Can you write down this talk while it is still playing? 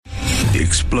The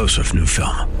explosive new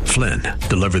film, Flynn,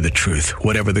 deliver the truth,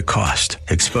 whatever the cost,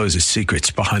 exposes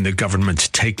secrets behind the government's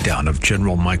takedown of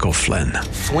General Michael Flynn.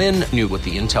 Flynn knew what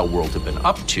the intel world had been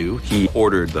up to. He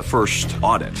ordered the first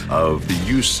audit of the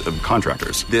use of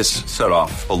contractors. This set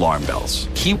off alarm bells.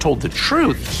 He told the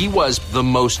truth. He was the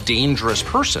most dangerous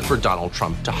person for Donald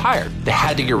Trump to hire. They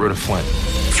had to get rid of Flynn.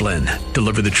 Flynn,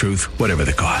 deliver the truth, whatever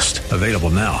the cost. Available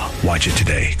now. Watch it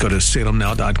today. Go to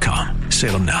salemnow.com.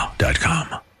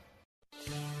 salemnow.com.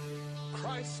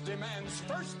 Christ demands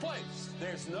first place.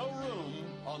 There's no room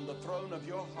on the throne of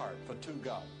your heart for two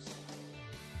gods.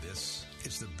 This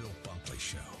is the Bill Bunkley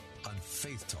Show on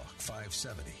Faith Talk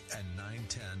 570 and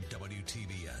 910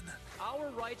 WTBN. Our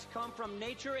rights come from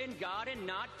nature and God and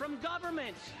not from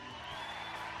government.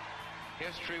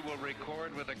 History will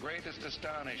record with the greatest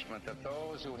astonishment that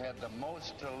those who had the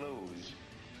most to lose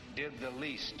did the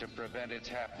least to prevent its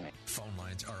happening. Phone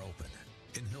lines are open.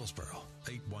 In Hillsborough,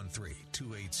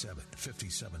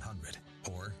 813-287-5700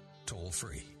 or toll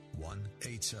free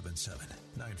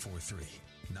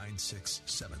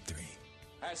 1-877-943-9673.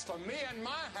 As for me and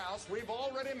my house, we've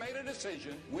already made a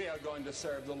decision. We are going to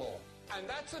serve the Lord. And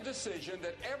that's a decision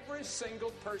that every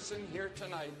single person here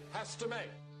tonight has to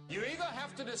make. You either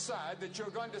have to decide that you're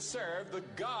going to serve the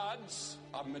gods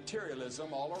of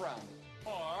materialism all around you,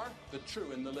 or the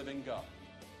true and the living God.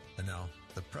 And now,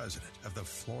 the president of the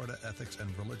Florida Ethics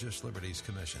and Religious Liberties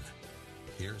Commission.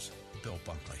 Here's Bill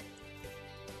Bunkley.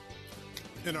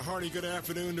 And a hearty good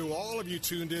afternoon to all of you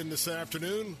tuned in this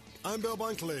afternoon. I'm Bill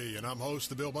Bunkley, and I'm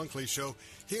host of the Bill Bunkley Show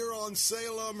here on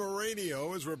Salem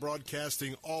Radio as we're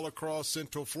broadcasting all across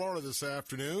Central Florida this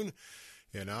afternoon.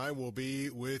 And I will be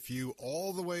with you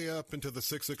all the way up into the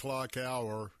 6 o'clock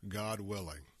hour, God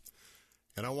willing.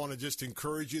 And I want to just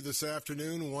encourage you this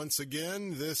afternoon once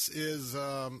again. This is,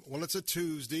 it's a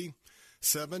Tuesday,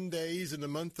 7 days in the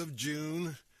month of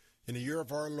June in the year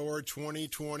of our Lord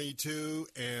 2022.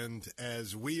 And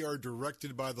as we are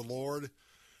directed by the Lord,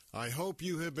 I hope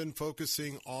you have been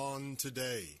focusing on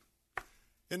today.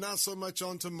 And not so much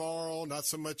on tomorrow, not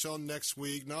so much on next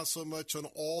week, not so much on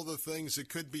all the things that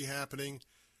could be happening.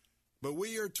 But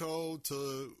we are told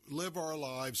to live our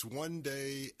lives one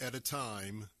day at a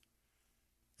time.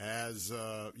 As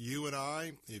you and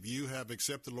I, if you have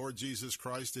accepted Lord Jesus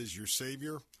Christ as your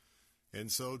Savior.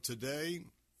 And so today,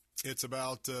 it's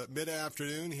about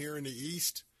mid-afternoon here in the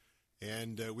East,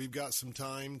 and we've got some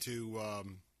time to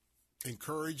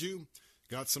encourage you,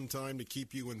 got some time to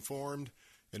keep you informed.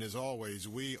 And as always,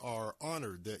 we are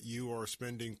honored that you are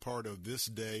spending part of this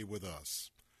day with us.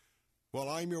 Well,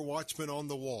 I'm your watchman on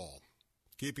the wall,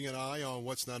 keeping an eye on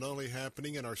what's not only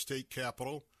happening in our state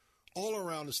capital, all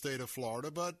around the state of Florida,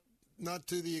 but not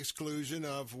to the exclusion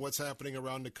of what's happening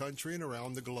around the country and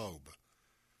around the globe.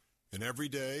 And every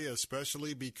day,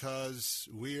 especially because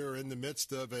we are in the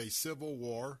midst of a civil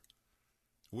war,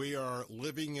 we are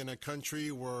living in a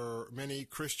country where many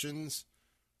Christians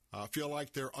feel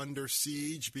like they're under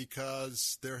siege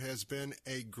because there has been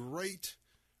a great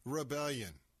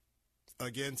rebellion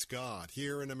against God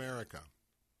here in America.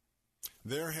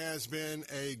 There has been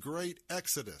a great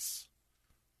exodus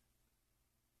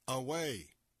away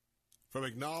from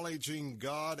acknowledging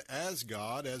God, as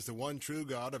the one true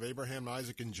God of Abraham,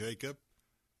 Isaac, and Jacob,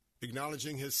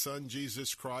 acknowledging his son,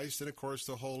 Jesus Christ, and, of course,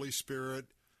 the Holy Spirit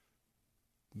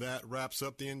that wraps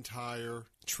up the entire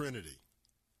Trinity.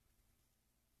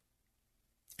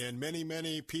 And many,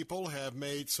 many people have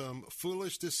made some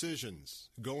foolish decisions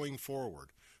going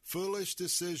forward, foolish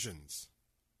decisions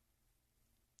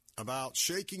about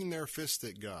shaking their fist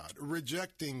at God,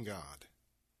 rejecting God.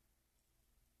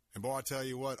 And boy, I tell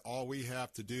you what, all we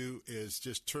have to do is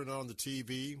just turn on the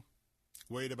TV,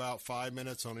 wait about 5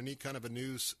 minutes on any kind of a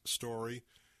news story,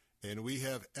 and we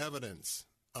have evidence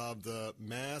of the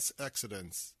mass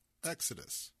exodus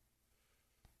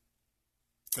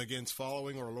against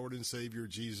following our Lord and Savior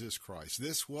Jesus Christ.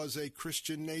 This was a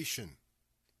Christian nation.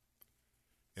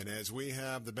 And as we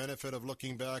have the benefit of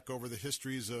looking back over the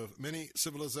histories of many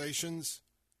civilizations,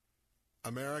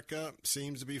 America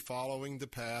seems to be following the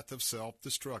path of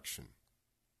self-destruction.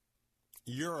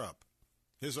 Europe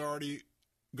has already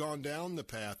gone down the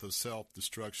path of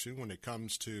self-destruction when it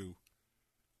comes to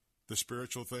the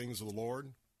spiritual things of the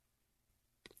Lord.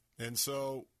 And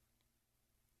so,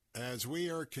 as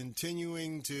we are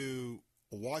continuing to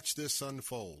watch this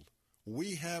unfold,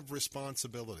 we have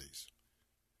responsibilities.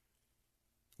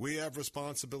 We have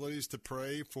responsibilities to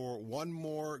pray for one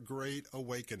more great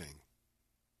awakening,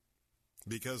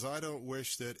 because I don't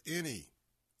wish that any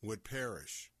would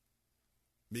perish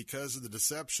because of the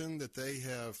deception that they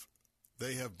have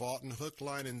bought in hook,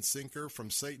 line, and sinker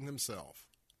from Satan himself.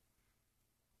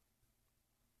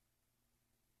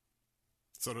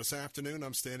 So this afternoon,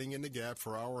 I'm standing in the gap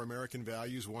for our American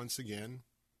values once again.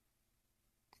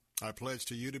 I pledge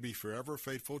to you to be forever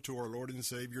faithful to our Lord and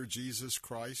Savior, Jesus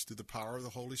Christ, to the power of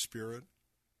the Holy Spirit,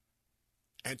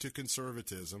 and to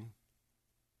conservatism.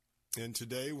 And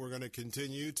today we're going to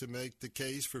continue to make the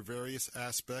case for various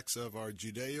aspects of our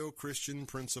Judeo-Christian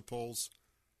principles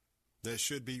that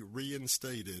should be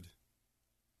reinstated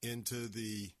into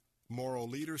the moral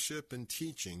leadership and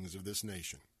teachings of this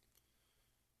nation.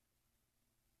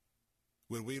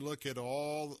 When we look at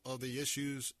all of the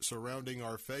issues surrounding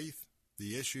our faith,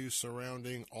 the issues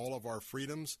surrounding all of our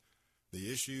freedoms, the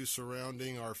issues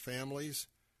surrounding our families,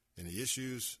 and the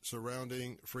issues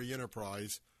surrounding free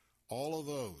enterprise, all of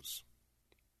those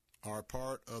are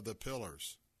part of the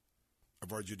pillars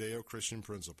of our Judeo-Christian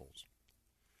principles.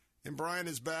 And Brian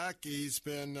is back. He's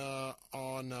been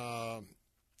on a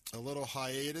little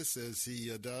hiatus as he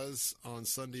does on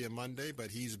Sunday and Monday,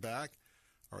 but he's back,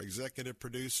 our executive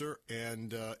producer,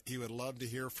 and he would love to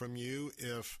hear from you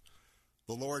if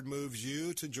the Lord moves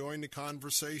you to join the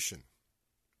conversation.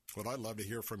 Well, I'd love to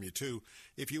hear from you, too.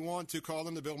 If you want to call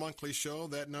in the Bill Bunkley Show,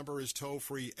 that number is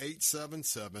toll-free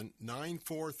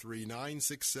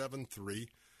 877-943-9673.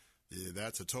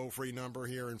 That's a toll-free number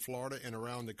here in Florida and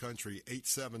around the country,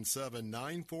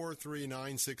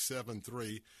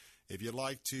 877-943-9673. If you'd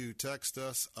like to text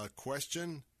us a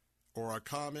question or a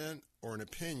comment or an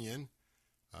opinion,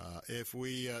 if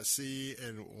we see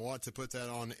and want to put that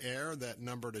on air, that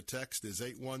number to text is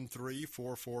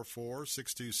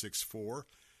 813-444-6264,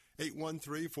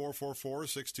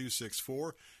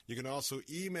 813-444-6264. You can also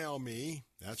email me.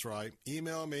 That's right,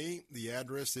 email me. The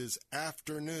address is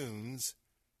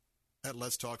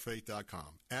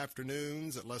afternoons@letstalkfaith.com,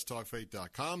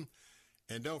 afternoons@letstalkfaith.com.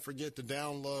 And don't forget to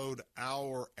download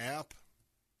our app.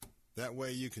 That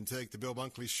way you can take the Bill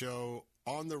Bunkley Show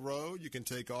on the road. You can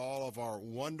take all of our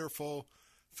wonderful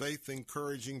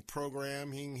faith-encouraging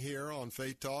programming here on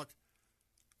Faith Talk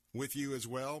with you as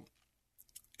well.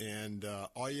 And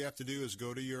all you have to do is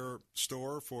go to your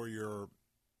store for your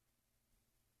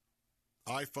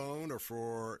iPhone or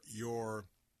for your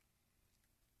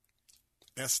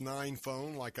S9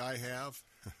 phone like I have.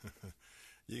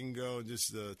 You can go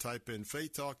just type in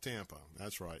Faith Talk Tampa.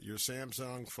 That's right. Your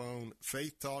Samsung phone,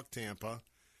 Faith Talk Tampa,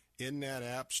 in that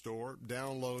app store.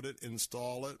 Download it,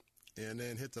 install it, and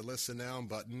then hit the Listen Now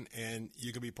button, and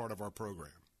you can be part of our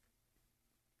program.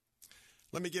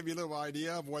 Let me give you a little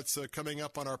idea of what's coming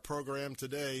up on our program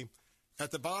today.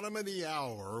 At the bottom of the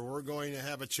hour, we're going to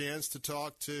have a chance to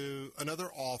talk to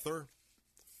another author.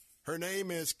 Her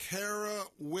name is Kara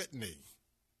Whitney.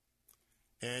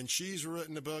 And she's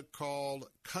written a book called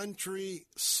Country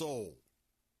Soul.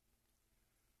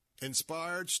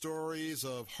 Inspired stories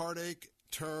of heartache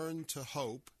turned to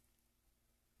hope.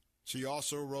 She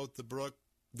also wrote the book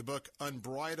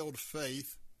Unbridled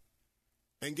Faith.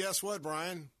 And guess what,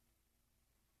 Brian?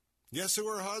 Guess who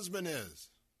her husband is?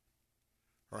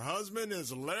 Her husband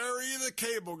is Larry the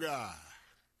Cable Guy.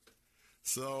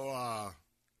 So,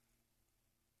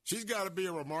 she's got to be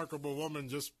a remarkable woman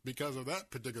just because of that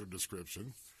particular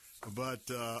description. But,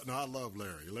 no, I love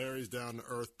Larry. Larry's down to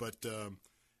earth. But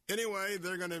anyway,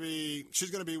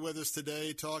 she's going to be with us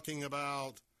today talking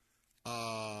about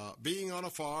being on a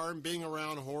farm, being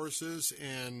around horses,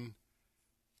 and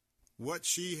what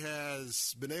she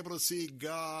has been able to see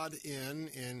God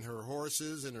in her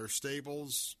horses, in her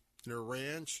stables, in her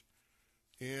ranch.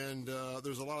 And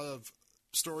there's a lot of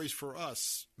stories for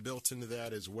us built into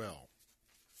that as well.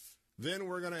 Then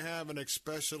we're going to have an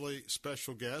especially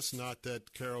special guest. Not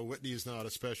that Carol Whitney is not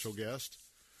a special guest.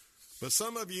 But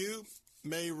some of you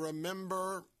may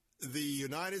remember the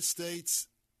United States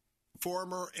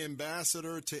former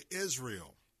ambassador to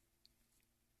Israel.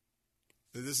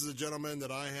 This is a gentleman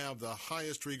that I have the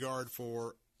highest regard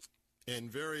for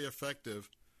and very effective,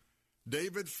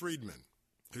 David Friedman,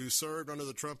 who served under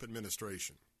the Trump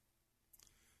administration.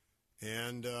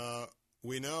 And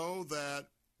we know that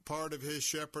part of his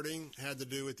shepherding had to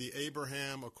do with the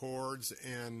Abraham Accords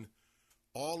and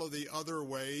all of the other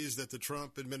ways that the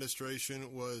Trump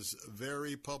administration was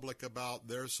very public about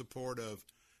their support of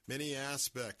many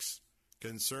aspects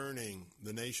concerning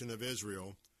the nation of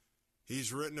Israel.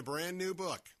 He's written a brand new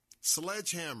book,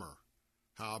 Sledgehammer,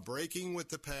 How Breaking with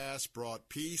the Past Brought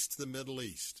Peace to the Middle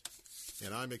East.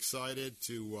 And I'm excited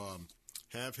to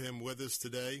have him with us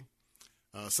today.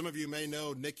 Some of you may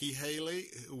know Nikki Haley,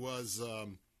 who was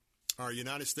our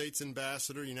United States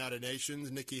ambassador, United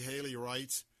Nations. Nikki Haley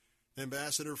writes,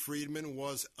 Ambassador Friedman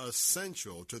was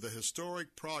essential to the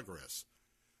historic progress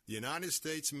the United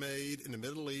States made in the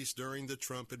Middle East during the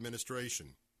Trump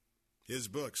administration. His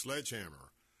book,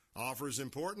 Sledgehammer, offers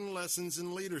important lessons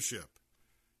in leadership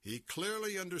He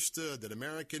clearly understood that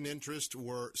American interests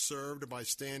were served by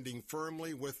standing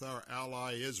firmly with our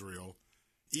ally Israel,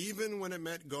 even when it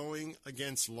meant going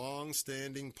against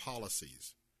long-standing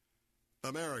policies.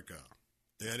 America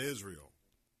and Israel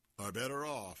are better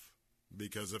off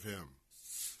because of him.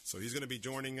 So he's going to be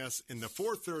joining us in the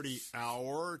 4:30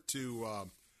 hour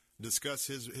to discuss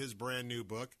his brand new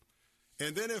book.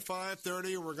 And then at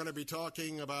 5:30, we're going to be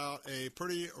talking about a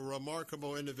pretty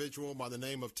remarkable individual by the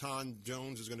name of Tom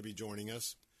Jones is going to be joining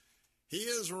us. He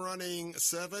is running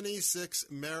 76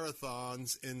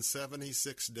 marathons in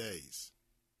 76 days.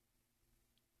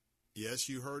 Yes,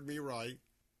 you heard me right.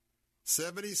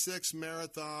 76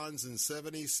 marathons in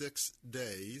 76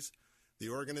 days. The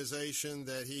organization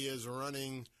that he is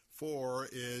running for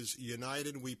is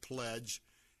United We Pledge.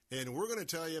 And we're going to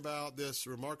tell you about this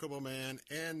remarkable man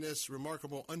and this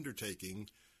remarkable undertaking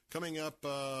coming up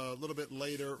a little bit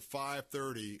later,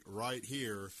 5:30, right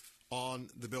here on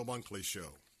The Bill Bunkley Show.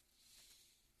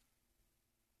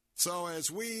 So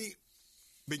as we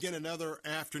begin another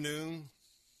afternoon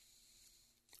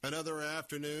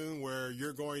where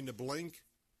you're going to blink,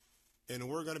 and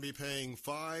we're going to be paying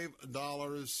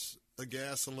 $5 a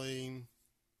gasoline,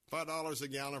 $5 a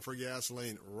gallon for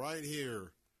gasoline right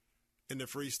here in the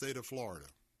free state of Florida.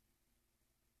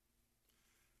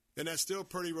 And that's still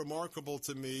pretty remarkable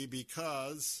to me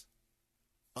because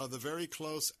of the very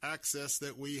close access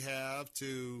that we have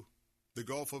to the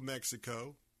Gulf of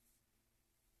Mexico,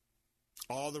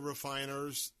 all the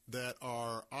refiners that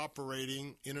are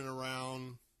operating in and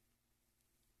around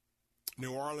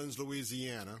New Orleans,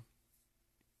 Louisiana,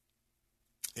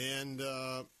 and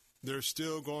there's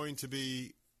still going to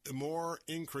be more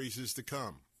increases to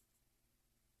come.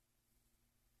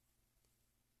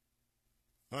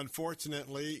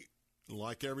 Unfortunately,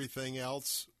 like everything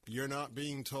else, you're not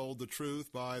being told the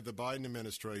truth by the Biden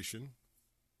administration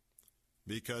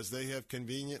because they have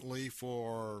conveniently,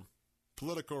 for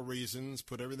political reasons,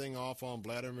 put everything off on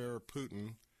Vladimir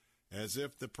Putin as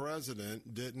if the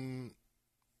president didn't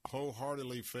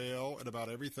wholeheartedly fail at about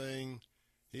everything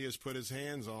he has put his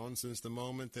hands on since the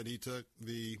moment that he took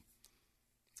the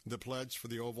pledge for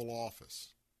the Oval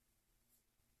Office.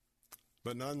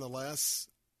 But nonetheless,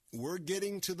 we're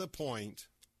getting to the point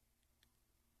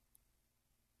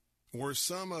where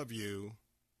some of you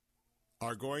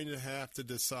are going to have to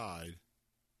decide,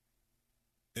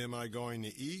 am I going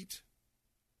to eat?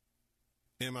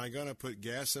 Am I going to put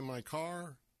gas in my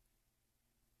car?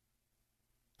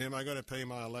 Am I going to pay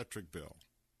my electric bill?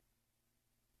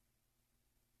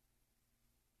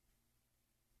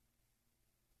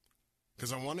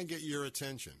 Because I want to get your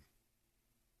attention.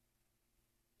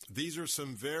 These are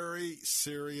some very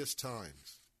serious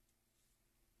times.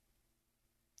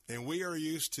 And we are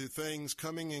used to things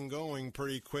coming and going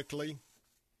pretty quickly.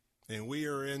 And we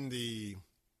are in the,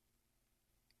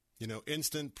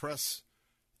 instant press,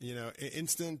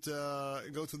 instant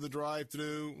go to the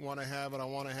drive-thru, want to have it, I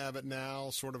want to have it now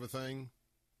sort of a thing.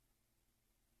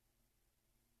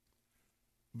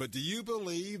 But do you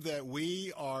believe that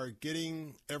we are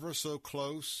getting ever so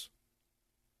close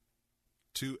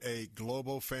to a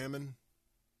global famine?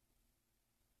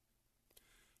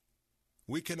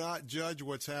 We cannot judge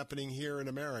what's happening here in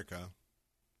America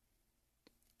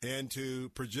and to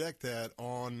project that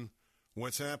on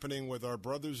what's happening with our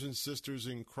brothers and sisters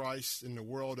in Christ in the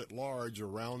world at large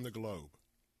around the globe.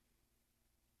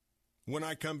 When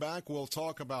I come back, we'll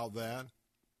talk about that.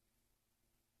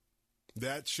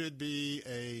 That should be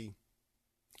a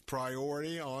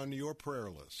priority on your prayer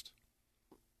list.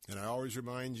 And I always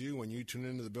remind you, when you tune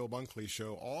into the Bill Bunkley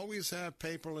Show, always have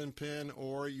paper and pen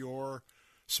or your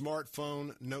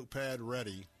smartphone notepad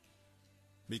ready,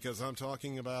 because I'm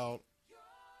talking about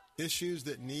issues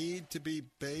that need to be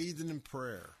bathed in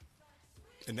prayer.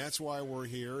 And that's why we're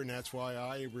here, and that's why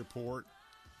I report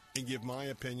and give my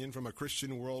opinion from a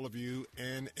Christian worldview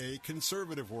and a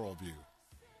conservative worldview.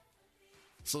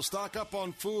 So stock up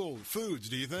on foods.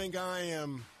 Do you think I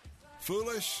am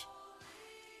foolish?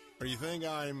 Or you think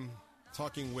I'm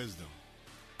talking wisdom?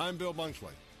 I'm Bill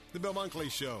Bunkley. The Bill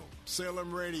Bunkley Show,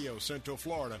 Salem Radio, Central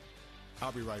Florida.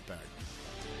 I'll be right back.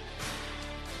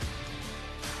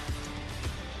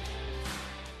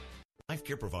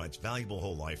 LifeCare provides valuable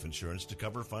whole life insurance to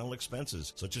cover final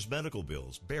expenses such as medical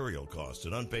bills, burial costs,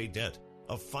 and unpaid debt.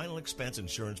 A final expense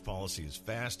insurance policy is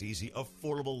fast, easy,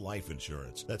 affordable life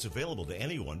insurance that's available to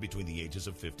anyone between the ages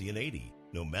of 50 and 80.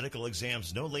 No medical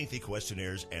exams, no lengthy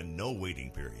questionnaires, and no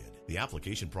waiting period. The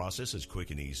application process is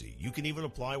quick and easy. You can even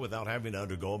apply without having to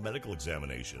undergo a medical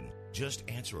examination. Just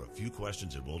answer a few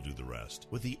questions and we'll do the rest.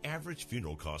 With the average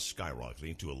funeral cost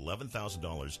skyrocketing to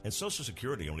 $11,000 and Social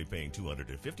Security only paying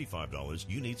 $255,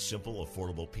 you need simple,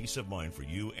 affordable peace of mind for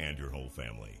you and your whole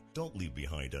family. Don't leave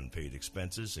behind unpaid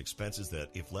expenses that,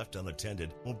 if left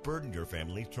unattended, will burden your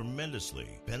family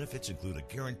tremendously. Benefits include a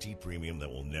guaranteed premium that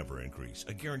will never increase,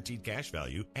 a guaranteed cash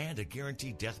value, and a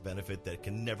guaranteed death benefit that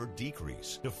can never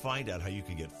decrease. To find out how you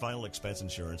can get final expense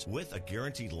insurance with a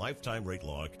guaranteed lifetime rate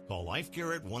lock, call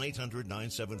LifeCare at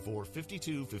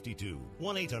 1-800-974-5252.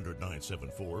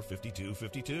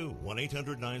 1-800-974-5252.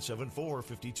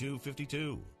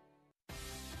 1-800-974-5252.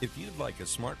 If you'd like a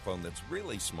smartphone that's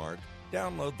really smart,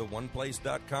 download the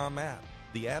OnePlace.com app,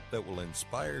 the app that will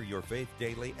inspire your faith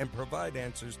daily and provide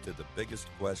answers to the biggest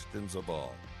questions of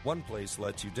all. OnePlace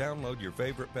lets you download your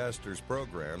favorite pastor's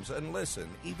programs and listen,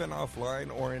 even offline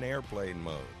or in airplane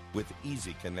mode, with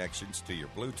easy connections to your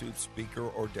Bluetooth speaker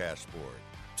or dashboard.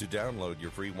 To download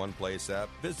your free OnePlace app,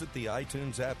 visit the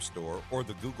iTunes App Store or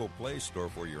the Google Play Store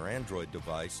for your Android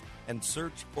device and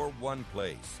search for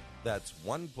OnePlace. That's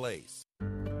OnePlace.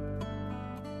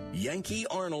 Yankee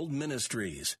Arnold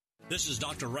Ministries. This is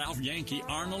Dr. Ralph Yankee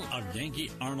Arnold of Yankee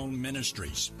Arnold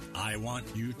Ministries. I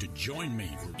want you to join me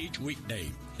for each weekday.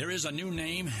 There is a new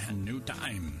name and new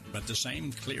time, but the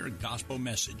same clear gospel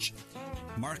message.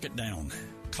 Mark it down.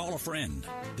 Call a friend.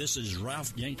 This is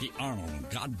Ralph Yankee Arnold.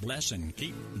 God bless and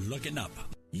keep looking up.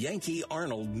 Yankee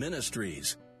Arnold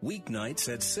Ministries. Weeknights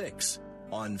at 6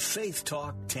 on Faith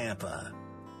Talk Tampa.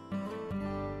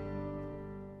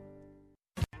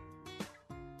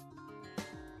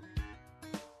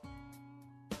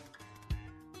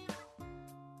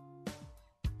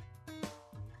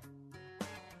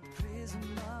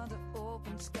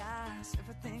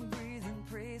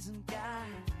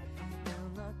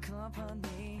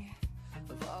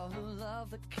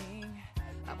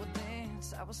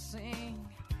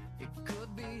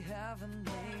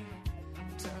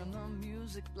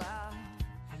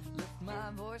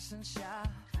 And shout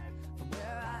from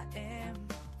where I am,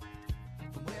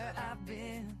 from where I've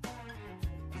been.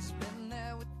 He's been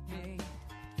there with me.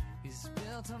 He's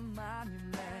built a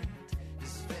monument.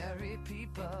 His very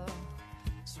people.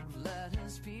 So let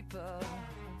his people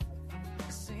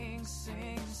sing,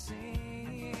 sing,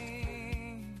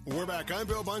 sing. We're back. I'm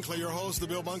Bill Bunkley, your host of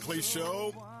The Bill Bunkley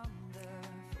Show.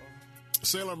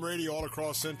 Salem Radio all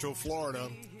across Central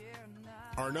Florida.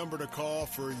 Our number to call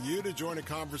for you to join a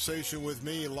conversation with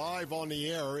me live on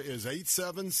the air is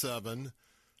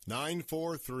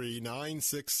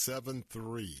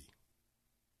 877-943-9673.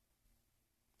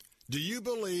 Do you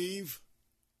believe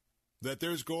that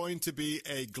there's going to be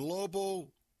a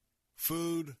global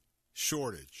food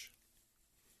shortage?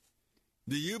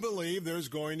 Do you believe there's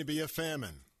going to be a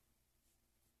famine?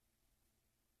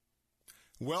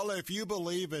 Well, if you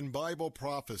believe in Bible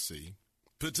prophecy,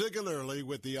 particularly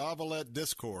with the Olivet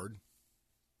Discourse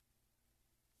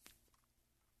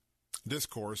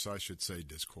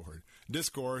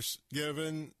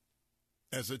given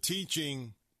as a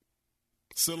teaching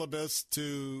syllabus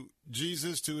to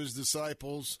Jesus, to his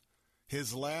disciples,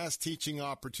 his last teaching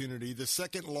opportunity, the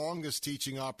second longest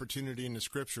teaching opportunity in the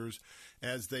Scriptures,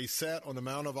 as they sat on the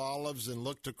Mount of Olives and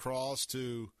looked across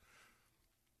the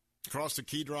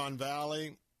Kidron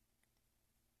Valley,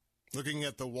 looking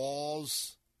at the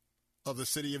walls of the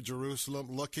city of Jerusalem,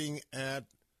 looking at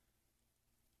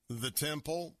the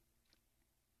temple,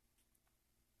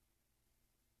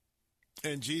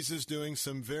 and Jesus doing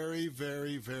some very,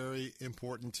 very, very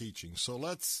important teaching. So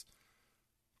let's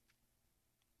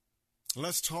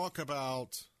talk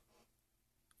about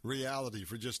reality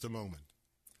for just a moment.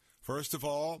 First of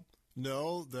all,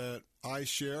 know that I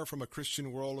share from a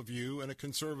Christian worldview and a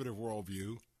conservative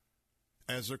worldview.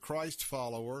 As a Christ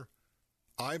follower,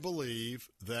 I believe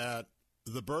that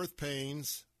the birth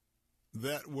pains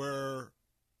that were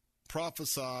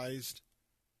prophesied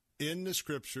in the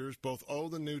Scriptures, both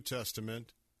Old and New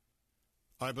Testament,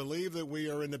 I believe that we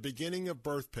are in the beginning of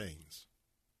birth pains.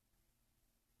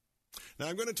 Now,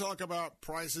 I'm going to talk about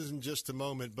prices in just a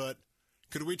moment, but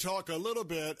could we talk a little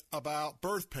bit about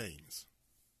birth pains?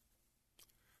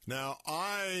 Now,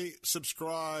 I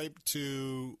subscribe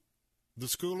to the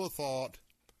school of thought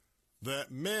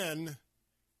that men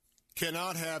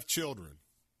cannot have children.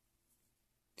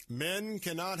 Men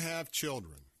cannot have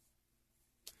children.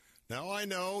 Now, I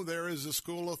know there is a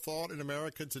school of thought in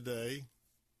America today.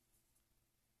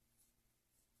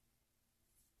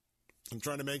 I'm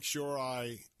trying to make sure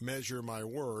I measure my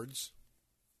words.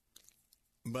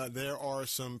 But there are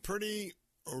some pretty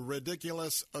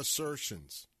ridiculous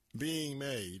assertions being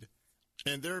made,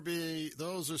 and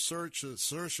those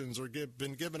assertions are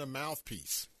been given a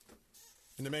mouthpiece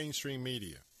in the mainstream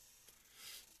media.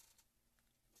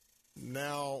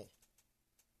 Now,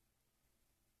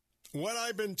 what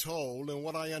I've been told and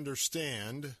what I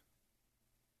understand,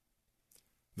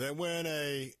 that when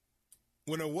a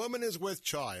woman is with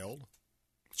child,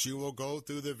 she will go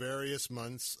through the various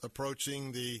months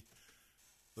approaching the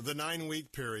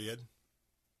 9-week period.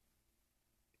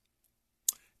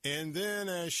 And then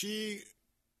as she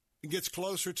gets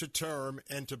closer to term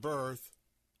and to birth,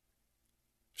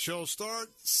 she'll start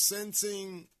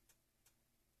sensing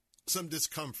some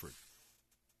discomfort.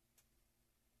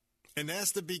 And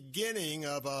that's the beginning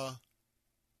of a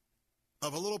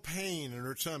little pain in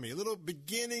her tummy, a little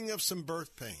beginning of some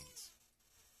birth pains.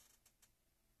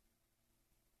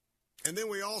 And then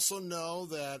we also know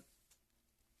that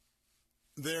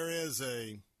there is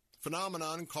a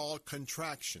phenomenon called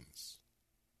contractions.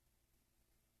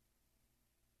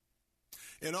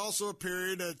 And also a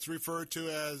period that's referred to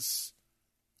as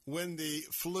when the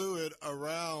fluid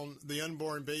around the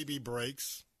unborn baby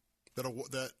breaks,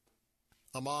 that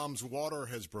a mom's water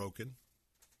has broken.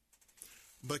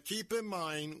 But keep in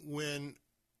mind, when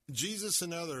Jesus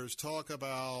and others talk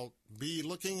about be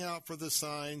looking out for the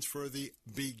signs for the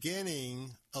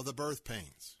beginning of the birth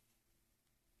pains.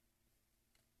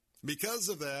 Because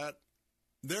of that,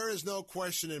 there is no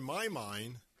question in my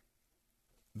mind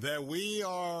that we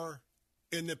are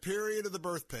in the period of the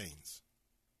birth pains.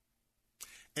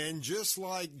 And just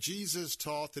like Jesus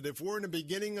taught that if we're in the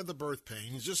beginning of the birth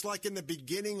pains, just like in the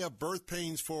beginning of birth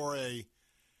pains for a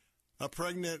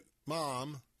pregnant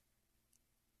mom,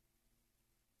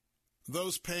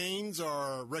 those pains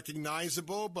are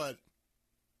recognizable, but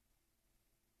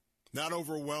not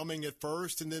overwhelming at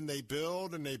first, and then they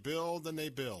build and they build and they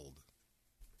build.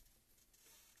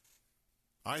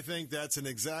 I think that's an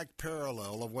exact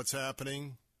parallel of what's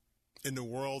happening in the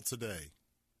world today.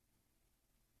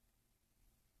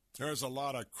 There's a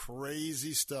lot of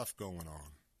crazy stuff going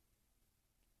on.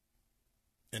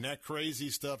 And that crazy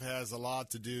stuff has a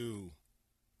lot to do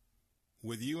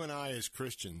with you and I as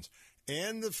Christians,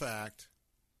 and the fact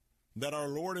that our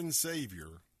Lord and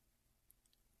Savior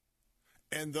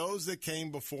and those that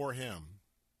came before him,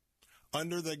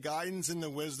 under the guidance and the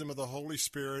wisdom of the Holy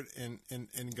Spirit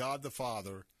and God the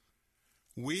Father,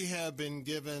 we have been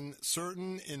given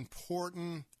certain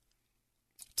important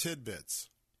tidbits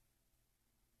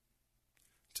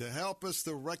to help us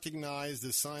to recognize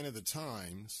the sign of the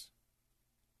times,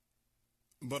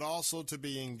 but also to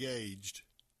be engaged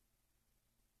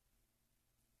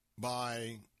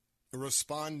by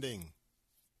responding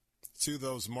to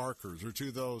those markers or to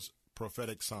those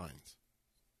prophetic signs.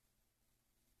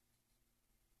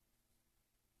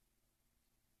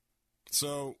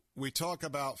 So we talk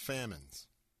about famines.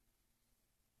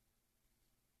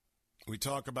 We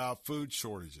talk about food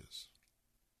shortages.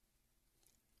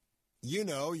 You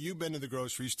know, you've been to the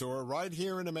grocery store right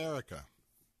here in America.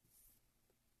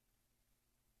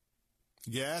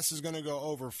 Gas is going to go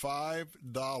over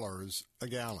 $5 a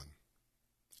gallon.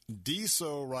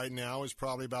 Diesel right now is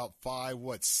probably about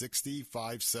 $5.60,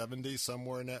 $5.70,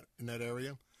 somewhere in that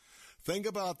area. Think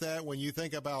about that when you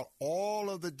think about all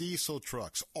of the diesel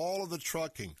trucks, all of the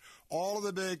trucking, all of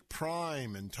the big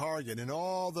Prime and Target, and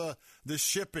all the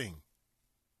shipping.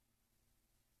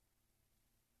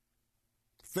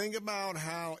 Think about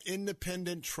how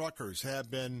independent truckers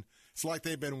have been, it's like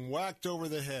they've been whacked over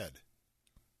the head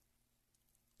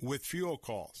with fuel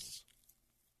costs.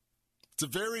 It's a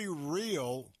very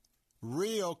real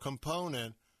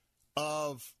component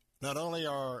of not only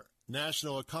our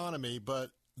national economy, but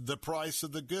the price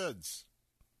of the goods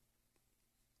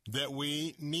that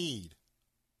we need.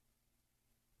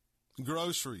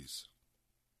 Groceries.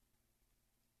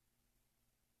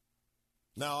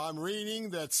 Now, I'm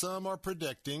reading that some are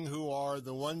predicting, who are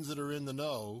the ones that are in the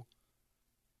know,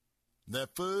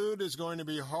 that food is going to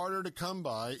be harder to come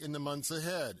by in the months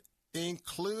ahead,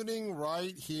 including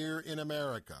right here in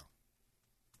America.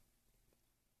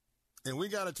 And we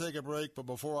got to take a break, but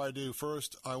before I do,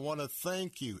 first, I want to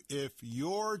thank you. If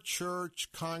your church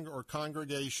or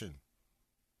congregation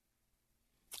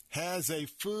has a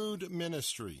food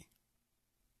ministry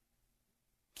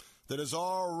that is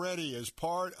already, as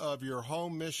part of your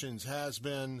home missions, has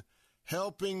been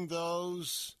helping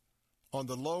those on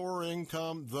the lower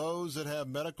income, those that have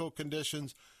medical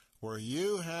conditions, where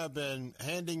you have been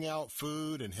handing out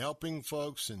food and helping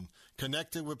folks and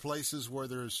connected with places where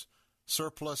there's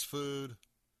surplus food,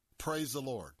 praise the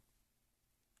Lord.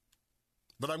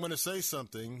 But I'm going to say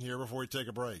something here before we take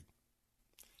a break.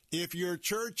 If your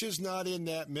church is not in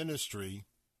that ministry,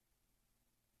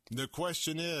 The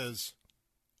question is,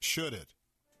 should it?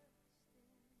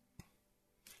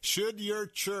 Should your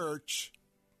church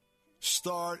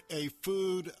start a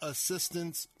food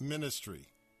assistance ministry?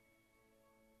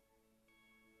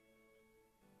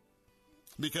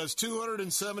 Because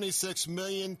 276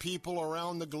 million people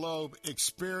around the globe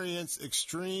experience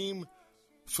extreme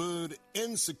food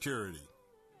insecurity.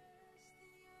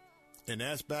 And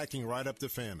that's backing right up to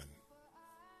famine.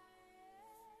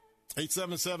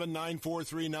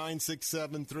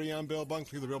 877-943-9673. I'm Bill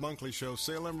Bunkley, The Bill Bunkley Show,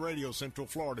 Salem Radio, Central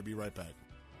Florida. Be right back.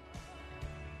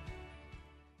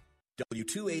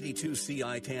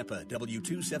 W282CI Tampa,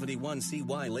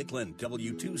 W271CY Lakeland,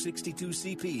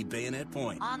 W262CP Bayonet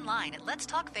Point. Online at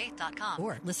letstalkfaith.com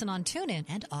or listen on TuneIn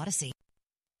and Odyssey.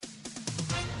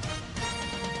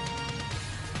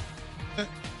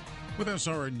 With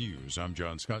SRN News, I'm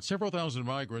John Scott. Several thousand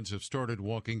migrants have started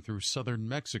walking through southern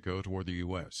Mexico toward the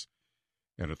U.S.,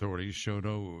 and authorities show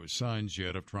no signs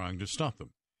yet of trying to stop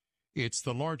them. It's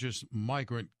the largest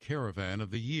migrant caravan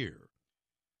of the year.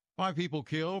 5 people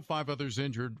killed, 5 others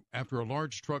injured after a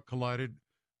large truck collided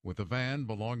with a van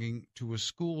belonging to a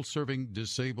school serving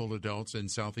disabled adults in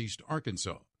southeast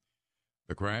Arkansas.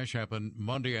 The crash happened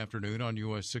Monday afternoon on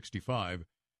U.S. 65,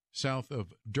 south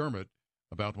of Dermott,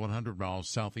 about 100 miles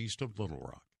southeast of Little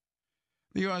Rock.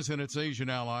 The U.S. and its Asian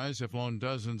allies have flown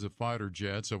dozens of fighter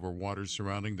jets over waters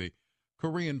surrounding the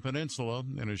Korean Peninsula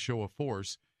in a show of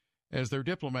force as their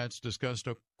diplomats discussed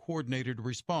a coordinated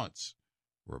response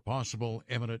for a possible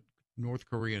imminent North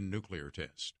Korean nuclear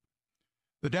test.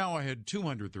 The Dow had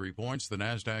 203 points. The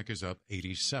NASDAQ is up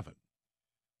 87.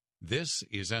 This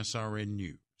is SRN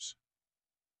News.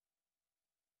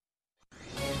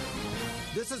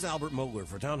 This is Albert Mohler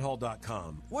for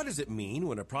Townhall.com. What does it mean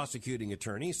when a prosecuting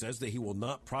attorney says that he will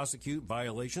not prosecute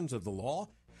violations of the law?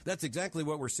 That's exactly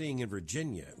what we're seeing in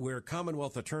Virginia, where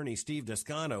Commonwealth Attorney Steve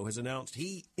Descano has announced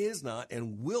he is not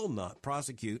and will not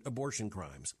prosecute abortion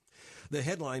crimes. The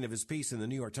headline of his piece in the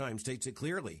New York Times states it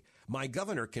clearly. My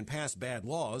governor can pass bad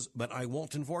laws, but I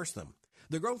won't enforce them.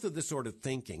 The growth of this sort of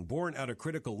thinking, born out of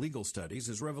critical legal studies,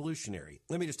 is revolutionary.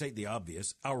 Let me just state the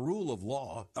obvious. Our rule of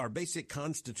law, our basic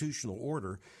constitutional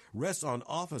order, rests on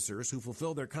officers who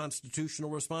fulfill their constitutional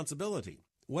responsibility.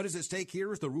 What is at stake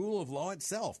here is the rule of law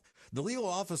itself. The legal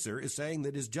officer is saying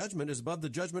that his judgment is above the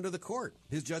judgment of the court.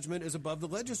 His judgment is above the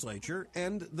legislature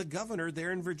and the governor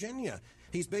there in Virginia.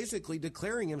 He's basically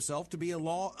declaring himself to be a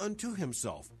law unto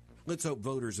himself. Let's hope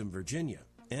voters in Virginia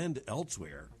and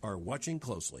elsewhere are watching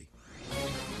closely.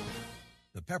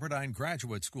 The Pepperdine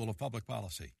Graduate School of Public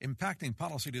Policy, impacting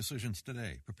policy decisions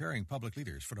today, preparing public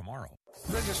leaders for tomorrow.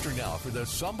 Register now for the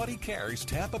Somebody Cares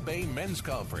Tampa Bay Men's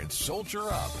Conference, Soldier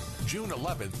Up, June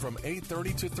 11th from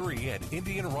 8:30 to 3 at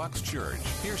Indian Rocks Church.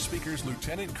 Hear speakers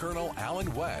Lieutenant Colonel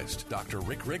Alan West, Dr.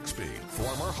 Rick Rigsby,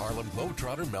 former Harlem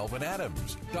Globetrotter Melvin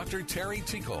Adams, Dr. Terry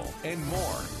Tinkle, and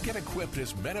more. Get equipped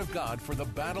as men of God for the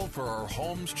battle for our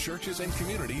homes, churches, and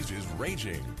communities is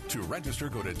raging. To register,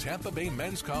 go to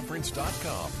TampaBayMen'sConference.com.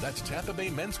 That's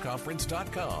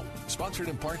TampaBayMen'sConference.com. Sponsored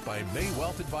in part by May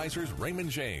Wealth Advisors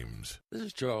Raymond James. This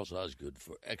is Charles Osgood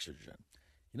for Exergen.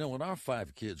 You know, when our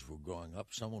 5 kids were growing up,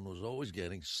 someone was always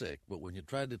getting sick, but when you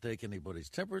tried to take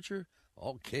anybody's temperature,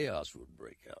 all chaos would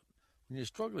break out. When you're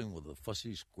struggling with a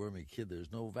fussy, squirmy kid,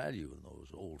 there's no value in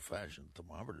those old-fashioned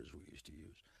thermometers we used to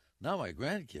use. Now my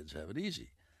grandkids have it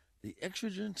easy. The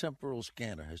Exergen temporal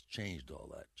scanner has changed all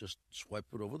that. Just swipe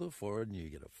it over the forehead and you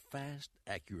get a fast,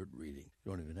 accurate reading.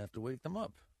 You don't even have to wake them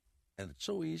up. And it's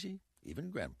so easy,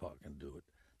 even Grandpa can do it.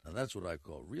 Now that's what I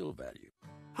call real value.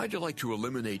 How'd you like to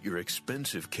eliminate your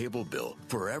expensive cable bill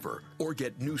forever or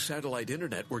get new satellite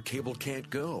internet where cable can't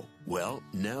go? Well,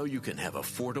 now you can have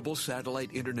affordable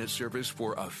satellite internet service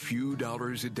for a few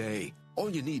dollars a day. All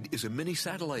you need is a mini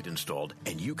satellite installed,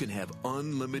 and you can have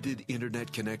unlimited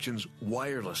internet connections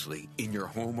wirelessly in your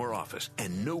home or office.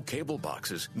 And no cable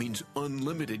boxes means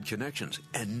unlimited connections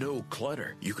and no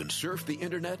clutter. You can surf the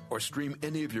internet or stream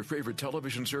any of your favorite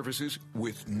television services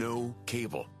with no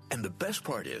cable. And the best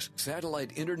part is,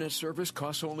 satellite internet service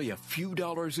costs only a few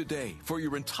dollars a day for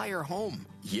your entire home.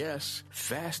 Yes,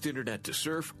 fast internet to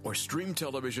surf or stream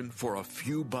television for a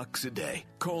few bucks a day.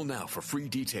 Call now for free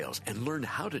details and learn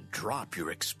how to drop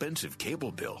your expensive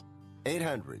cable bill.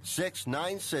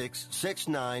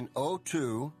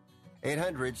 800-696-6902.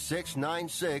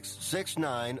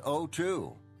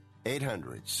 800-696-6902.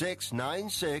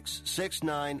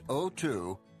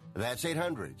 800-696-6902. That's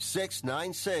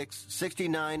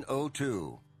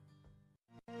 800-696-6902.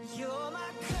 You're my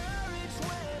courage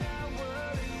when I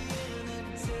worry in the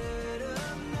dead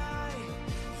of night.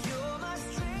 You're my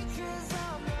strength 'cause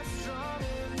I'm not strong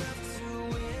enough to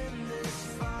win this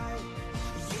fight.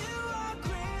 You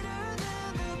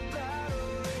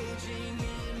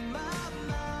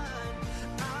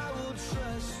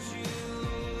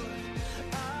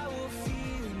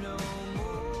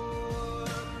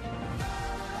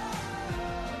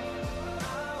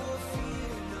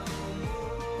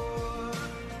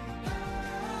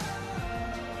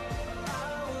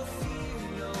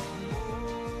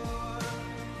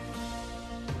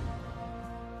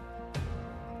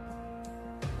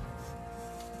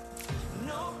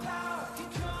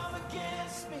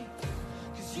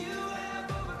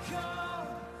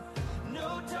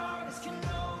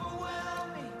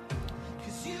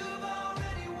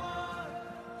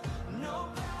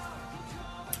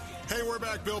Hey, we're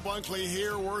back. Bill Bunkley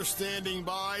here. We're standing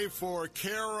by for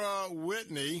Kara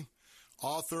Whitney,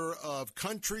 author of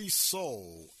Country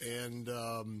Soul. And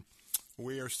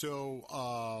we are still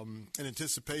in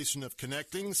anticipation of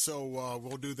connecting, so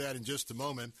we'll do that in just a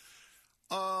moment.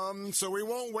 So we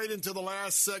won't wait until the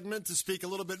last segment to speak a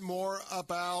little bit more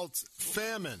about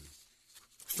famine.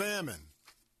 Famine.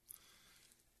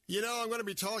 You know, I'm going to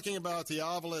be talking about the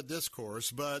Olivet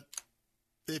Discourse, but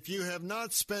if you have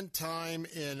not spent time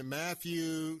in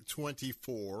Matthew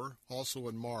 24, also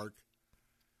in Mark,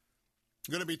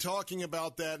 I'm going to be talking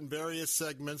about that in various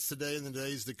segments today and the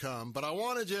days to come. But I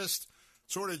want to just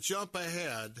sort of jump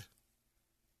ahead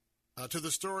to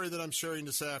the story that I'm sharing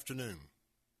this afternoon.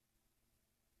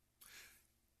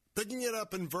 Picking it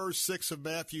up in verse 6 of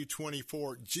Matthew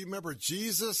 24, remember,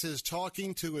 Jesus is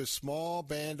talking to his small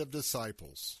band of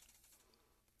disciples.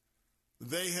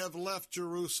 They have left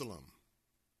Jerusalem.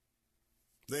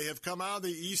 They have come out of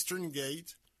the eastern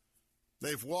gate.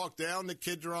 They've walked down the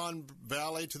Kidron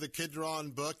Valley to the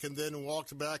Kidron Brook and then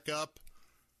walked back up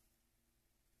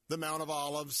the Mount of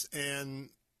Olives. And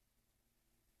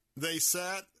they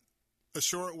sat a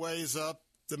short ways up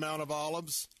the Mount of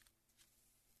Olives.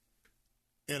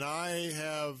 And I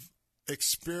have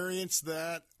experienced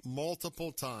that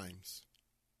multiple times.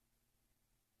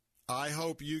 I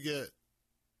hope you get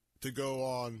to go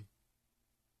on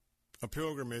a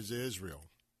pilgrimage to Israel.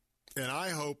 And I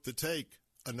hope to take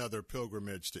another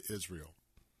pilgrimage to Israel.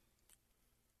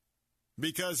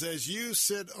 Because as you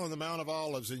sit on the Mount of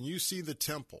Olives and you see the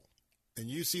temple, and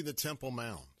you see the Temple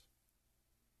Mount,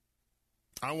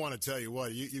 I want to tell you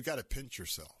what, you've got to pinch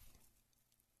yourself.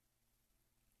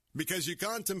 Because you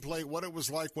contemplate what it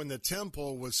was like when the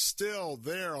temple was still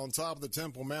there on top of the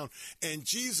Temple Mount, and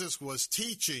Jesus was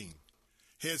teaching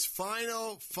his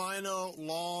final,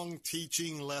 long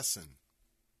teaching lesson.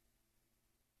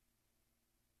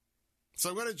 So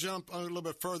I'm going to jump a little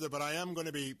bit further, but I am going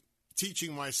to be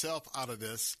teaching myself out of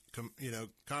this,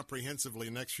 comprehensively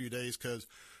the next few days, because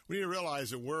we need to realize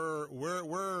that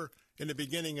we're in the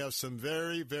beginning of some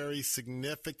very, very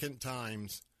significant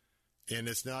times, and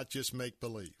it's not just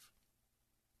make-believe.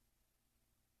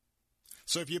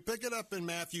 So if you pick it up in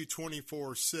Matthew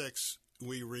 24:6,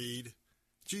 we read,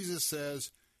 Jesus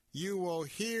says, "You will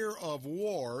hear of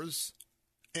wars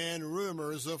and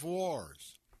rumors of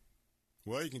wars."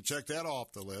 Well, you can check that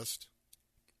off the list.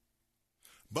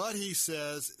 But he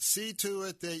says, see to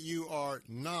it that you are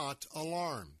not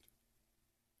alarmed.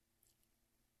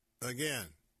 Again,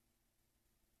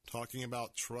 talking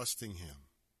about trusting him.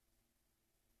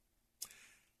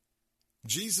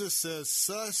 Jesus says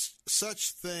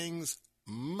such things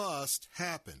must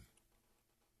happen.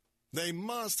 They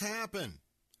must happen.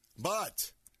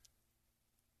 But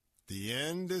the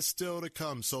end is still to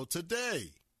come. So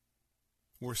today,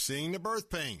 we're seeing the birth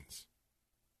pains.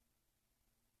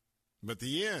 But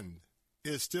the end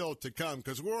is still to come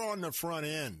because we're on the front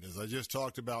end, as I just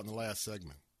talked about in the last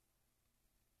segment.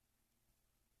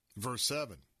 Verse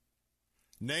 7.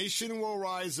 Nation will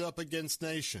rise up against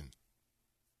nation.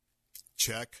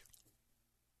 Check.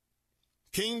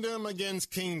 Kingdom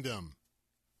against kingdom.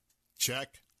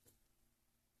 Check.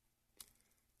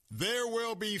 There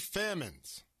will be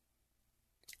famines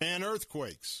and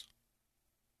earthquakes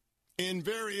in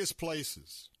various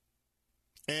places.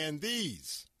 And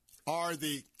these are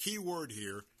the key word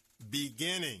here,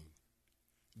 beginning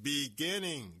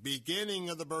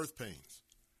of the birth pains.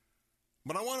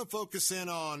 But I want to focus in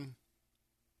on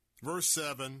verse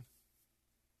 7,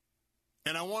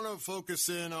 and I want to focus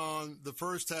in on the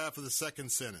first half of the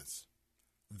second sentence.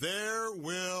 There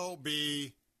will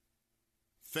be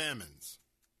famines.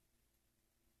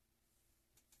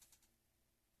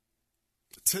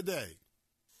 Today,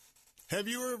 have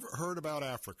you ever heard about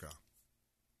Africa?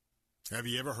 Have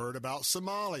you ever heard about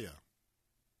Somalia?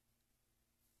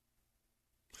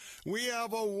 We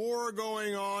have a war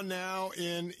going on now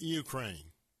in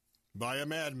Ukraine by a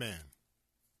madman.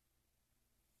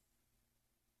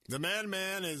 The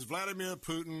madman is Vladimir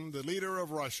Putin, the leader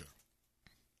of Russia.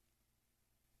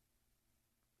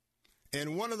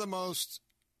 And one of the most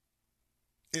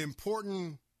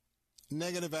important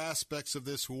negative aspects of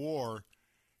this war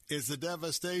is the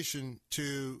devastation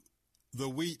to the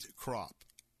wheat crop.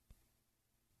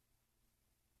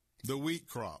 The wheat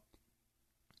crop.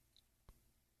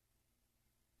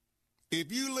 If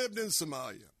you lived in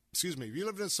Somalia,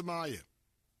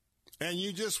 and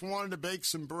you just wanted to bake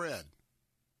some bread,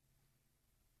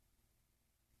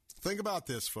 think about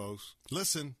this, folks.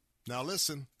 Listen.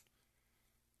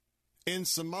 In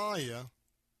Somalia,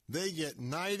 they get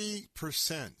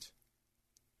 90%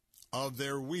 of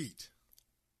their wheat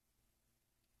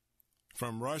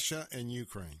from Russia and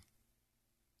Ukraine.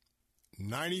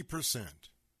 90%.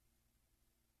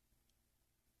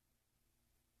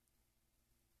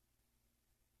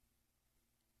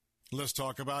 Let's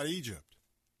talk about Egypt.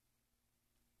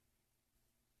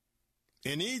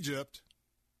 In Egypt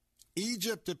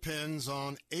depends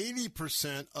on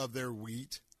 80% of their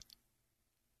wheat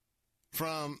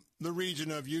from the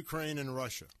region of Ukraine and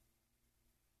Russia.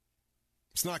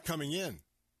 It's not coming in.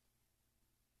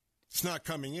 It's not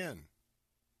coming in.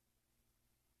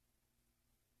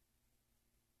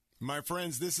 My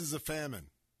friends, this is a famine.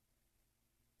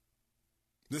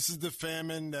 This is the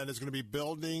famine that is going to be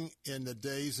building in the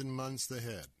days and months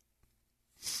ahead.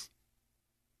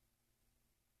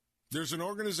 There's an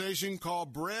organization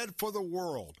called Bread for the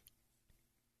World.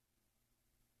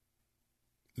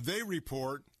 They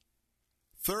report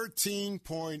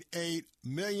 13.8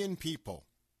 million people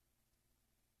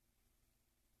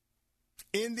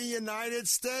in the United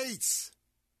States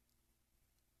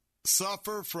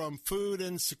suffer from food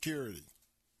insecurity.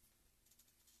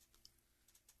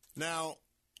 Now,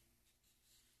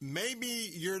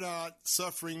 maybe you're not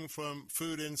suffering from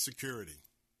food insecurity.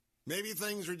 Maybe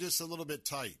things are just a little bit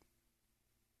tight.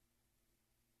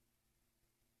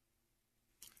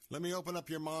 Let me open up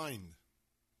your mind.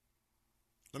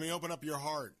 Let me open up your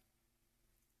heart.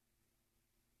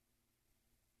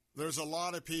 There's a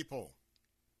lot of people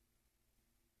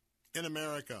in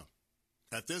America.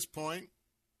 At this point,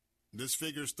 this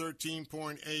figure's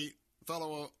 13.8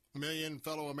 million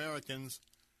fellow Americans.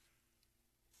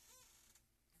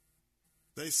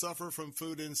 They suffer from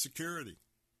food insecurity.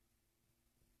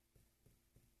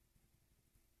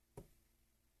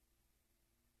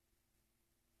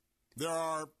 There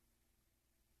are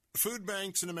food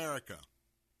banks in America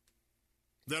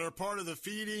that are part of the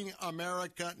Feeding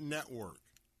America network.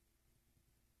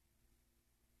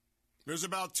 There's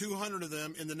about 200 of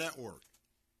them in the network.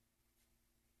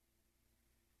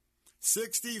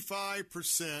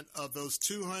 65% of those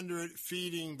 200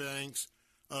 feeding banks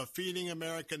of Feeding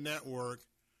America network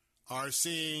are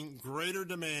seeing greater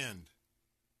demand,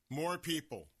 more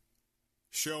people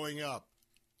showing up.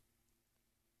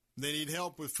 They need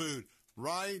help with food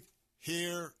right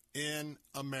here in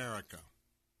America.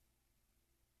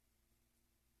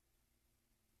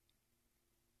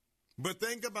 But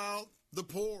think about the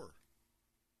poor.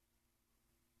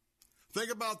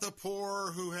 Think about the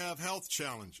poor who have health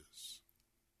challenges.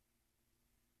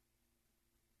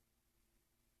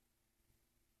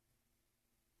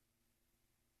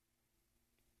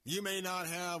 You may not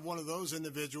have one of those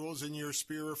individuals in your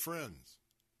sphere of friends.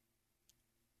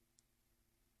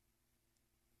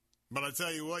 But I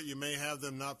tell you what, you may have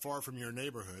them not far from your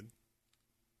neighborhood.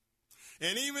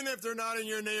 And even if they're not in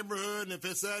your neighborhood, and if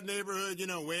it's that neighborhood,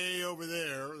 way over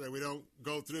there that we don't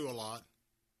go through a lot,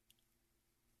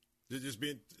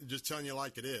 just telling you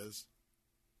like it is.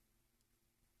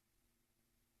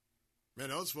 Man,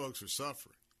 those folks are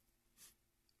suffering.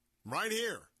 Right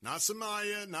here. Not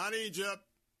Somalia, not Egypt,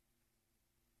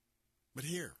 but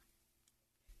here.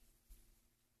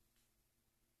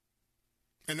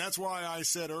 And that's why I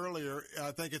said earlier,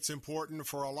 I think it's important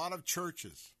for a lot of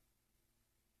churches.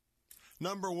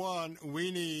 Number one,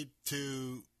 we need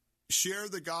to share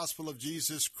the gospel of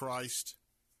Jesus Christ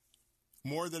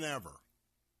more than ever.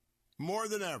 More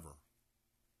than ever.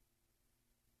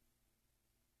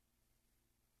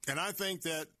 And I think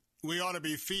that we ought to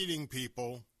be feeding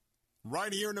people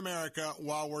right here in America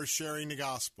while we're sharing the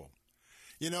gospel.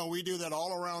 We do that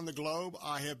all around the globe.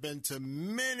 I have been to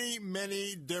many,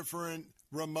 many different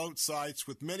remote sites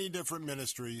with many different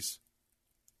ministries.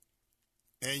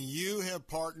 And you have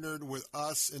partnered with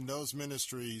us in those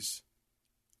ministries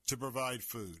to provide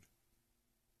food.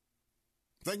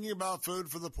 Thinking about food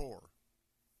for the poor.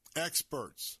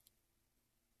 Experts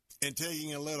in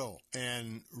taking a little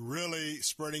and really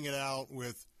spreading it out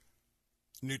with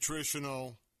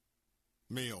nutritional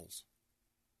meals.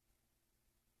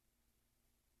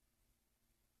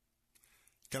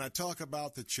 Can I talk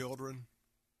about the children?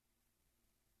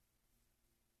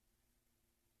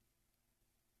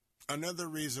 Another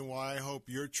reason why I hope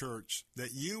your church,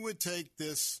 that you would take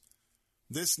this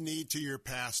need to your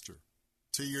pastor,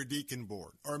 to your deacon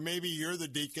board, or maybe you're the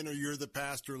deacon or you're the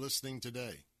pastor listening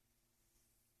today.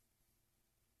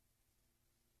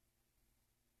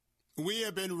 We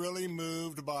have been really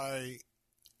moved by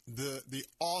the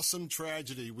awesome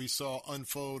tragedy we saw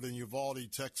unfold in Uvalde,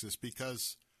 Texas,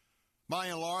 because by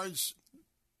and large,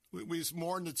 we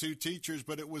mourned the two teachers,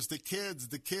 but it was the kids.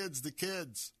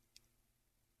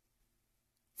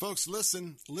 Folks,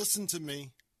 listen to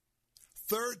me.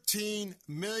 13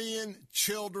 million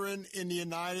children in the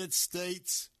United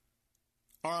States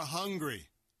are hungry.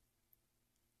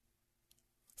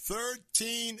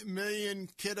 13 million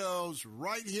kiddos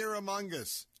right here among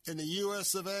us in the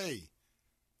U.S. of A.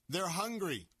 They're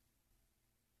hungry.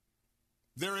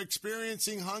 They're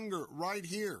experiencing hunger right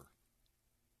here.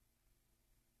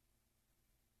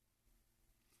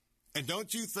 And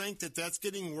don't you think that that's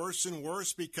getting worse and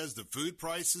worse because the food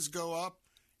prices go up,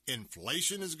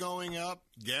 inflation is going up,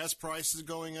 gas prices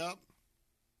going up?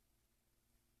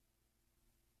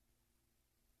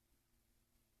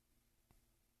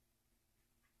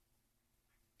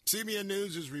 CBN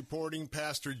News is reporting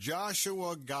Pastor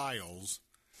Joshua Giles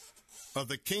of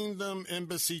the Kingdom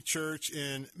Embassy Church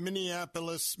in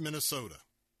Minneapolis, Minnesota.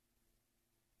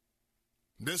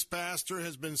 This pastor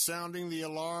has been sounding the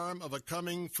alarm of a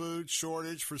coming food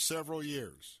shortage for several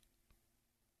years.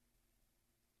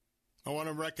 I want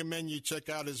to recommend you check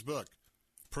out his book,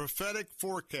 Prophetic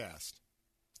Forecast,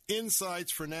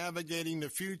 Insights for Navigating the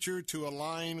Future to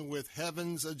Align with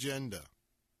Heaven's Agenda.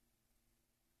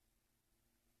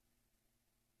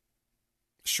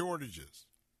 Shortages.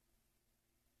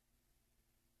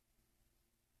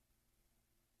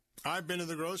 I've been to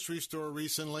the grocery store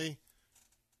recently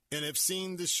and have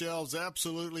seen the shelves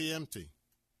absolutely empty.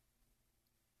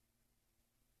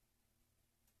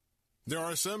 There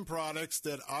are some products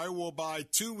that I will buy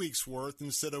 2 weeks' worth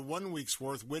instead of 1 week's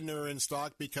worth when they're in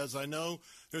stock because I know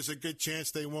there's a good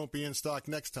chance they won't be in stock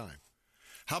next time.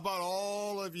 How about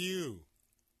all of you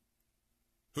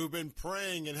who've been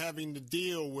praying and having to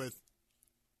deal with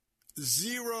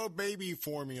zero baby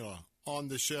formula on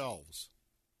the shelves?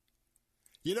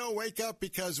 You know, wake up,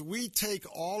 because we take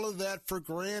all of that for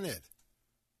granted.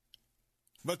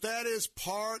 But that is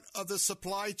part of the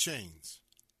supply chains.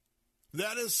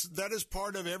 That is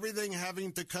part of everything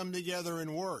having to come together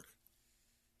and work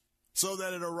so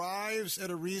that it arrives at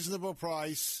a reasonable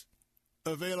price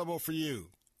available for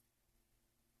you.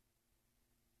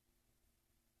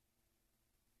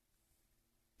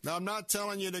 Now, I'm not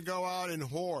telling you to go out and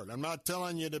hoard. I'm not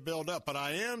telling you to build up, but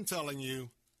I am telling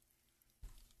you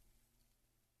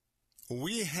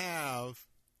we have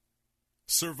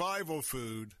survival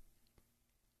food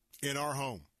in our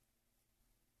home.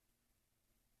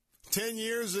 10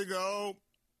 years ago,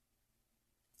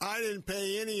 I didn't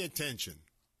pay any attention.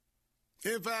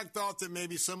 In fact, thought that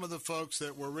maybe some of the folks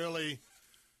that were really,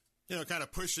 kind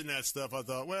of pushing that stuff, I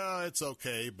thought, well, it's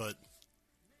okay, but,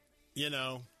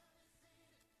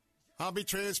 I'll be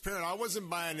transparent. I wasn't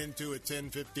buying into it 10,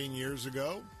 15 years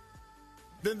ago.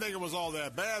 Didn't think it was all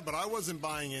that bad, but I wasn't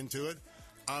buying into it.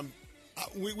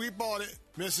 We bought it,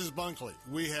 Mrs. Bunkley.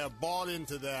 We have bought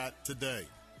into that today.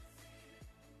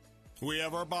 We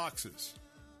have our boxes,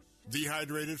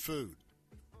 dehydrated food.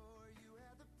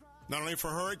 Not only for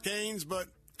hurricanes, but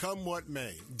come what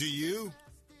may. Do you?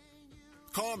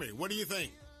 Call me. What do you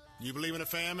think? You believe in a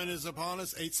famine is upon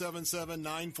us?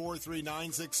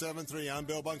 877-943-9673. I'm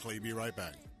Bill Bunkley. Be right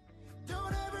back. Bill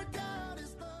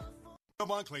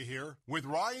Bunkley here. With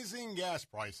rising gas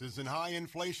prices and high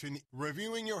inflation,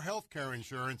 reviewing your health care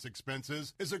insurance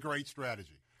expenses is a great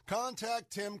strategy.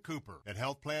 Contact Tim Cooper at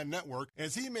Health Plan Network,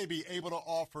 as he may be able to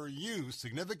offer you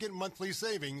significant monthly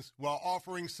savings while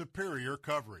offering superior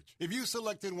coverage. If you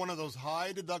selected one of those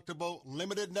high-deductible,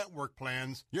 limited network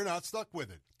plans, you're not stuck with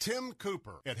it. Tim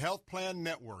Cooper at Health Plan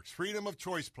Network's Freedom of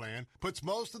Choice plan puts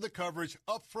most of the coverage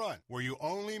up front, where you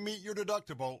only meet your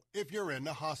deductible if you're in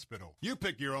the hospital. You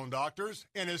pick your own doctors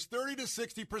and is 30 to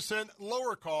 60%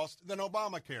 lower cost than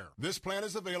Obamacare. This plan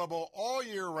is available all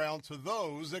year round to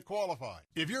those that qualify.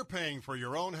 If you're paying for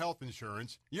your own health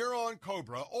insurance, you're on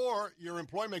COBRA, or your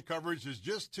employment coverage is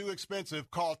just too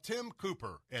expensive, call Tim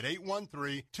Cooper at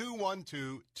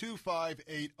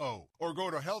 813-212-2580 or go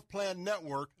to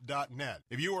healthplannetwork.net.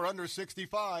 If you are under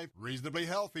 65, reasonably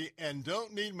healthy, and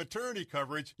don't need maternity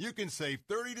coverage, you can save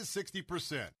 30 to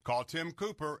 60%. Call Tim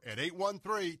Cooper at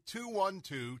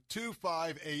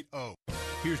 813-212-2580.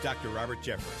 Here's Dr. Robert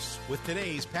Jeffress with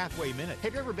today's Pathway Minute.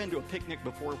 Have you ever been to a picnic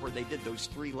before where they did those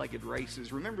three-legged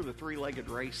races? Remember the three-legged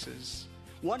races?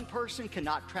 One person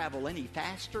cannot travel any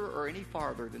faster or any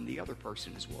farther than the other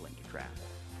person is willing to travel.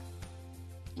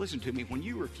 Listen to me, when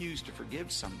you refuse to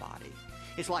forgive somebody,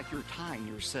 it's like you're tying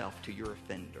yourself to your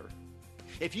offender.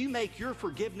 If you make your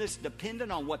forgiveness dependent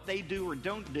on what they do or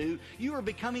don't do, you are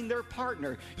becoming their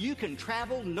partner. You can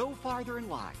travel no farther in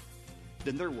life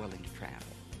than they're willing to travel.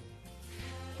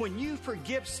 When you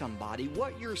forgive somebody,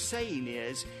 what you're saying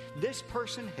is, this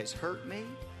person has hurt me.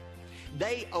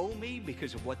 They owe me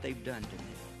because of what they've done to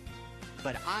me.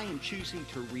 But I am choosing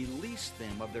to release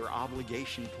them of their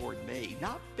obligation toward me,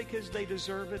 not because they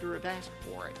deserve it or have asked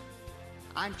for it.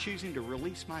 I'm choosing to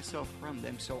release myself from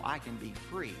them so I can be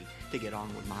free to get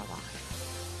on with my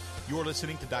life. You're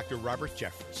listening to Dr. Robert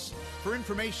Jeffress. For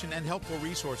information and helpful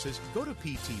resources, go to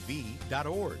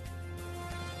ptv.org.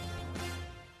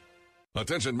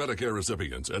 Attention Medicare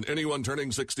recipients and anyone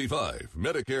turning 65.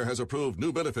 Medicare has approved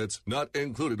new benefits not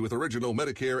included with original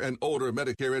Medicare and older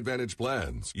Medicare Advantage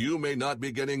plans. You may not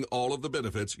be getting all of the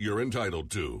benefits you're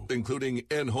entitled to, including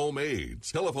in-home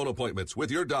aids, telephone appointments with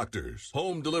your doctors,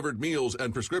 home-delivered meals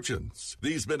and prescriptions.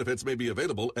 These benefits may be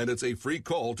available and it's a free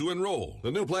call to enroll.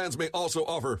 The new plans may also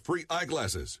offer free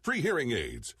eyeglasses, free hearing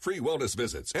aids, free wellness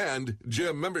visits, and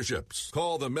gym memberships.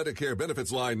 Call the Medicare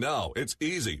benefits line now. It's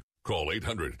easy. Call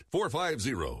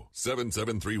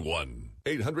 800-450-7731.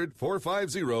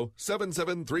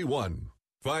 800-450-7731.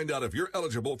 Find out if you're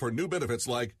eligible for new benefits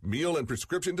like meal and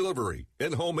prescription delivery,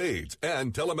 in-home aids,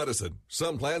 and telemedicine.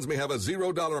 Some plans may have a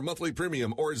 $0 monthly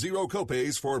premium or zero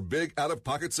copays for big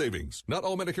out-of-pocket savings. Not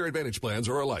all Medicare Advantage plans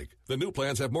are alike. The new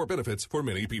plans have more benefits for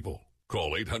many people.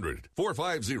 Call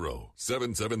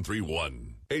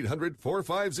 800-450-7731.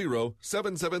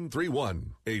 800-450-7731.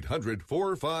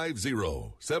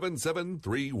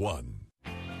 800-450-7731.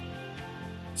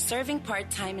 Serving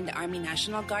part-time in the Army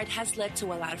National Guard has led to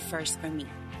a lot of firsts for me.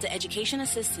 The education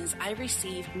assistance I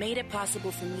received made it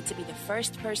possible for me to be the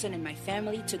first person in my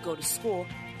family to go to school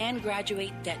and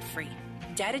graduate debt-free.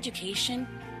 That education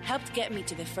helped get me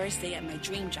to the first day at my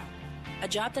dream job, a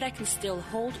job that I can still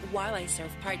hold while I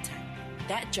serve part-time.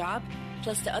 That job,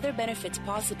 plus the other benefits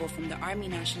possible from the Army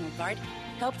National Guard,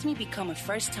 helped me become a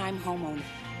first-time homeowner.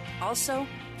 Also,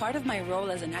 part of my role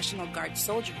as a National Guard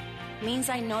soldier means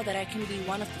I know that I can be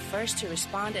one of the first to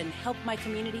respond and help my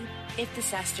community if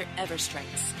disaster ever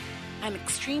strikes. I'm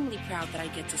extremely proud that I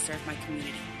get to serve my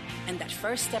community, and that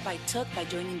first step I took by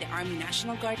joining the Army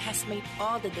National Guard has made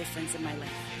all the difference in my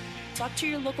life. Talk to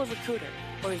your local recruiter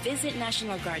or visit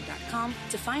NationalGuard.com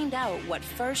to find out what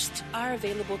firsts are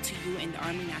available to you in the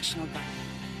Army National Guard.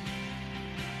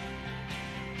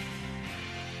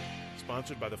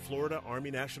 Sponsored by the Florida Army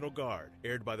National Guard.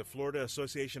 Aired by the Florida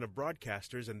Association of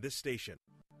Broadcasters and this station.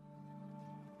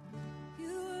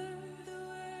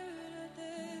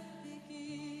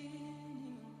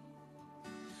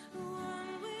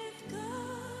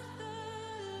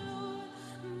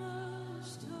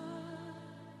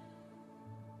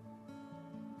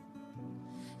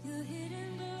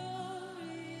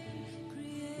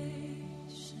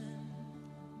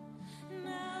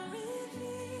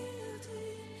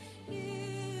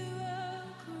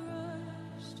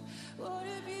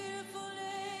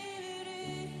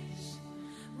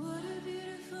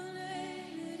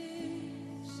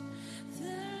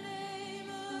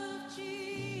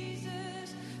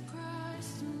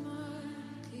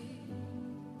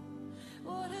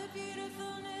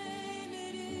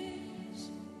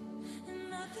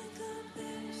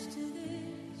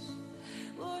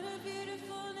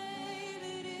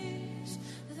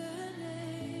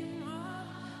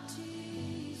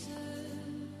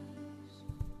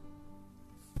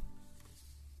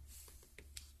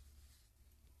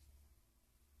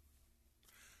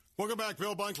 Welcome back.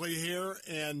 Bill Bunkley here,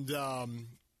 and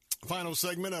final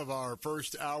segment of our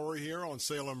first hour here on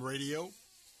Salem Radio.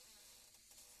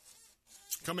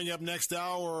 Coming up next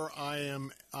hour, I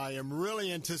am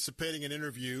really anticipating an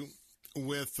interview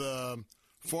with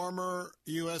former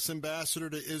U.S. Ambassador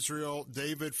to Israel,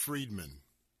 David Friedman,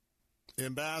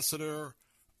 ambassador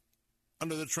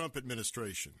under the Trump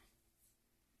administration,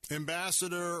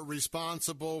 ambassador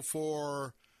responsible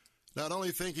for not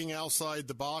only thinking outside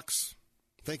the box,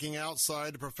 thinking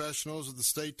outside the professionals of the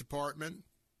State Department,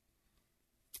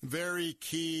 very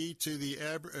key to the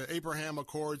Abraham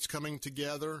Accords coming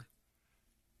together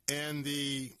and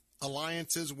the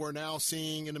alliances we're now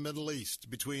seeing in the Middle East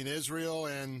between Israel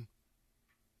and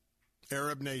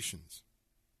Arab nations.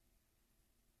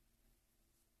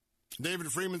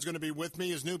 David Friedman's going to be with me.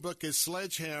 His new book is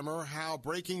Sledgehammer, How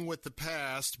Breaking with the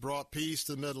Past Brought Peace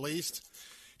to the Middle East.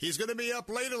 He's going to be up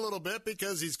late a little bit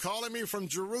because he's calling me from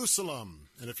Jerusalem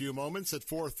in a few moments at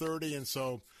 4:30, and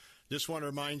so just want to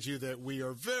remind you that we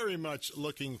are very much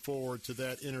looking forward to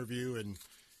that interview, and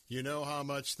you know how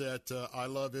much that I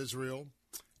love Israel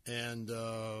and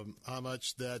how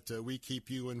much that we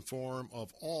keep you informed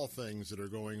of all things that are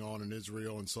going on in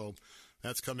Israel, and so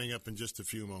that's coming up in just a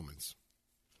few moments.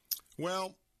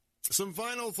 Well, some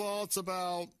final thoughts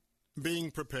about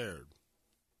being prepared.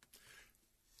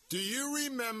 Do you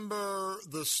remember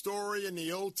the story in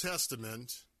the Old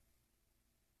Testament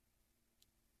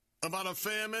about a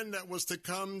famine that was to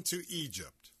come to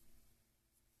Egypt?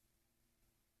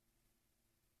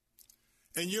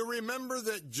 And you remember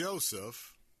that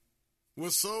Joseph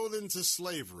was sold into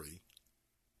slavery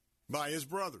by his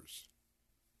brothers.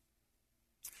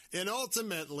 And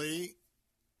ultimately,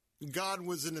 God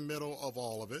was in the middle of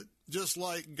all of it, just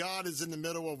like God is in the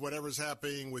middle of whatever's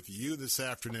happening with you this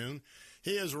afternoon.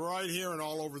 He is right here and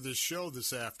all over this show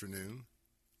this afternoon.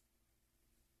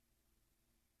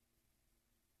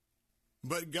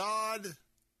 But God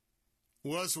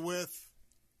was with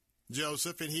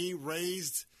Joseph, and he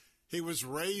was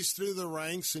raised through the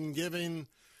ranks and given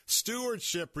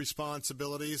stewardship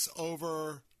responsibilities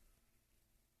over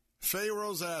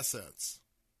Pharaoh's assets.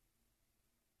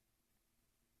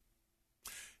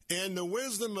 And the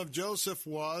wisdom of Joseph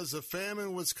was a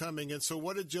famine was coming. And so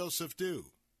what did Joseph do?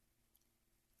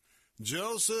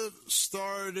 Joseph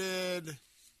started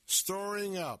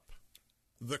storing up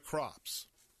the crops.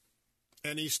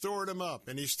 And he stored them up,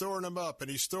 and he stored them up, and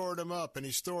he stored them up, and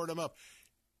he stored them up.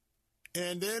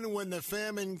 And then when the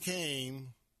famine came,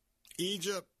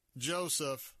 Egypt,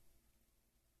 Joseph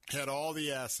had all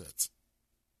the assets.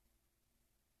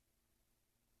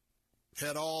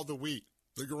 Had all the wheat,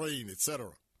 the grain,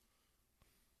 etc.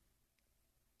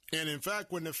 And in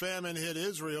fact, when the famine hit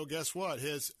Israel, guess what?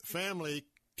 His family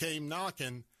came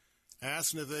knocking,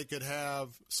 asking if they could have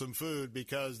some food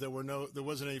because there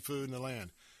wasn't any food in the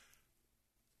land.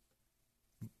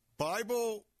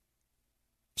 Bible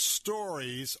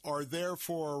stories are there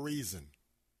for a reason.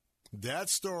 That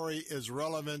story is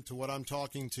relevant to what I'm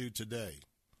talking to today.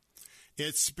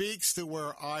 It speaks to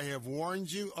where I have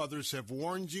warned you, others have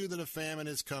warned you that a famine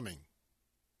is coming.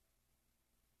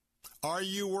 Are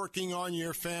you working on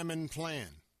your famine plan?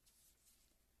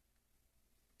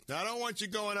 Now, I don't want you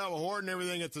going out hoarding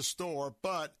everything at the store,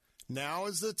 but now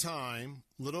is the time,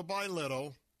 little by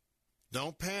little.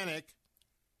 Don't panic.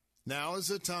 Now is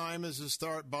the time to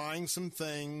start buying some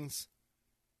things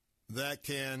that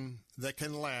can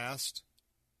last.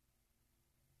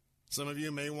 Some of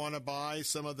you may want to buy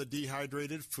some of the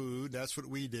dehydrated food. That's what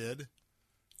we did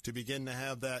to begin to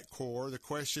have that core. The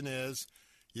question is,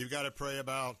 you've got to pray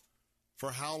about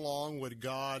for how long would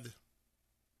God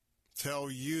tell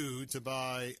you to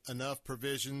buy enough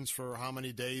provisions for how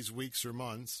many days, weeks, or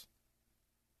months.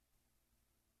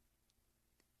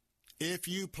 If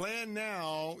you plan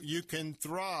now, you can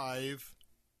thrive.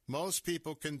 Most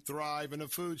people can thrive in a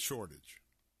food shortage.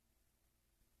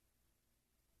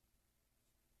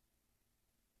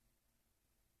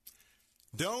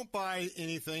 Don't buy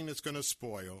anything that's going to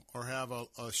spoil or have a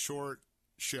short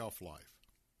shelf life.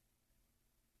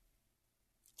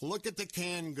 Look at the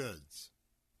canned goods.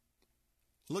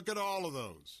 Look at all of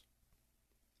those.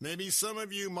 Maybe some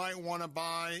of you might want to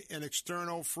buy an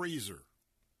external freezer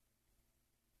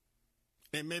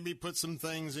and maybe put some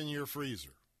things in your freezer.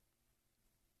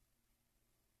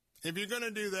 If you're going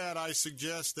to do that, I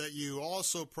suggest that you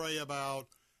also pray about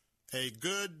a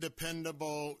good,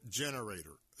 dependable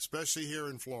generator, especially here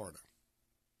in Florida.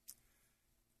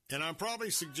 And I'm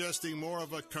probably suggesting more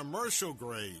of a commercial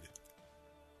grade.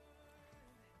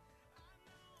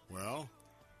 Well,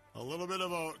 a little bit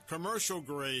of a commercial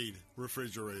grade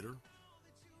refrigerator.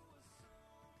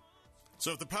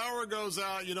 So if the power goes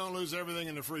out, you don't lose everything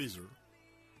in the freezer.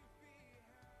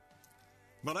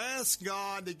 But ask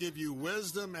God to give you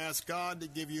wisdom. Ask God to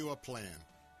give you a plan.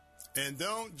 And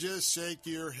don't just shake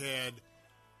your head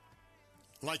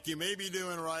like you may be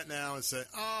doing right now and say,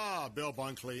 Bill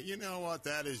Bunkley, you know what?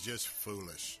 That is just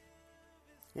foolish.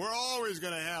 We're always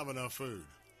going to have enough food.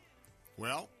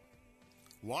 Well,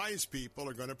 wise people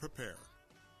are going to prepare.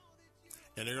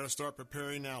 And they're going to start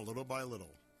preparing now, little by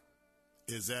little.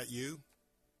 Is that you?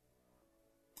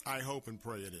 I hope and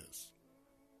pray it is.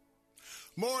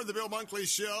 More of the Bill Bunkley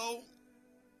Show,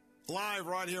 live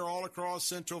right here all across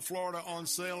Central Florida on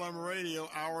Salem Radio.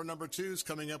 Hour number 2 is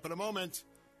coming up in a moment.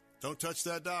 Don't touch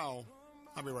that dial.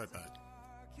 I'll be right back.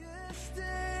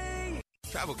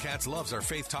 Travel Cats loves our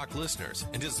Faith Talk listeners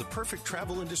and is the perfect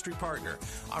travel industry partner,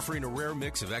 offering a rare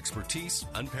mix of expertise,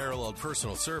 unparalleled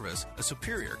personal service, a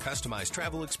superior customized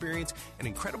travel experience, and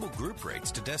incredible group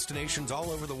rates to destinations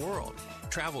all over the world.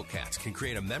 Travel Cats can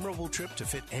create a memorable trip to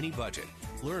fit any budget.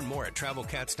 Learn more at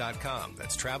TravelCats.com.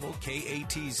 That's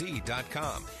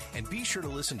TravelKatz.com. And be sure to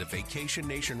listen to Vacation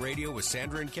Nation Radio with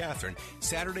Sandra and Catherine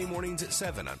Saturday mornings at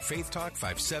 7 on Faith Talk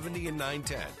 570 and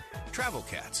 910. Travel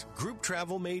Cats, group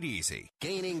travel made easy.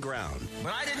 Gaining ground.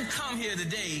 But I didn't come here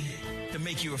today to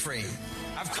make you afraid.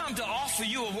 I've come to offer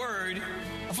you a word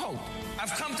of hope.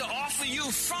 I've come to offer you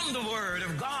from the Word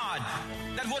of God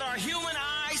that what our human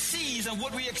eye sees and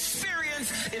what we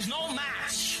experience is no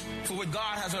match for what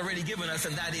God has already given us,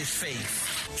 and that is faith.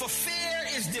 For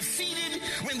fear is defeated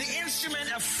when the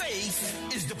instrument of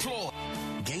faith is deployed.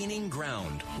 Gaining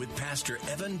Ground with Pastor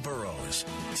Evan Burrows.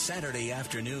 Saturday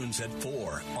afternoons at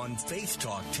 4 on Faith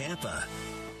Talk Tampa.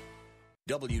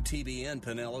 WTBN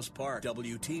Pinellas Park,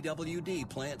 WTWD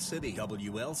Plant City,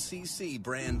 WLCC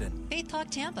Brandon. Faith Talk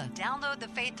Tampa. Download the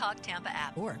Faith Talk Tampa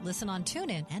app or listen on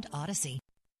TuneIn and Odyssey.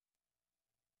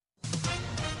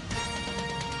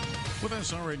 With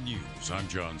SRN News, I'm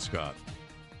John Scott.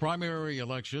 Primary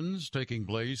elections taking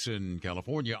place in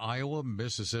California, Iowa,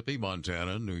 Mississippi,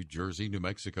 Montana, New Jersey, New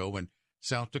Mexico, and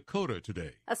South Dakota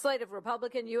today. A slate of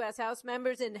Republican U.S. House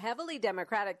members in heavily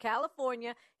Democratic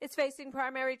California is facing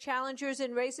primary challengers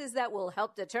in races that will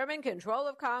help determine control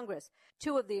of Congress.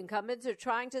 Two of the incumbents are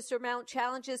trying to surmount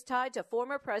challenges tied to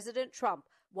former President Trump.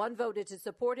 One voted to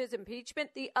support his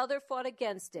impeachment, the other fought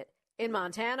against it. In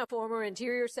Montana, former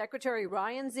Interior Secretary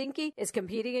Ryan Zinke is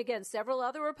competing against several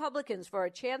other Republicans for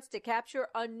a chance to capture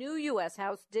a new U.S.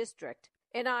 House district.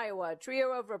 In Iowa, a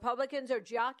trio of Republicans are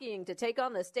jockeying to take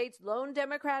on the state's lone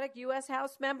Democratic U.S.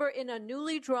 House member in a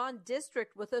newly drawn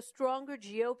district with a stronger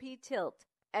GOP tilt.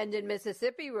 And in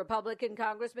Mississippi, Republican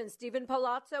Congressman Stephen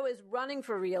Palazzo is running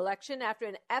for re-election after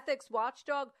an ethics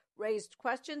watchdog raised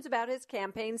questions about his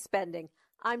campaign spending.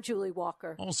 I'm Julie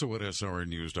Walker. Also at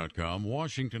SRNnews.com,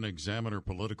 Washington Examiner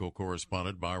political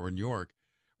correspondent Byron York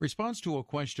responds to a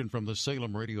question from the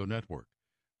Salem Radio Network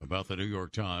about the New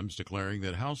York Times declaring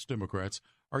that House Democrats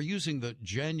are using the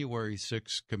January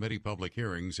 6 committee public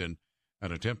hearings in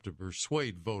an attempt to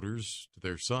persuade voters to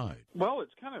their side. Well,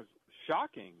 it's kind of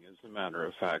shocking, as a matter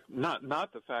of fact. Not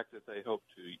the fact that they hope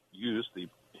to use the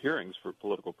hearings for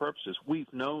political purposes.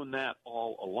 We've known that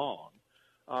all along.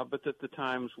 But that the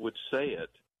Times would say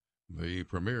it. The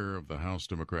premiere of the House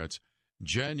Democrats'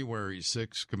 January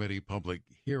 6 committee public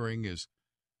hearing is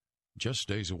just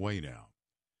days away now.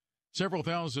 Several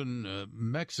thousand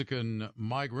Mexican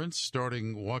migrants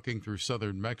starting walking through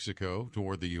southern Mexico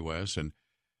toward the U.S., and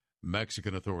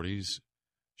Mexican authorities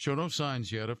show no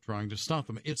signs yet of trying to stop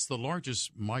them. It's the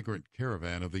largest migrant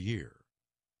caravan of the year.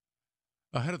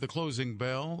 Ahead of the closing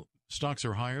bell, stocks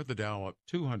are higher. The Dow up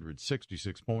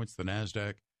 266 points. The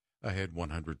Nasdaq ahead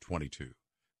 122.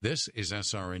 This is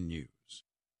SRN News.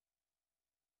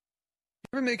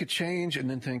 Ever make a change and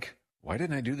then think, why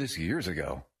didn't I do this years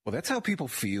ago? Well, that's how people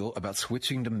feel about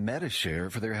switching to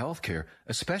Medi-Share for their health care,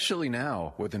 especially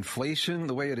now with inflation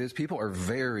the way it is. People are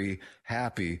very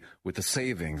happy with the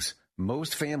savings.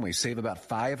 Most families save about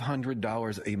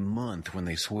 $500 a month when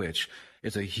they switch.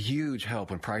 It's a huge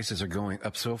help when prices are going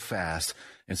up so fast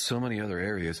in so many other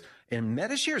areas. And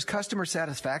Medi-Share's customer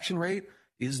satisfaction rate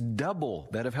is double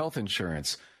that of health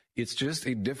insurance. It's just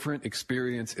a different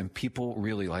experience, and people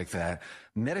really like that.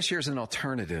 Medi-Share is an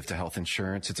alternative to health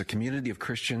insurance. It's a community of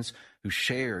Christians who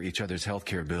share each other's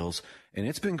healthcare bills, and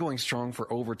it's been going strong for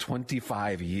over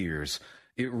 25 years.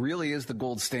 It really is the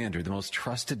gold standard, the most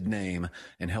trusted name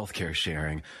in healthcare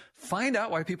sharing. Find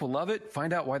out why people love it.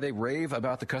 Find out why they rave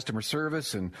about the customer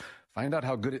service, and find out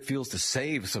how good it feels to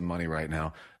save some money right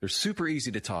now. They're super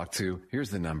easy to talk to. Here's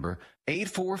the number,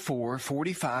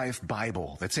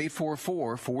 844-45-BIBLE. That's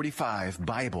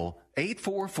 844-45-BIBLE,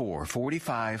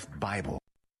 844-45-BIBLE.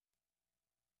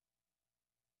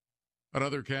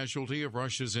 Another casualty of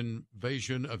Russia's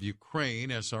invasion of Ukraine,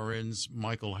 SRN's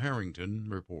Michael Harrington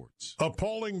reports.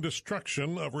 Appalling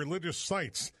destruction of religious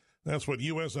sites. That's what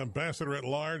U.S. Ambassador at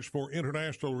Large for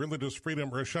International Religious Freedom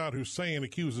Rashad Hussain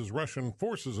accuses Russian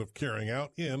forces of carrying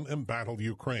out in embattled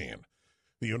Ukraine.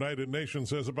 The United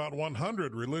Nations says about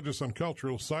 100 religious and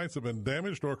cultural sites have been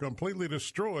damaged or completely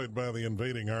destroyed by the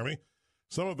invading army.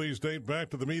 Some of these date back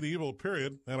to the medieval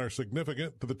period and are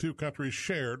significant to the two countries'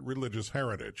 shared religious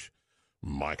heritage.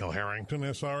 Michael Harrington,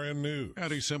 SRN News.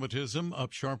 Anti-Semitism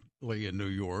up sharply in New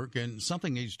York, and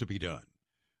something needs to be done.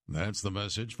 That's the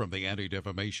message from the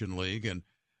Anti-Defamation League and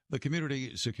the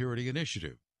Community Security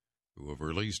Initiative, who have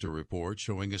released a report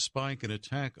showing a spike in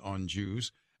attack on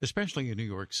Jews, especially in New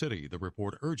York City. The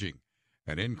report urging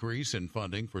an increase in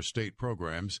funding for state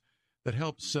programs that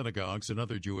help synagogues and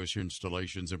other Jewish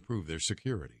installations improve their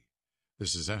security.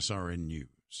 This is SRN News.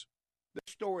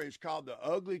 This story is called The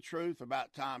Ugly Truth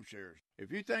About Timeshares.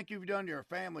 If you think you've done your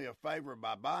family a favor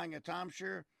by buying a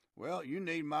timeshare, well, you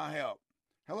need my help.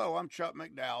 Hello, I'm Chuck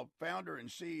McDowell, founder and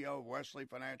CEO of Wesley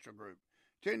Financial Group.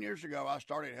 10 years ago, I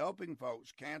started helping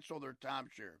folks cancel their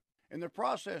timeshare. And the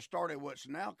process started what's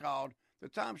now called the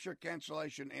timeshare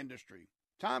cancellation industry.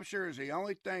 Timeshare is the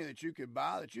only thing that you could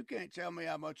buy that you can't tell me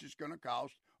how much it's going to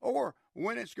cost or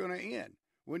when it's going to end.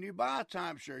 When you buy a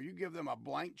timeshare, you give them a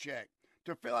blank check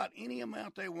to fill out any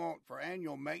amount they want for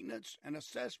annual maintenance and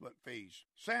assessment fees.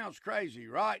 Sounds crazy,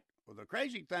 right? Well, the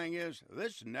crazy thing is,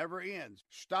 this never ends.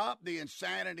 Stop the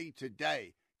insanity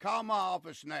today. Call my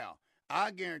office now.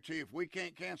 I guarantee if we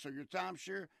can't cancel your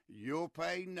timeshare, you'll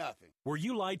pay nothing. Were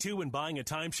you lied to when buying a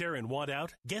timeshare and want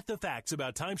out? Get the facts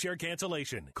about timeshare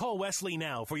cancellation. Call Wesley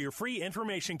now for your free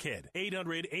information kit.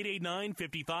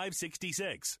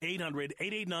 800-889-5566.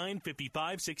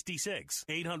 800-889-5566.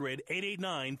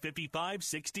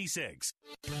 800-889-5566.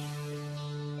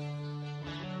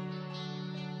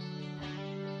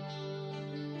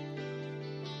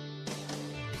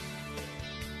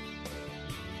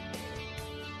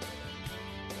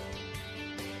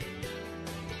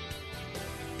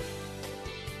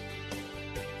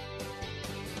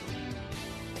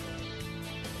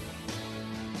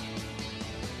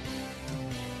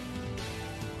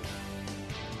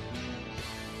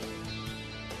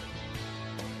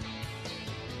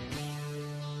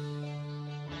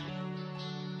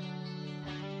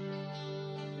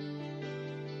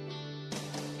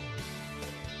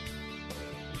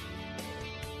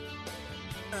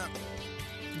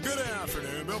 Good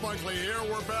afternoon. Bill Bunkley here.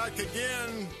 We're back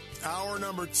again. Hour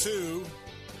number 2.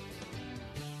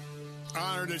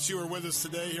 Honored that you are with us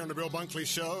today here on the Bill Bunkley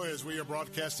Show as we are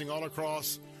broadcasting all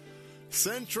across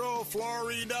Central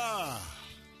Florida.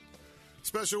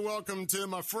 Special welcome to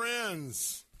my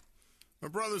friends, my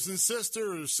brothers and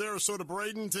sisters, Sarasota,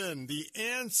 Bradenton, The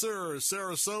Answer,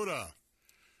 Sarasota.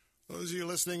 Those of you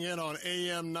listening in on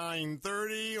AM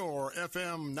 930 or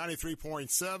FM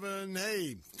 93.7,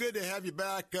 hey, good to have you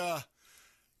back.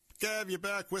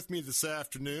 With me this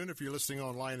afternoon. If you're listening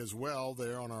online as well,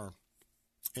 there on our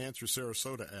Answer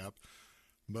Sarasota app.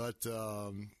 But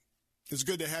it's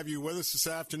good to have you with us this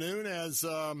afternoon as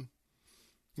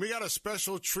we got a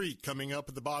special treat coming up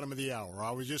at the bottom of the hour.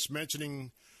 I was just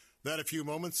mentioning that a few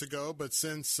moments ago, but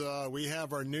since we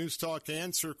have our News Talk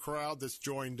Answer crowd that's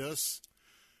joined us,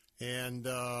 and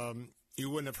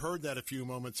you wouldn't have heard that a few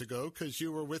moments ago because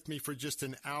you were with me for just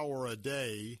an hour a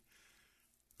day.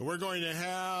 We're going to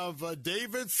have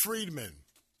David Friedman.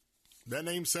 That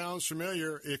name sounds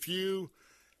familiar. If you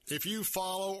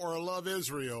follow or love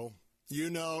Israel,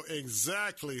 you know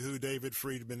exactly who David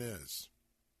Friedman is.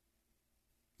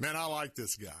 Man, I like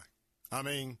this guy. I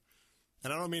mean,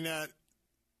 and I don't mean that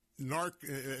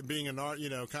being a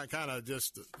narc, kind of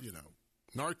just,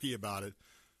 narky about it.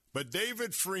 But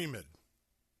David Friedman,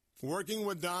 working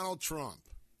with Donald Trump,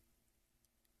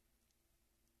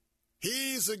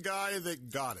 he's a guy that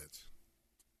got it.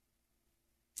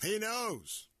 He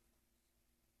knows.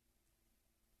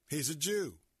 He's a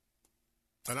Jew.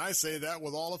 And I say that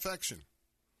with all affection.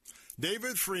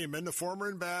 David Friedman, the former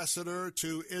ambassador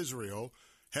to Israel,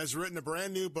 has written a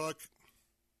brand new book,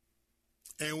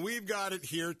 and we've got it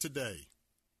here today.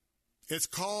 It's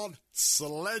called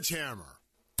Sledgehammer.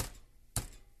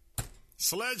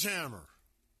 Sledgehammer,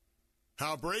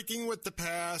 how breaking with the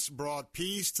past brought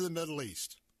peace to the Middle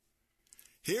East.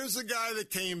 Here's a guy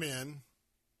that came in.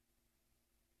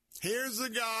 Here's a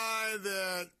guy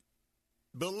that,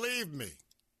 believe me,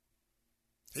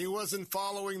 he wasn't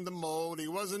following the mold. He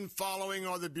wasn't following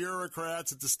all the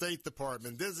bureaucrats at the State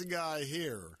Department. This guy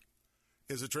here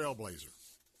is a trailblazer.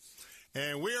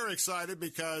 And we are excited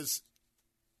because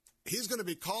he's going to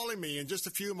be calling me in just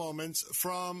a few moments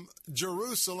from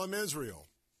Jerusalem, Israel.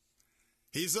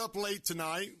 He's up late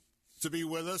tonight to be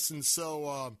with us, and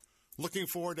so looking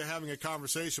forward to having a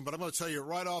conversation. But I'm going to tell you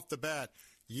right off the bat,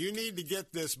 you need to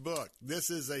get this book. This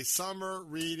is a summer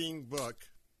reading book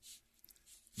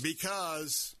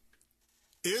because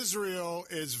Israel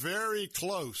is very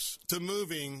close to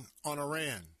moving on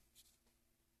Iran.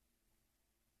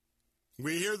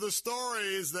 We hear the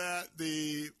stories that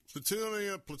the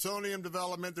plutonium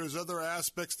development, there's other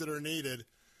aspects that are needed.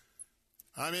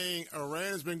 I mean,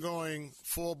 Iran has been going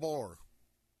full bore.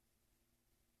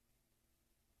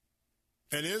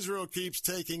 And Israel keeps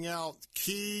taking out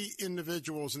key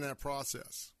individuals in that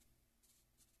process.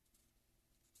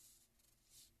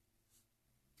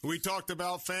 We talked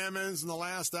about famines in the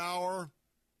last hour.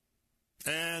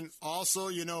 And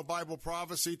also, Bible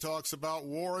prophecy talks about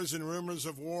wars and rumors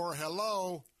of war.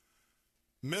 Hello,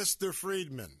 Mr.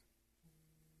 Friedman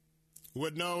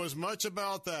would know as much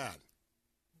about that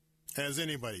as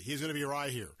anybody. He's going to be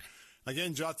right here.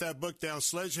 Again, jot that book down,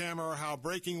 Sledgehammer, How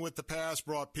Breaking with the Past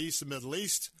Brought Peace to the Middle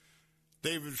East.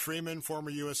 David Friedman, former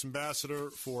U.S.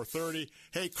 Ambassador, 430.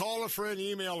 Hey, call a friend,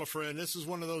 email a friend. This is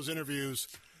one of those interviews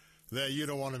that you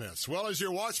don't want to miss. Well, as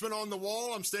your watchman on the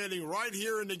wall, I'm standing right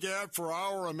here in the gap for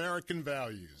our American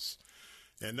values.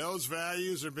 And those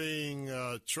values are being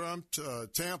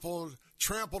trampled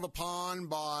upon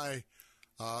by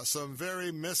some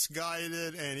very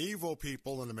misguided and evil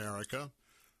people in America,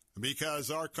 because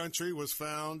our country was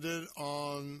founded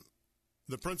on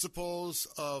the principles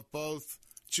of both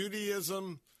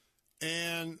Judaism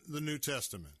and the New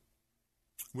Testament.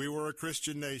 We were a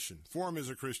Christian nation, formed as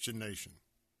a Christian nation.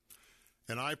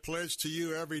 And I pledge to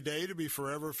you every day to be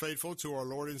forever faithful to our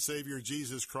Lord and Savior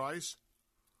Jesus Christ.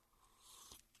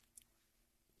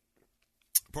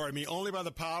 Pardon me, only by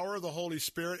the power of the Holy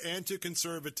Spirit, and to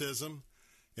conservatism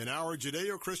in our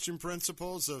Judeo-Christian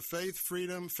principles of faith,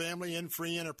 freedom, family, and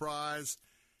free enterprise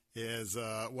is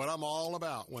what I'm all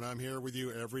about when I'm here with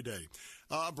you every day.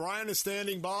 Brian is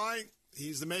standing by.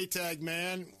 He's the Maytag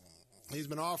man. He's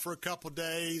been off for a couple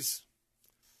days.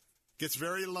 Gets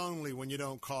very lonely when you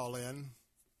don't call in.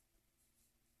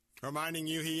 Reminding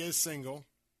you he is single.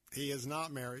 He is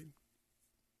not married.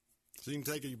 So you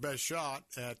can take your best shot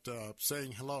at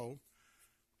saying hello.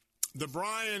 The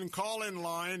Brian call-in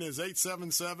line is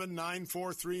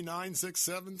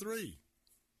 877-943-9673.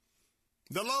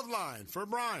 The love line for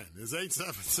Brian is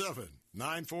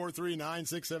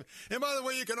 877-943-9673. And by the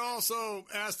way, you can also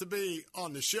ask to be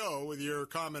on the show with your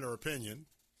comment or opinion.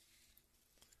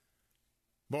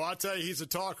 Boy, I tell you, he's a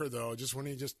talker, though.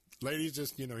 Ladies,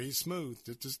 he's smooth.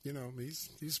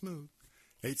 He's smooth.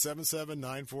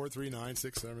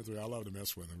 877-943-9673. I love to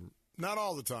mess with him. Not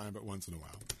all the time, but once in a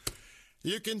while.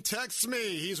 You can text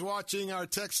me. He's watching our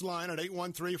text line at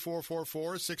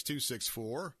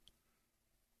 813-444-6264.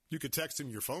 You could text him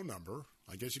your phone number.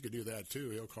 I guess you could do that, too.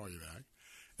 He'll call you back.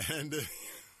 And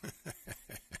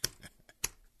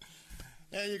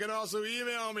and you can also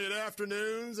email me at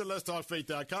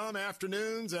afternoons@letstalkfaith.com,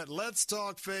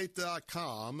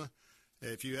 afternoons@letstalkfaith.com,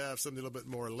 if you have something a little bit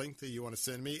more lengthy you want to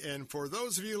send me. And for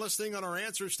those of you listening on our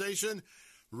answer station,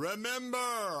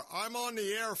 remember, I'm on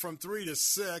the air from 3 to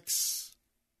 6.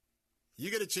 You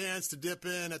get a chance to dip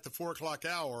in at the 4 o'clock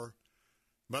hour,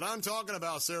 but I'm talking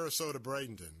about Sarasota,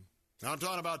 Bradenton. I'm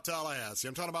talking about Tallahassee.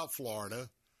 I'm talking about Florida,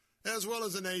 as well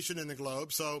as the nation and the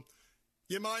globe. So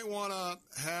you might want to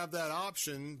have that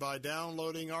option by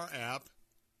downloading our app.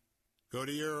 Go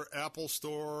to your Apple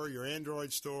store, your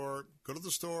Android store. Go to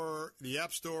the store, the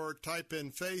App Store. Type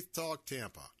in Faith Talk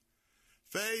Tampa.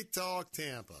 Faith Talk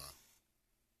Tampa.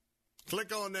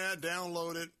 Click on that,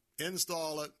 download it,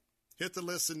 install it, hit the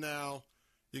listen now.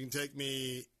 You can take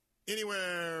me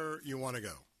anywhere you want to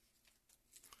go.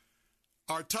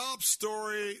 Our top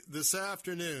story this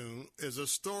afternoon is a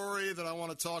story that I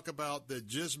want to talk about that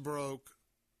just broke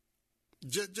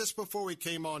just before we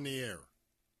came on the air.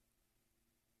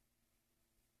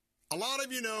 A lot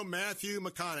of you know Matthew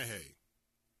McConaughey,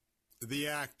 the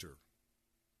actor.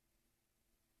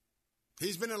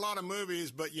 He's been in a lot of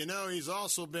movies, but he's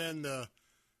also been the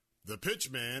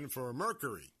pitchman for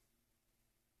Mercury.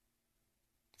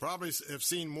 Probably have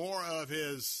seen more of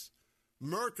his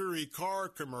Mercury car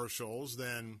commercials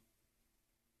than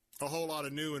a whole lot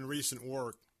of new and recent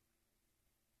work.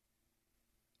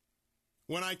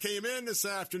 When I came in this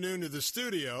afternoon to the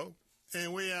studio,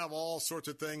 and we have all sorts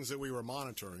of things that we were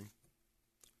monitoring,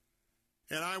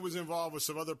 and I was involved with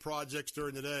some other projects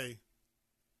during the day,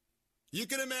 you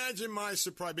can imagine my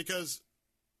surprise, because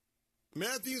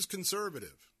Matthew's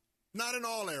conservative. Not in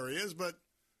all areas, but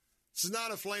this is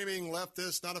not a flaming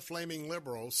leftist, not a flaming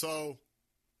liberal. So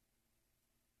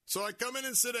I come in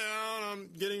and sit down. I'm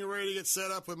getting ready to get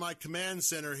set up with my command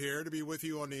center here to be with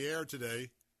you on the air today.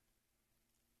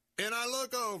 And I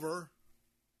look over,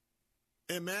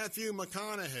 and Matthew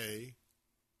McConaughey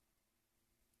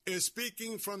is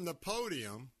speaking from the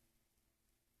podium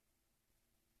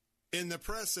in the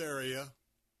press area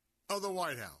of the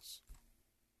White House.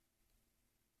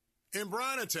 And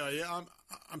Brian, I tell you,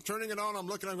 I'm turning it on, I'm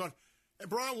looking, I'm going, hey,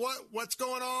 Brian, what's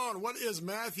going on? What is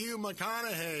Matthew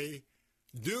McConaughey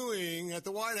doing at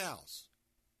the White House?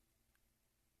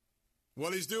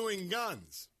 Well, he's doing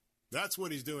guns. That's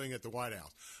what he's doing at the White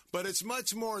House. But it's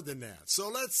much more than that.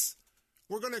 So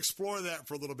we're going to explore that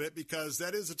for a little bit, because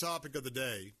that is the topic of the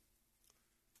day.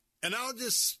 And I'll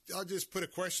just put a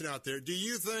question out there. Do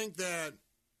you think that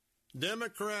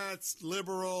Democrats,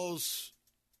 liberals,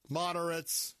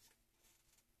 moderates,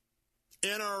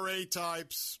 NRA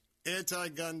types,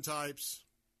 anti-gun types,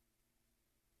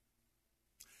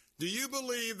 do you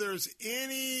believe there's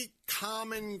any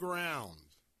common ground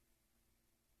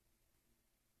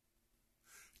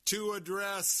to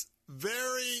address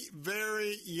very,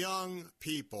 very young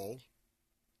people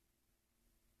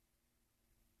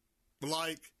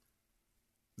like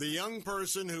the young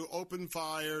person who opened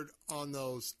fire on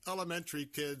those elementary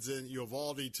kids in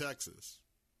Uvalde, Texas?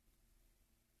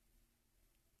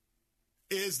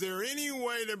 Is there any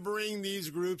way to bring these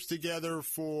groups together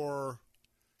for,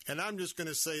 and I'm just going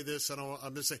to say this, I'm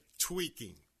going to say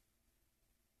tweaking.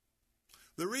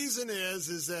 The reason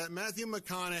is that Matthew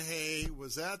McConaughey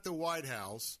was at the White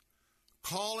House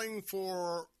calling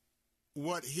for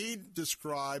what he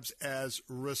describes as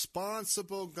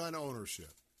responsible gun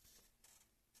ownership.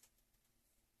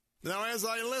 Now, as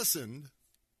I listened,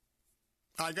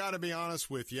 I got to be honest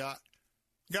with you,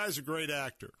 the guy's a great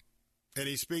actor, and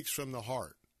he speaks from the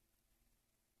heart.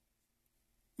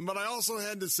 But I also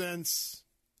had the sense,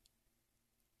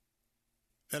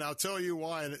 and I'll tell you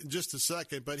why in just a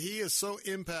second, but he is so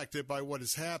impacted by what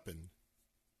has happened.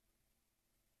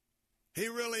 He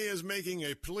really is making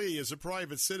a plea as a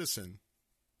private citizen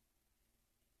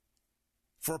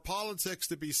for politics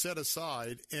to be set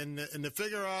aside and to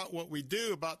figure out what we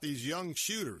do about these young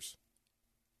shooters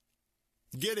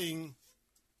getting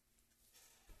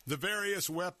the various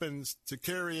weapons to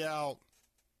carry out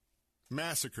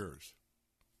massacres.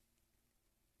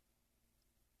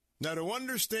 Now, to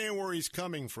understand where he's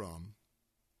coming from,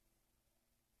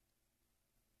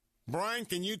 Brian,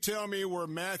 can you tell me where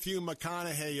Matthew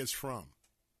McConaughey is from?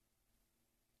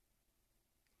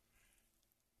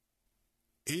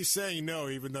 He's saying no,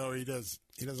 even though he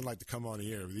doesn't like to come on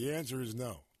the air. The answer is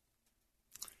no.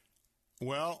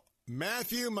 Well,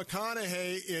 Matthew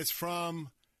McConaughey is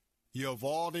from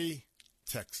Uvalde,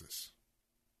 Texas.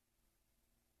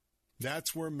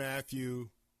 That's where Matthew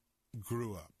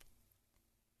grew up.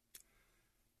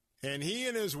 And he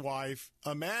and his wife,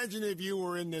 imagine if you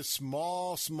were in this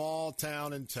small, small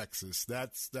town in Texas.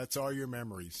 That's all your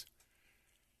memories.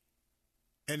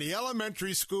 And the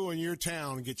elementary school in your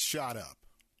town gets shot up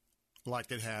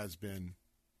like it has been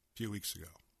a few weeks ago.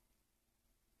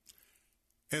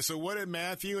 And so what did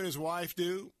Matthew and his wife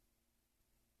do?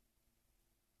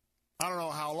 I don't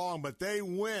know how long, but they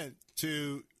went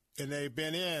to, and they've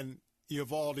been in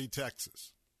Uvalde,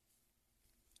 Texas.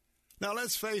 Now,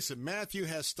 let's face it, Matthew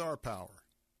has star power.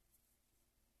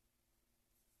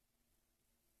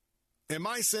 And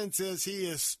my sense is he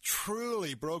is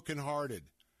truly brokenhearted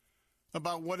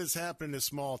about what has happened in this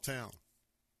small town.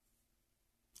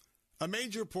 A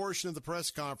major portion of the press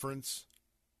conference,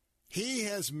 he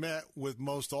has met with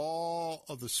most all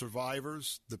of the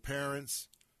survivors, the parents,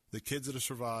 the kids that have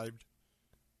survived.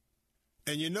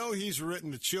 And you know he's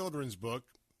written a children's book.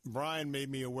 Brian made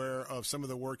me aware of some of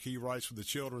the work he writes for the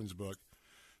children's book.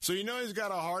 So you know he's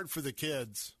got a heart for the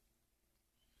kids.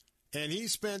 And he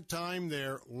spent time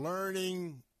there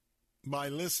learning by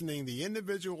listening the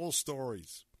individual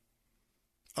stories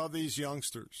of these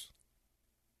youngsters.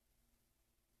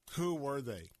 Who were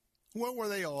they? What were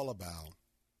they all about?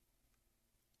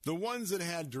 The ones that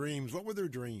had dreams, what were their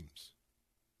dreams?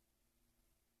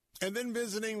 And then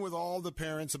visiting with all the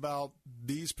parents about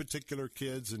these particular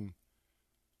kids and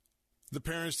the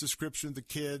parents' description of the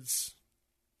kids.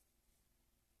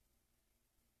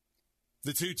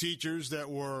 The two teachers that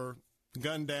were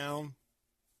gunned down.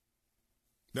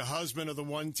 The husband of the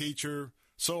one teacher,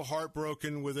 so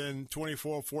heartbroken within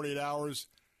 24, 48 hours,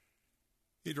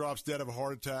 he drops dead of a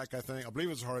heart attack, I think. I believe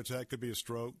it was a heart attack, could be a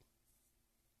stroke.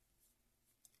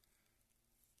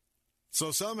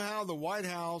 So somehow the White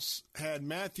House had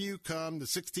Matthew come to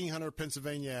 1600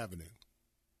 Pennsylvania Avenue.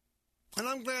 And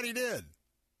I'm glad he did.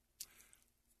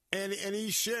 And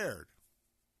he shared.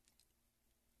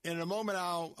 In a moment,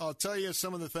 I'll tell you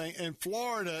some of the things. And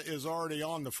Florida is already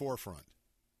on the forefront.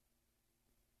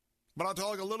 But I'll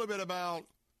talk a little bit about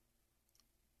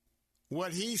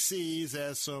what he sees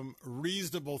as some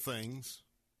reasonable things.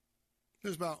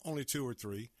 There's about only 2 or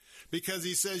 3. Because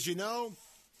he says, you know,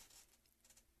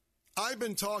 I've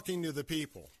been talking to the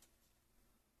people.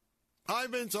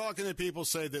 I've been talking to people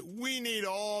say that we need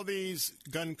all these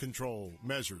gun control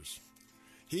measures.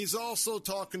 He's also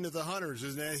talking to the hunters,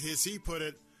 as he put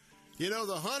it. You know,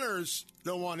 the hunters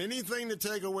don't want anything to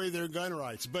take away their gun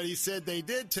rights. But he said they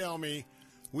did tell me,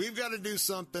 we've got to do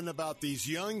something about these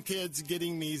young kids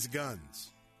getting these guns.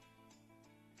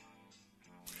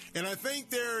 And I think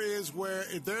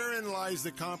therein lies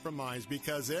the compromise,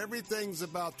 because everything's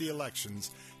about the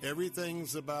elections.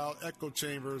 Everything's about echo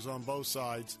chambers on both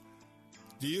sides.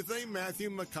 Do you think Matthew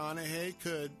McConaughey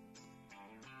could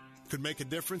make a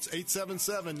difference?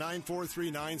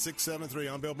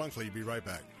 877-943-9673. I'm Bill Bunkley. Be right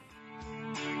back.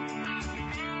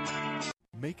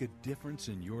 Make a difference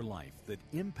in your life that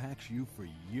impacts you for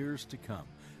years to come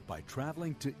by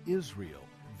traveling to Israel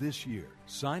this year.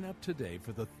 Sign up today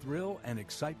for the thrill and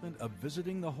excitement of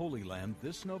visiting the Holy Land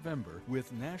this November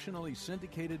with nationally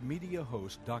syndicated media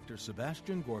host Dr.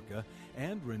 Sebastian Gorka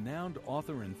and renowned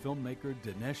author and filmmaker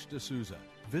Dinesh D'Souza.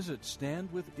 Visit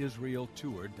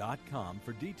StandWithIsraelTour.com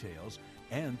for details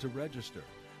and to register.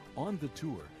 On the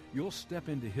tour, You'll step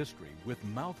into history with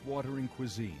mouth-watering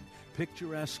cuisine,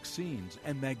 picturesque scenes,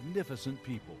 and magnificent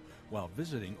people, while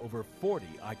visiting over 40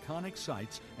 iconic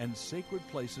sites and sacred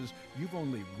places you've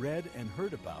only read and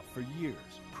heard about for years.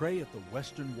 Pray at the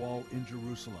Western Wall in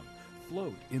Jerusalem,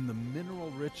 float in the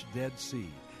mineral-rich Dead Sea,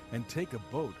 and take a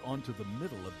boat onto the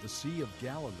middle of the Sea of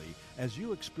Galilee as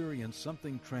you experience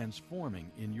something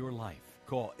transforming in your life.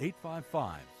 Call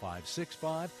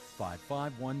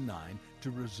 855-565-5519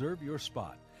 to reserve your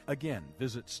spot. Again,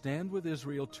 visit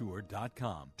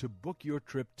StandWithIsraelTour.com to book your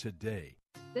trip today.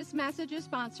 This message is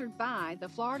sponsored by the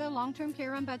Florida Long-Term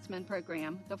Care Ombudsman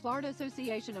Program, the Florida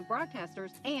Association of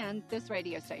Broadcasters, and this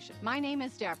radio station. My name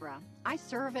is Deborah. I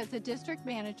serve as a district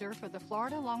manager for the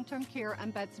Florida Long-Term Care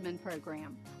Ombudsman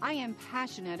Program. I am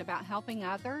passionate about helping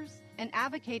others and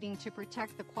advocating to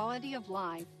protect the quality of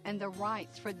life and the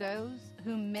rights for those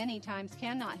who many times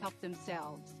cannot help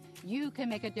themselves. You can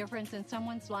make a difference in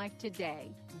someone's life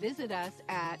today. Visit us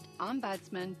at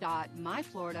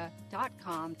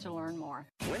ombudsman.myflorida.com to learn more.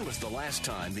 When was the last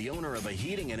time the owner of a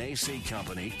heating and AC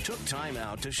company took time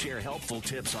out to share helpful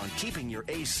tips on keeping your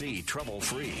AC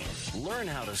trouble-free? Learn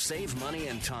how to save money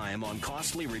and time on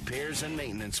costly repairs and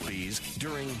maintenance fees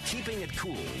during Keeping It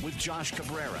Cool with Josh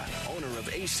Cabrera, owner of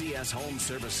ACS Home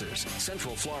Services,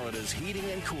 Central Florida's heating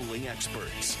and cooling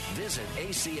experts. Visit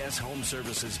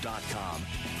acshomeservices.com.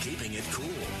 Keeping It Cool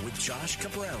with Josh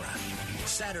Cabrera.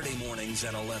 Saturday mornings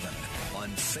at 11 on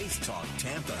Faith Talk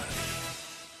Tampa.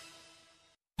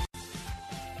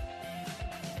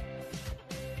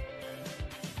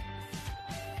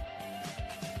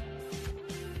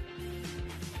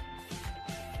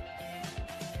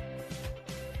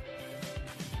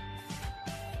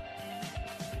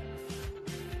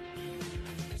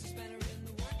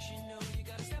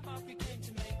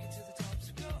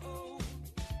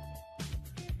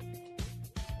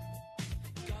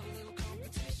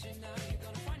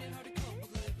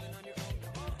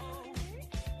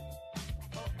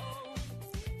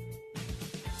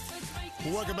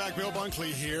 Welcome back. Bill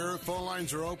Bunkley here. Phone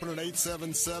lines are open at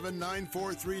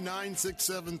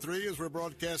 877-943-9673 as we're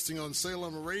broadcasting on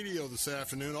Salem Radio this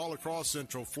afternoon all across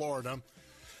Central Florida.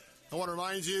 I want to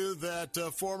remind you that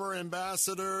former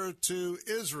ambassador to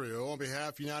Israel on behalf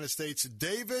of the United States,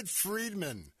 David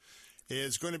Friedman,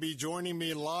 is going to be joining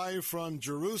me live from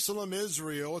Jerusalem,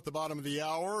 Israel at the bottom of the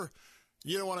hour.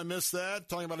 You don't want to miss that.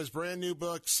 Talking about his brand new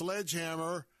book,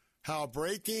 Sledgehammer, How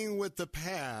Breaking with the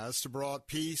Past Brought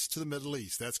Peace to the Middle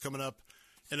East. That's coming up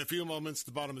in a few moments at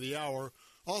the bottom of the hour.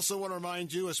 Also want to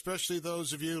remind you, especially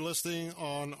those of you listening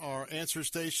on our answer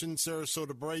station,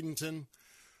 Sarasota Bradenton,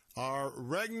 our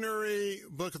Regnery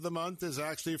Book of the Month is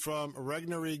actually from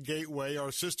Regnery Gateway,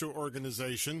 our sister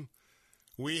organization.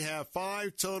 We have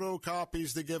 5 total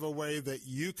copies to give away that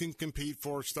you can compete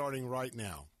for starting right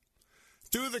now.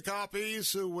 2 of the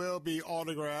copies will be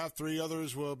autographed. 3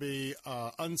 others will be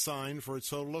unsigned for a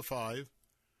total of 5.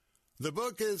 The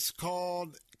book is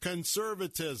called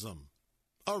Conservatism,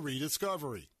 A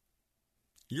Rediscovery.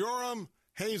 Yoram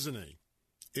Hazany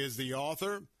is the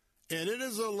author, and it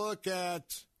is a look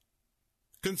at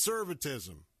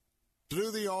conservatism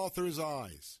through the author's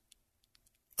eyes,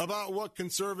 about what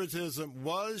conservatism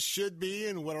was, should be,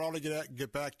 and what it ought to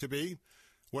get back to be,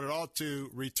 what it ought to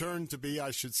return to be,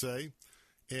 I should say.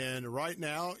 And right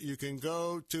now, you can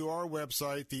go to our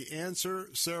website,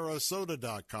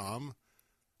 theanswersarasota.com,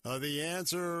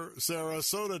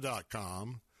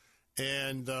 theanswersarasota.com,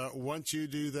 and once you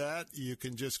do that, you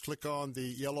can just click on the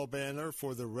yellow banner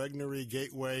for the Regnery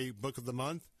Gateway Book of the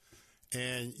Month,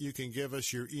 and you can give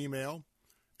us your email,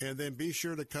 and then be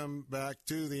sure to come back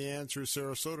to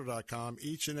theanswersarasota.com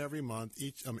each and every month,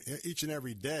 each and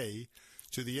every day,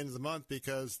 to the end of the month,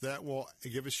 because that will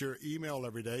give us your email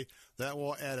every day. That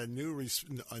will add a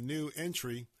new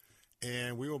entry,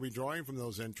 and we will be drawing from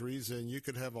those entries, and you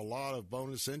could have a lot of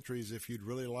bonus entries if you'd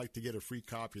really like to get a free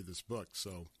copy of this book.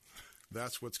 So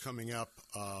that's what's coming up.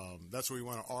 That's what we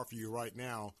want to offer you right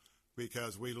now,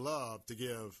 because we love to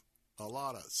give a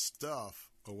lot of stuff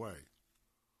away.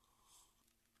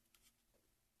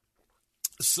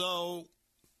 So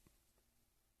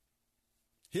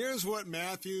here's what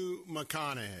Matthew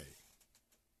McConaughey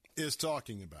is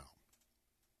talking about.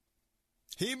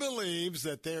 He believes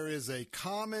that there is a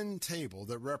common table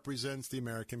that represents the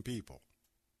American people.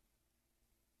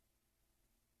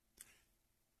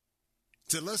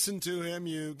 To listen to him,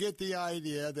 you get the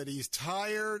idea that he's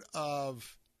tired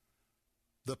of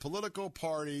the political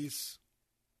parties,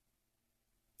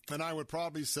 and I would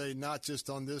probably say not just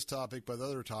on this topic, but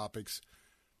other topics.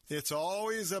 It's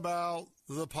always about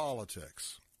the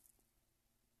politics.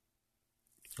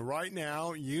 Right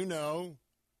now, you know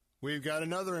we've got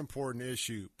another important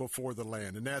issue before the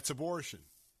land, and that's abortion.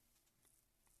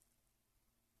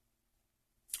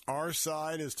 Our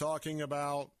side is talking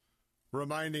about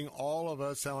reminding all of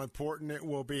us how important it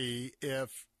will be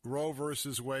if Roe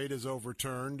versus Wade is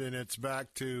overturned and it's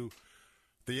back to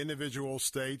the individual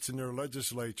states and their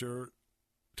legislature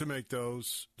to make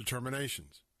those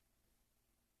determinations.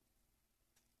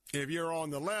 If you're on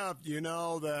the left, you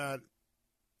know that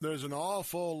there's an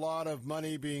awful lot of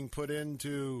money being put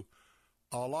into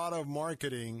a lot of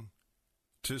marketing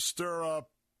to stir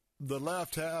up the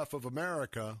left half of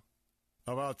America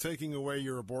about taking away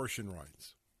your abortion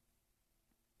rights.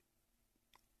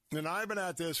 And I've been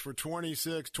at this for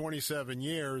 26, 27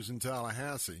 years in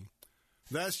Tallahassee.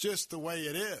 That's just the way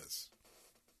it is.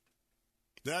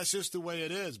 That's just the way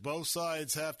it is. Both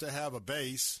sides have to have a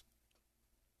base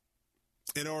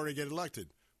in order to get elected.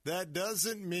 That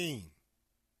doesn't mean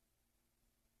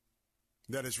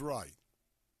that it's right.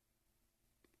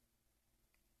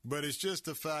 But it's just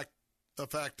a fact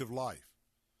of life.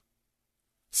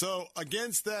 So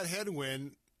against that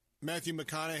headwind, Matthew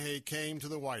McConaughey came to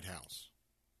the White House.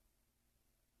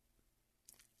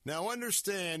 Now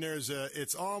understand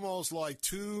it's almost like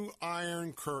two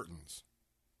iron curtains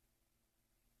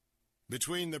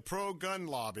between the pro-gun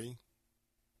lobby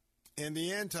and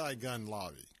the anti-gun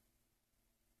lobby.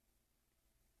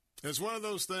 It's one of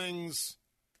those things,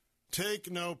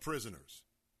 take no prisoners.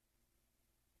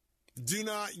 Do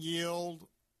not yield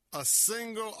a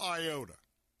single iota.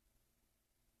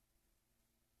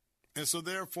 And so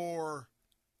therefore,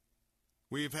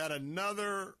 we've had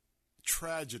another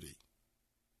tragedy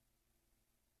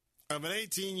of an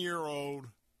 18-year-old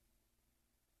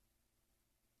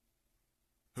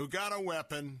who got a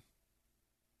weapon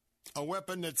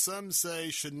that some say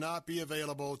should not be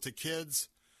available to kids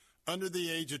under the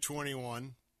age of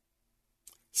 21,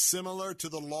 similar to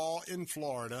the law in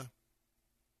Florida,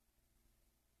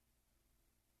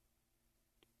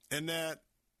 and that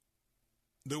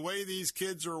the way these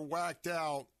kids are whacked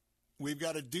out, we've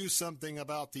got to do something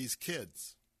about these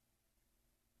kids.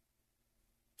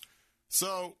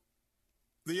 So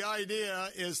the idea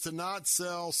is to not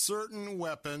sell certain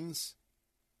weapons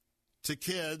to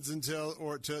kids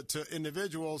to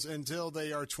individuals until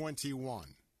they are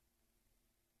 21.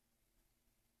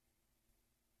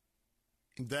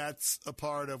 That's a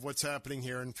part of what's happening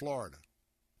here in Florida.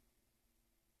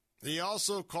 He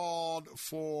also called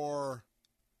for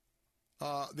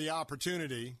the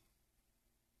opportunity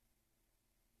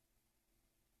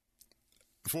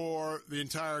for the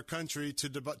entire country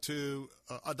to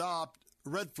adopt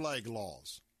red flag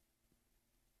laws.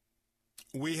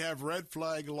 We have red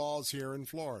flag laws here in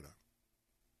Florida.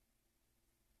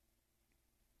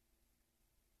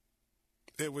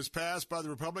 It was passed by the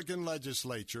Republican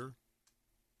legislature,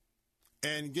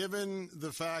 and given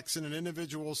the facts in an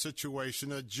individual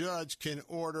situation, a judge can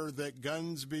order that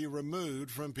guns be removed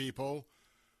from people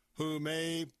who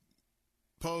may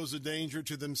pose a danger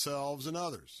to themselves and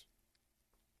others.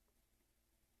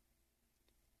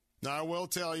 Now, I will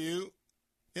tell you,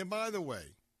 and by the way,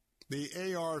 the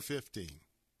AR-15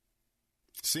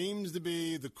 seems to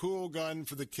be the cool gun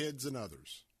for the kids and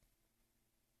others.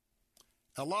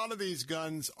 A lot of these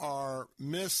guns are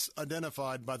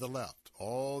misidentified by the left.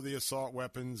 All the assault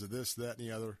weapons, this, that, and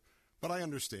the other. But I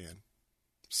understand.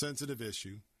 Sensitive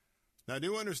issue. Now, I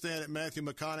do understand that Matthew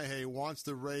McConaughey wants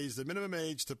to raise the minimum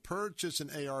age to purchase an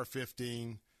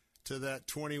AR-15 to that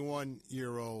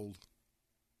 21-year-old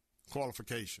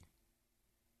qualification.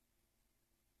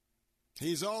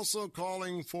 He's also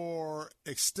calling for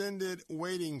extended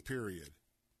waiting period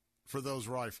for those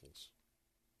rifles.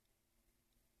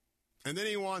 And then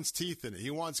he wants teeth in it.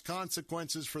 He wants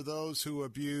consequences for those who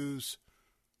abuse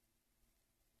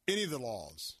any of the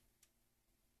laws.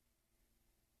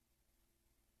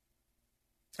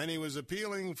 And he was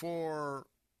appealing for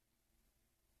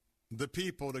the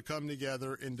people to come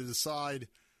together and to decide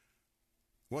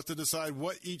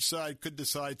what each side could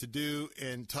decide to do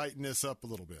and tighten this up a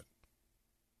little bit,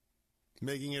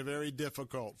 making it very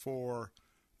difficult for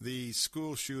the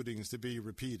school shootings to be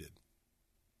repeated.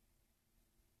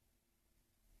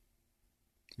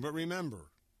 But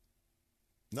remember,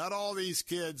 not all these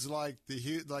kids like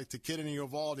the kid in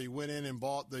Uvalde went in and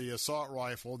bought the assault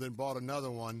rifle, then bought another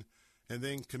one, and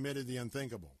then committed the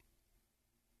unthinkable.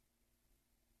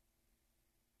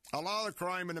 A lot of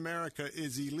crime in America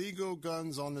is illegal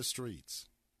guns on the streets.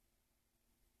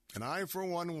 And I, for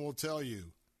one, will tell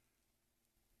you,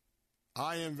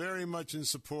 I am very much in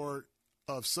support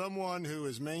of someone who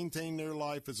has maintained their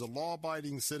life as a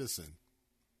law-abiding citizen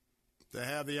to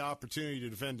have the opportunity to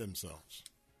defend themselves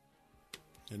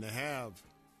and to have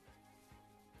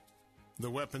the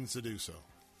weapons to do so.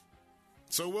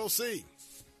 So we'll see.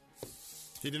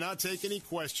 He did not take any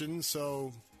questions,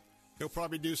 so he'll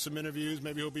probably do some interviews.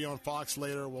 Maybe he'll be on Fox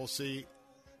later. We'll see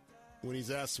when he's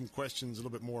asked some questions a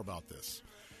little bit more about this.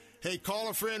 Hey, call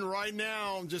a friend right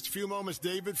now. In just a few moments,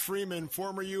 David Freeman,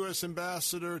 former U.S.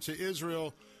 ambassador to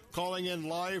Israel, calling in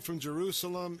live from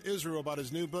Jerusalem, Israel, about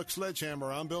his new book,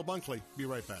 Sledgehammer. I'm Bill Bunkley. Be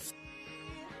right back.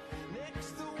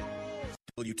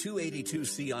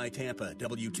 W282CI Tampa,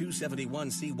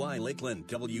 W271CY Lakeland,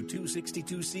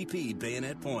 W262CP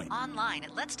Bayonet Point. Online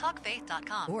at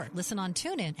letstalkfaith.com or listen on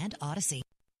TuneIn and Odyssey.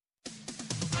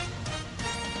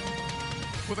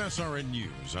 With SRN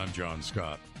News, I'm John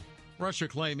Scott. Russia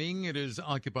claiming it has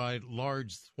occupied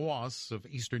large swaths of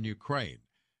eastern Ukraine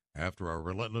after a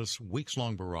relentless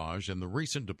weeks-long barrage and the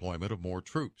recent deployment of more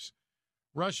troops.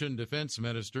 Russian defense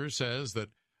minister says that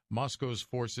Moscow's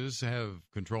forces have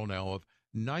control now of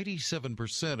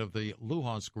 97% of the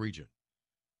Luhansk region.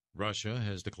 Russia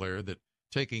has declared that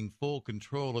taking full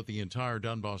control of the entire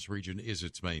Donbas region is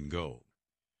its main goal.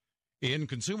 In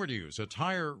consumer news, a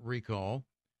tire recall,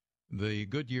 the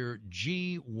Goodyear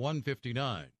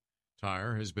G159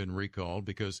 tire has been recalled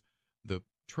because the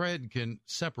tread can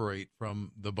separate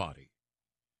from the body.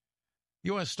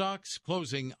 U.S. stocks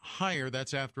closing higher.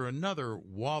 That's after another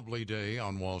wobbly day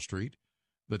on Wall Street.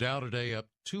 The Dow today up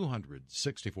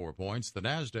 264 points. The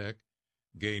Nasdaq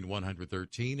gained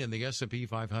 113, and the S&P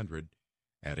 500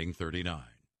 adding 39.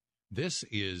 This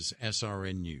is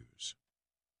SRN News.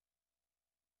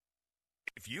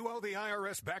 If you owe the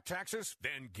IRS back taxes,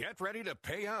 then get ready to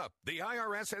pay up. The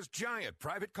IRS has giant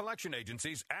private collection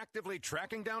agencies actively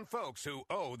tracking down folks who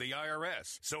owe the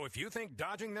IRS. So if you think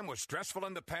dodging them was stressful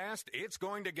in the past, it's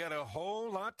going to get a whole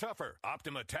lot tougher.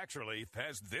 Optima Tax Relief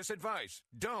has this advice.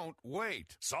 Don't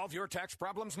wait. Solve your tax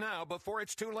problems now before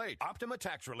it's too late. Optima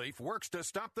Tax Relief works to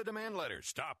stop the demand letters,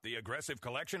 stop the aggressive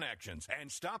collection actions,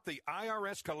 and stop the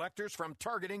IRS collectors from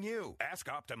targeting you.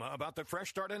 Ask Optima about the Fresh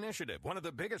Start Initiative, one of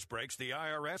the biggest breaks the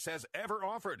IRS has ever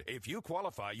offered. If you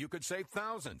qualify, you could save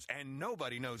thousands, and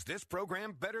nobody knows this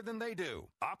program better than they do.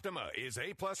 Optima is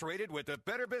A+ rated with the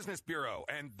Better Business Bureau,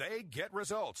 and they get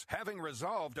results, having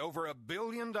resolved over $1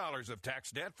 billion of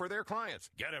tax debt for their clients.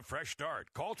 Get a fresh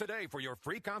start. Call today for your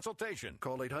free consultation.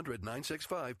 Call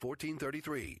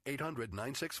 800-965-1433.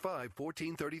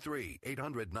 800-965-1433.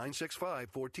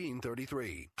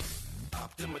 800-965-1433.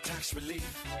 Optima Tax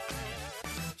Relief.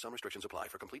 Some restrictions apply.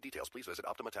 For complete details, please visit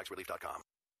OptimaTaxRelief.com.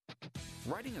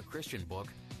 Writing a Christian book,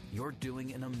 you're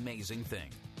doing an amazing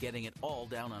thing, getting it all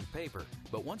down on paper.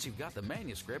 But once you've got the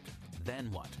manuscript,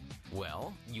 then what?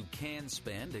 Well, you can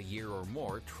spend a year or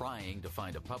more trying to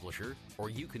find a publisher, or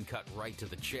you can cut right to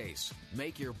the chase.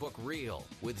 Make your book real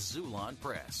with Xulon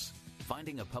Press.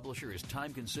 Finding a publisher is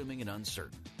time-consuming and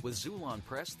uncertain. With Xulon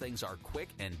Press, things are quick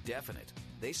and definite.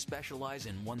 They specialize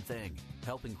in one thing,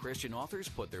 helping Christian authors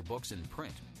put their books in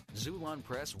print. Xulon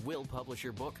Press will publish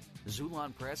your book.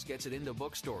 Xulon Press gets it into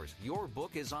bookstores. Your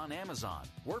book is on Amazon.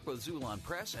 Work with Xulon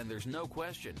Press, and there's no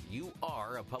question, you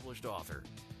are a published author.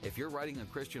 If you're writing a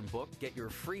Christian book, get your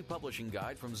free publishing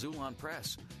guide from Xulon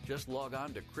Press. Just log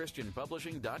on to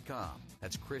ChristianPublishing.com.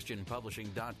 That's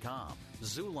ChristianPublishing.com.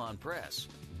 Xulon Press.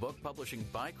 Book publishing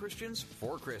by Christians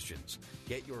for Christians.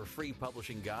 Get your free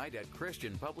publishing guide at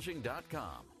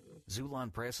ChristianPublishing.com.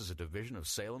 Xulon Press is a division of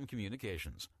Salem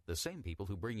Communications, the same people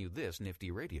who bring you this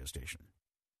nifty radio station.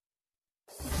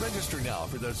 Register now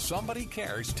for the Somebody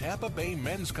Cares Tampa Bay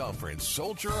Men's Conference.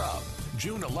 Soldier Up,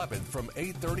 June 11th from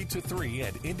 8:30 to 3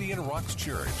 at Indian Rocks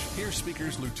Church. Hear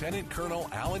speakers Lieutenant Colonel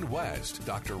Alan West,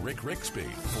 Dr. Rick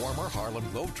Rixby, former Harlem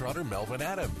Globetrotter Melvin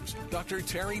Adams, Dr.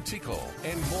 Terry Tickle,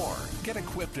 and more. Get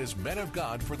equipped as men of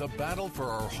God, for the battle for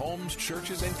our homes,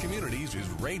 churches, and communities is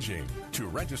raging. To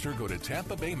register, go to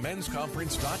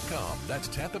TampaBayMen'sConference.com. That's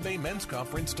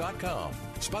TampaBayMen'sConference.com.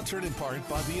 Sponsored in part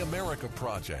by the America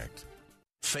Project.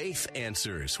 Faith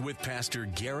Answers with Pastor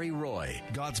Gary Roy.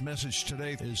 God's message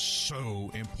today is so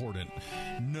important.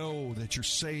 Know that you're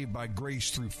saved by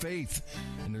grace through faith,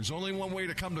 and there's only one way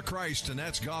to come to Christ, and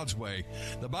that's God's way.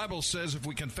 The Bible says if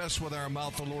we confess with our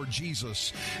mouth the Lord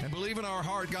Jesus and believe in our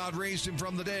heart God raised him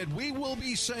from the dead, we will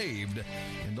be saved,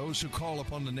 and those who call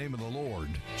upon the name of the Lord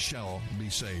shall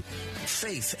be saved.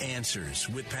 Faith Answers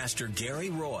with Pastor Gary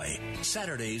Roy,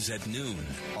 Saturdays at noon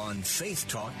on Faith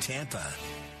Talk Tampa.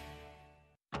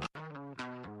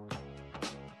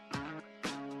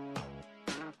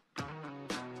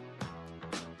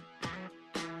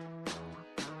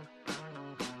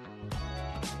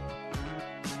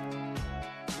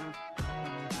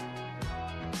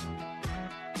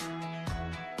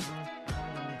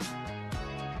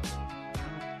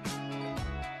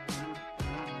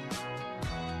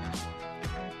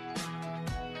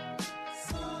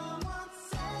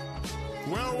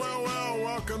 Well,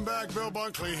 welcome back. Bill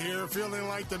Bunkley here, feeling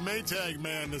like the Maytag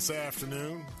man this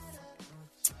afternoon.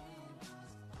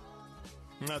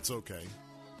 That's okay.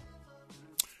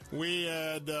 We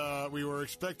were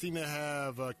expecting to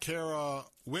have Kara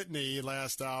Whitney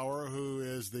last hour, who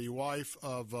is the wife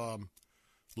of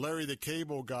Larry the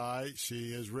Cable Guy.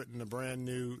 She has written a brand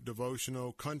new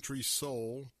devotional, Country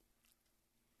Soul.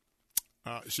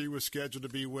 She was scheduled to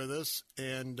be with us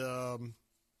and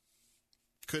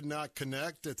could not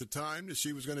connect at the time that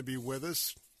she was going to be with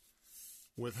us,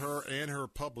 with her and her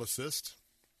publicist.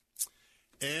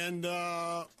 And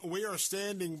we are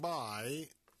standing by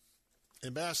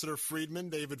Ambassador Friedman,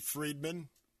 David Friedman,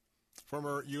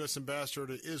 former U.S. Ambassador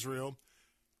to Israel.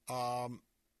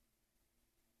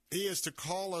 He is to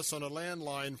call us on a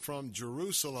landline from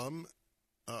Jerusalem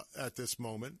at this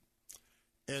moment,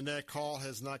 and that call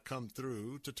has not come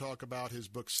through, to talk about his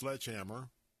book Sledgehammer,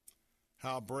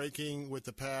 how breaking with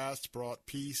the past brought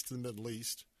peace to the Middle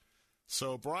East.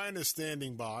 So Brian is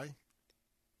standing by.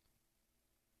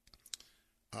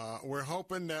 We're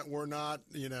hoping that we're not,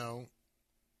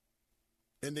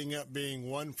 ending up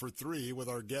being 1 for 3 with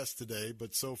our guest today,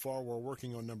 but so far we're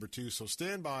working on number 2. So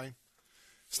stand by.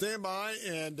 Stand by,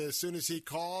 and as soon as he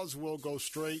calls, we'll go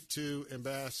straight to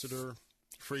Ambassador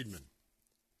Friedman.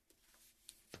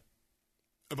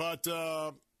 But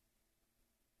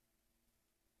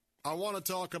I want to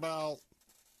talk about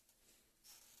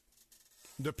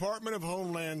Department of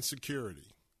Homeland Security.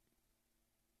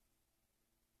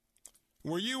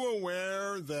 Were you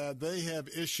aware that they have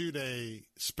issued a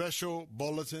special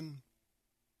bulletin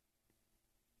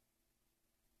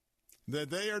that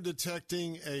they are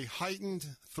detecting a heightened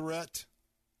threat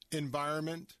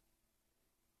environment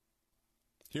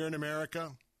here in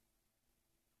America?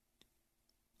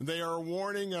 They are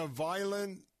warning of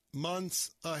violent months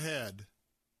ahead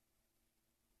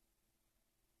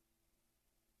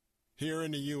here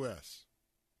in the U.S.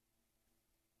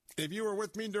 If you were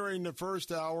with me during the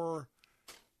first hour,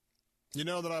 you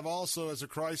know that I've also, as a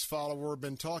Christ follower,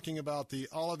 been talking about the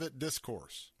Olivet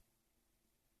Discourse.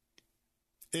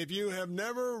 If you have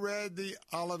never read the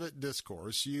Olivet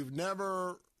Discourse, you've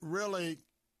never really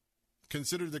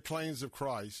considered the claims of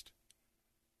Christ.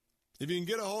 If you can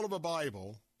get a hold of a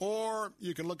Bible, or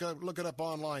you can look it up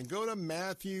online, go to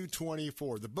Matthew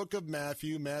 24, the book of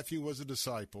Matthew. Matthew was a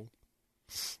disciple.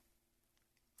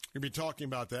 We'll be talking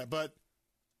about that, but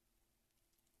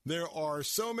there are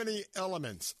so many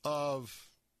elements of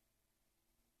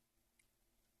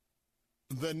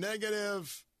the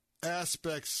negative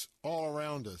aspects all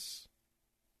around us,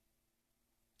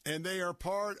 and they are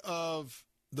part of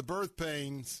the birth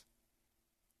pains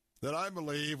that I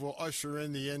believe will usher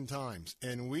in the end times.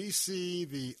 And we see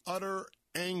the utter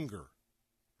anger,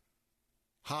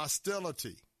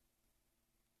 hostility.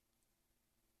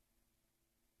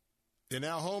 And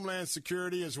now Homeland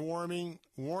Security is warning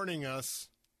us.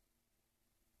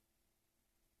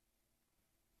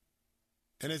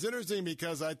 And it's interesting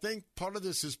because I think part of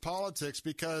this is politics,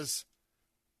 because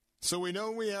so we know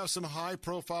we have some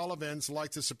high-profile events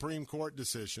like the Supreme Court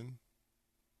decision.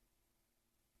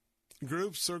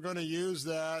 Groups are going to use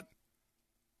that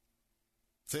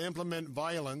to implement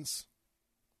violence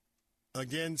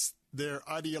against their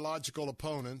ideological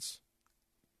opponents.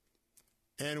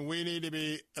 And we need to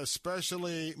be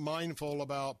especially mindful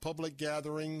about public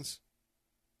gatherings,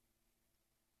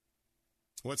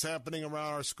 what's happening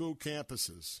around our school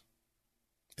campuses,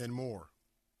 and more.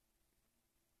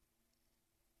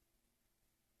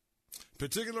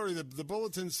 Particularly, the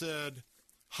bulletin said,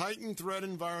 heightened threat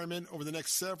environment over the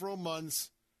next several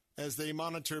months as they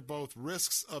monitor both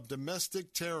risks of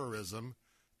domestic terrorism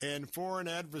and foreign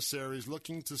adversaries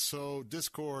looking to sow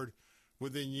discord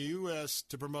within the U.S.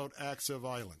 to promote acts of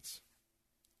violence.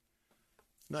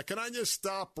 Now, can I just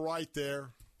stop right there?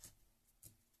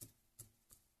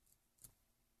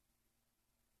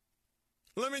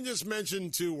 Let me just mention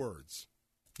 2 words.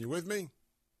 You with me?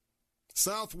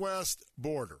 Southwest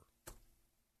border.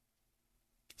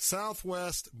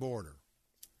 Southwest border.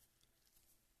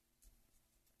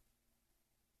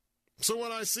 So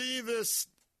when I see this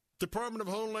Department of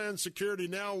Homeland Security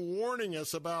now warning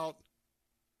us about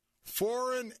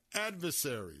foreign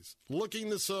adversaries looking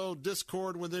to sow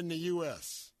discord within the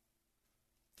U.S.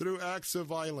 through acts of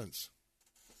violence,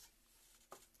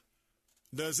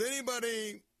 does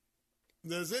anybody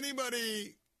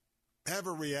have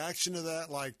a reaction to that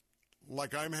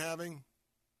like I'm having?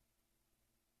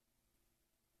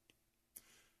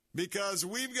 Because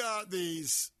we've got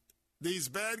these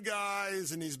bad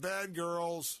guys and these bad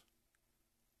girls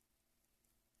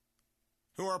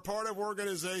who are part of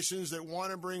organizations that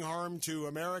want to bring harm to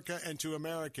America and to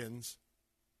Americans.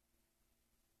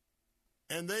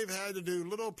 And they've had to do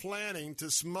little planning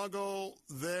to smuggle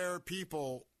their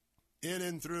people in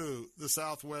and through the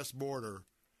southwest border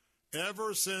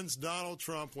ever since Donald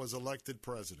Trump was elected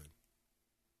president.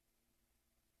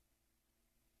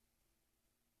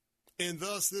 And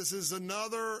thus, this is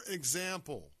another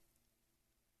example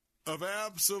of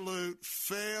absolute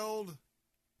failed,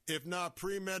 if not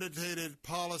premeditated,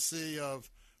 policy of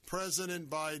President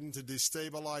Biden to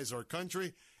destabilize our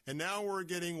country. And now we're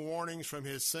getting warnings from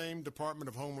his same Department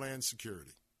of Homeland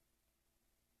Security.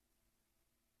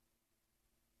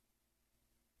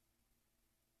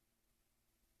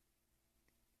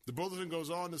 The bulletin goes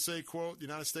on to say, quote, the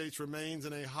United States remains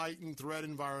in a heightened threat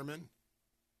environment,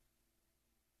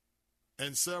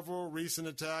 and several recent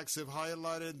attacks have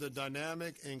highlighted the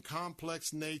dynamic and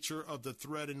complex nature of the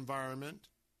threat environment.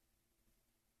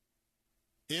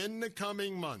 In the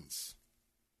coming months,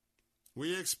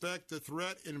 we expect the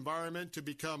threat environment to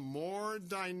become more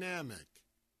dynamic,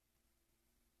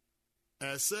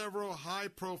 as several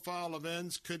high-profile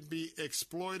events could be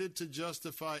exploited to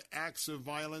justify acts of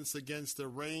violence against a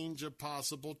range of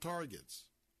possible targets.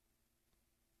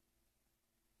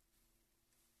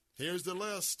 Here's the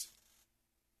list.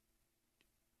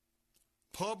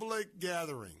 Public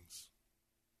gatherings,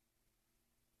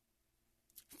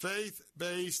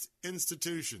 faith-based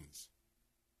institutions.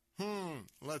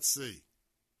 Let's see.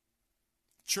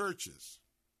 Churches,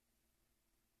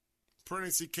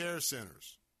 pregnancy care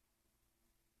centers,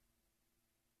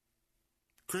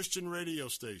 Christian radio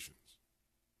stations,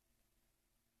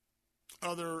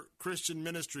 other Christian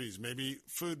ministries, maybe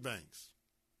food banks.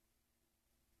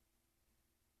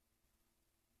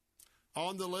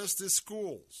 On the list is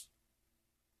schools,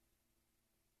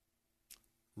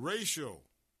 racial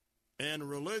and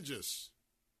religious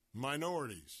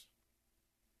minorities,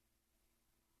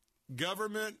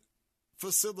 government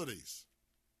facilities,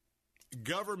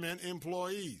 government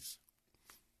employees,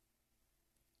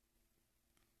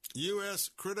 U.S.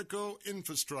 critical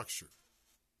infrastructure,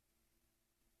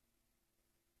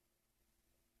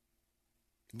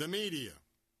 the media,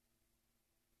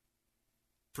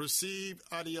 perceived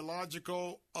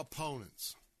ideological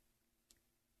opponents.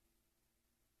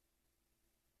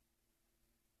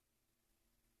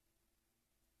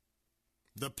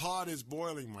 The pot is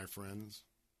boiling, my friends.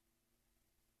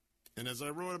 And as I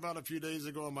wrote about a few days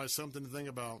ago in my Something to Think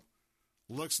About,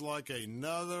 looks like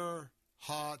another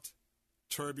hot,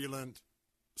 turbulent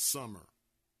summer.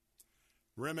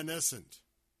 Reminiscent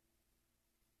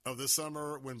of the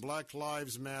summer when Black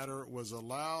Lives Matter was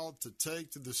allowed to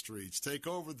take to the streets, take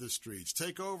over the streets,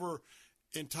 take over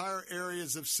entire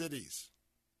areas of cities,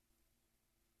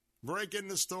 break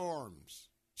into stores,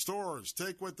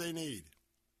 take what they need.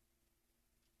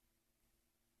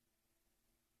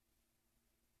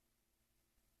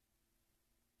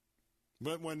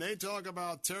 But when they talk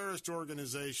about terrorist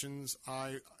organizations,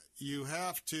 you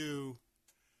have to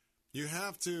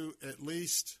at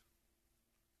least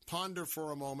ponder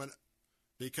for a moment,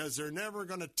 because they're never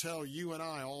going to tell you and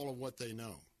I all of what they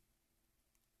know.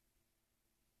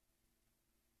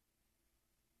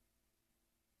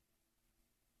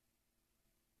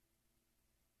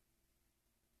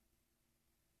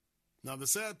 Now, the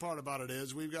sad part about it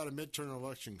is we've got a midterm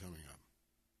election coming up.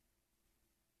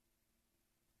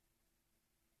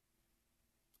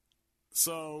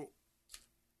 So,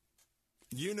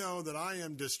 you know that I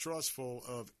am distrustful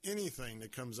of anything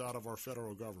that comes out of our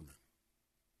federal government.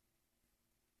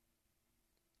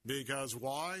 Because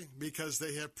why? Because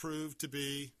they have proved to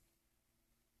be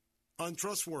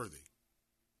untrustworthy.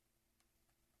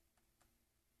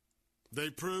 They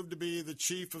proved to be the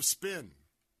chief of spin.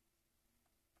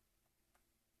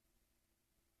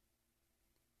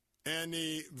 And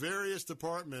the various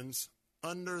departments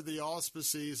under the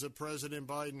auspices of President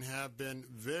Biden have been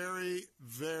very,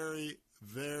 very,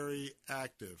 very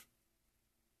active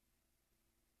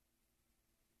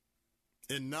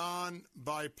in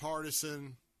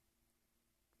non-bipartisan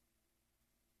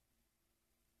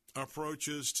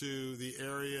approaches to the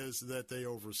areas that they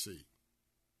oversee.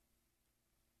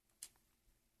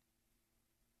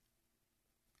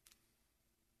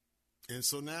 And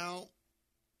so now,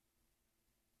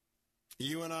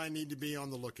 you and I need to be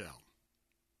on the lookout.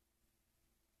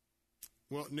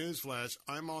 Well, newsflash,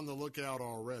 I'm on the lookout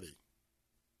already.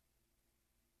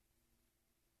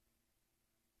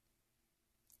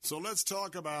 So let's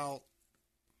talk about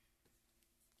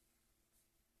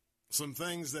some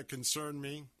things that concern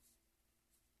me.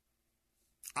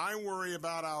 I worry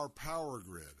about our power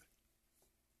grid.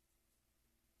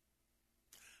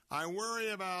 I worry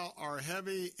about our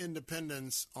heavy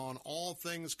independence on all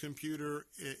things computer,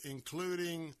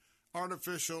 including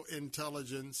artificial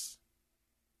intelligence,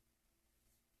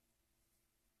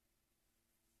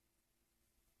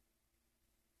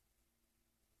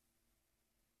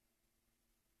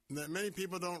 that many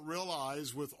people don't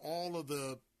realize with all of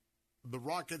the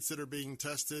rockets that are being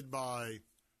tested by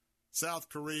South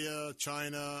Korea,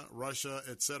 China, Russia,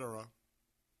 etc.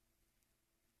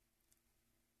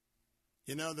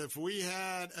 You know, that if we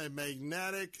had a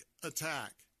magnetic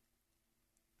attack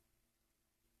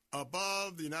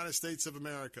above the United States of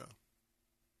America,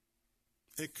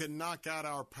 it could knock out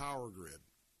our power grid.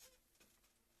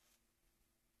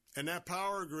 And that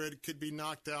power grid could be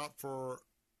knocked out for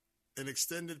an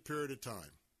extended period of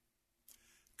time.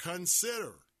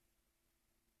 Consider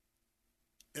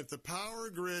if the power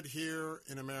grid here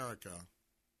in America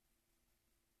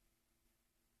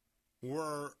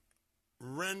were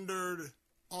rendered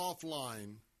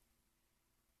offline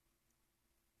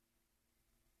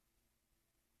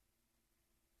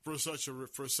for such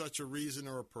a reason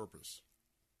or a purpose.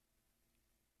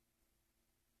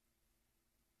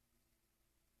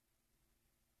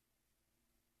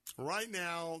 Right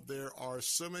now, there are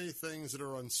so many things that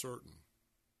are uncertain.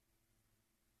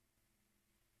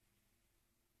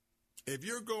 If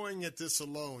you're going at this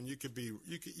alone, you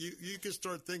could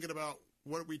start thinking about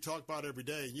what we talk about every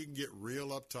day, and you can get real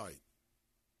uptight.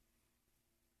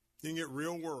 You can get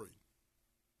real worried.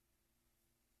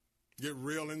 Get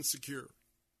real insecure.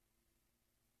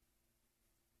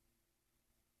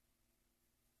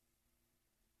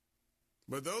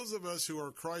 But those of us who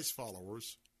are Christ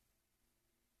followers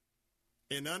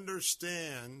and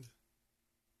understand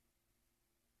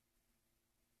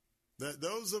that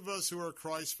those of us who are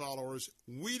Christ followers,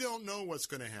 we don't know what's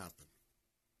going to happen.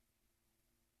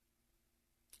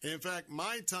 In fact,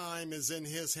 my time is in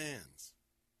His hands.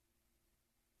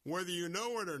 Whether you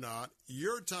know it or not,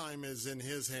 your time is in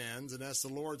His hands, and that's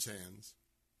the Lord's hands.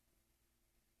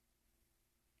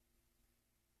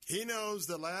 He knows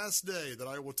the last day that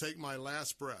I will take my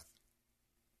last breath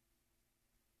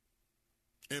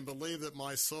and believe that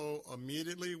my soul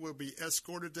immediately will be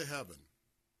escorted to heaven.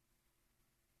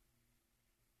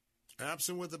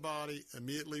 Absent with the body,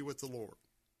 immediately with the Lord.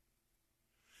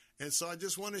 And so I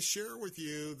just want to share with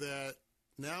you that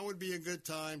now would be a good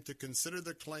time to consider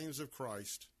the claims of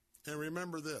Christ. And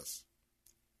remember this.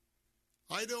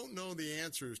 I don't know the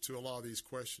answers to a lot of these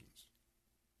questions.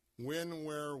 When,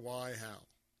 where, why, how.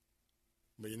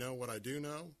 But you know what I do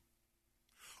know?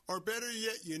 Or better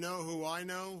yet, you know who I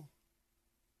know?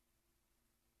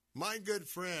 My good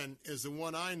friend is the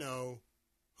one I know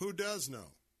who does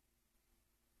know.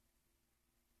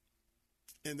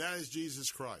 And that is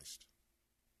Jesus Christ.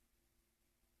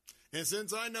 And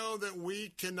since I know that we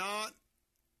cannot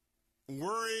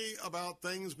worry about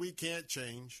things we can't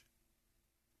change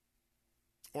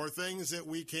or things that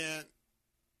we can't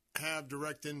have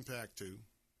direct impact to,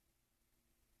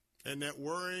 and that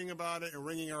worrying about it and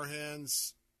wringing our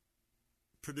hands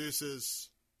produces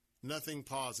nothing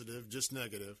positive, just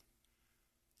negative.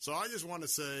 So I just want to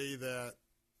say that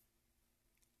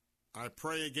I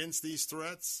pray against these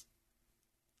threats.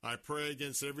 I pray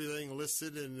against everything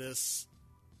listed in this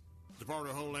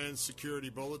Department of Homeland Security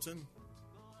Bulletin.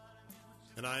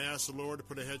 And I ask the Lord to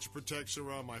put a hedge of protection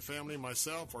around my family,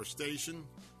 myself, our station,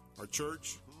 our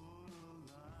church.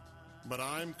 But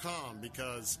I'm calm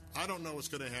because I don't know what's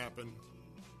going to happen,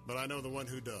 but I know the one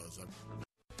who does.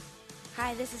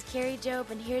 Hi, this is Carrie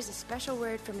Job, and here's a special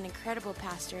word from an incredible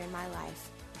pastor in my life,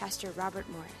 Pastor Robert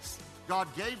Morris. God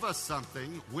gave us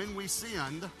something when we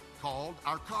sinned called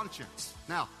our conscience.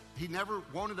 Now, He never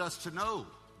wanted us to know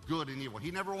good and evil.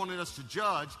 He never wanted us to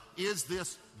judge, is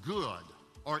this good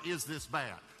or is this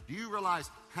bad? Do you realize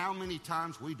how many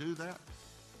times we do that?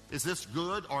 Is this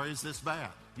good or is this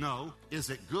bad? No. Is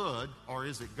it good or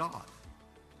is it God?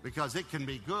 Because it can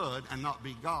be good and not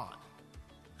be God.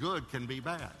 Good can be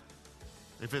bad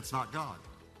if it's not God.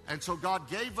 And so God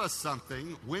gave us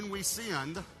something when we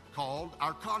sinned called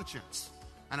our conscience.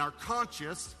 And our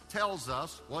conscience tells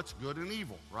us what's good and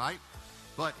evil, right?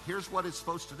 But here's what it's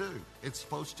supposed to do. It's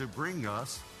supposed to bring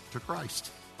us to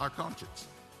Christ, our conscience.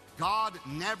 God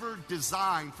never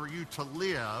designed for you to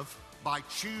live by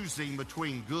choosing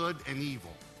between good and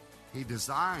evil. He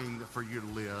designed for you to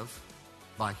live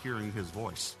by hearing His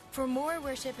voice. For more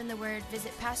worship in the Word,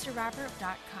 visit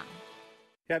PastorRobert.com.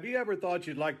 Have you ever thought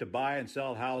you'd like to buy and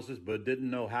sell houses but didn't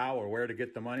know how or where to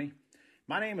get the money?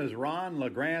 My name is Ron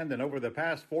LeGrand, and over the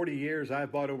past 40 years,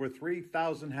 I've bought over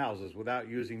 3,000 houses without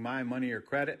using my money or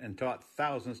credit and taught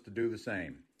thousands to do the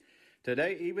same.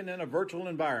 Today, even in a virtual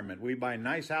environment, we buy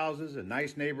nice houses in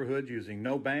nice neighborhoods using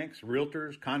no banks,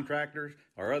 realtors, contractors,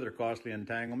 or other costly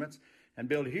entanglements, and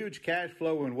build huge cash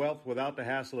flow and wealth without the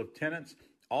hassle of tenants,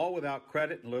 all without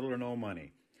credit and little or no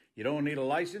money. You don't need a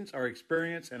license or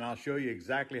experience, and I'll show you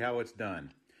exactly how it's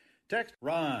done. Text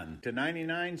RON to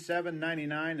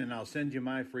 99799 and I'll send you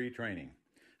my free training.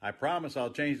 I promise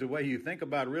I'll change the way you think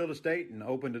about real estate and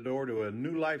open the door to a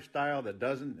new lifestyle that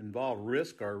doesn't involve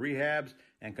risk or rehabs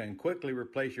and can quickly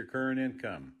replace your current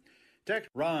income. Text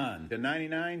RON to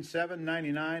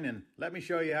 99799 and let me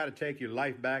show you how to take your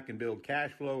life back and build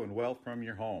cash flow and wealth from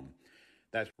your home.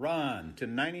 That's RON to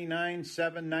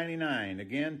 99799.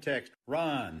 Again, text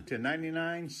RON to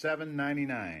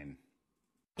 99799.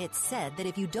 It's said that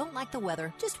if you don't like the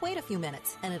weather, just wait a few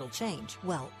minutes and it'll change.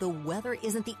 Well, the weather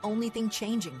isn't the only thing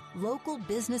changing. Local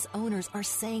business owners are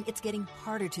saying it's getting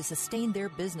harder to sustain their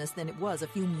business than it was a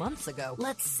few months ago.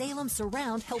 Let Salem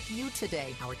Surround help you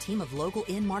today. Our team of local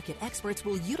in-market experts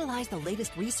will utilize the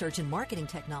latest research and marketing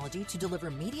technology to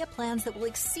deliver media plans that will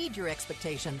exceed your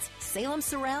expectations. Salem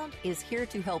Surround is here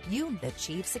to help you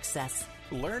achieve success.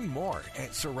 Learn more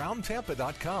at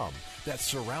surroundtampa.com.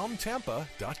 That's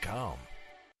surroundtampa.com.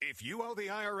 If you owe the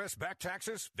IRS back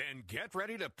taxes, then get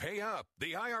ready to pay up.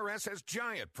 The IRS has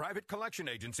giant private collection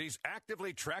agencies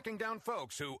actively tracking down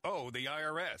folks who owe the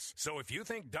IRS. So if you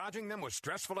think dodging them was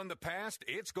stressful in the past,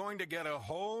 it's going to get a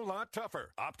whole lot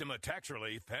tougher. Optima Tax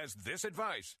Relief has this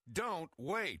advice. Don't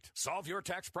wait. Solve your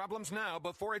tax problems now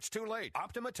before it's too late.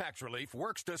 Optima Tax Relief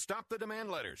works to stop the demand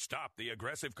letters, stop the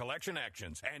aggressive collection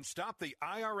actions, and stop the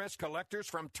IRS collectors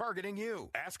from targeting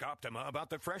you. Ask Optima about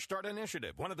the Fresh Start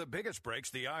Initiative, one of the biggest breaks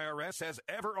the IRS has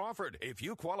ever offered. If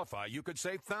you qualify, you could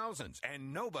save thousands,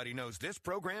 and nobody knows this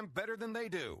program better than they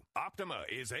do. Optima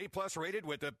is A+ rated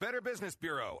with the Better Business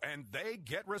Bureau, and they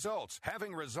get results,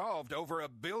 having resolved over $1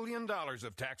 billion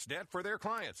of tax debt for their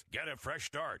clients. Get a fresh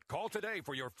start. Call today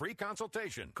for your free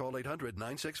consultation. Call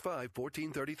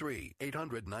 800-965-1433.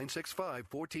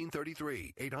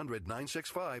 800-965-1433.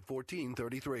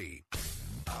 800-965-1433.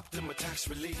 Optima Tax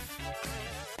Relief.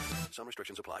 Some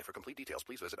restrictions apply. For complete details,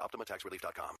 please visit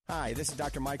OptimaTaxRelief.com. Hi, this is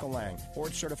Dr. Michael Lang,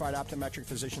 board-certified optometric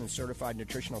physician and certified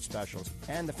nutritional specialist,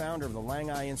 and the founder of the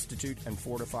Lang Eye Institute and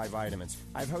Fortify Vitamins.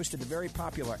 I've hosted the very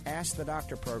popular Ask the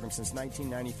Doctor program since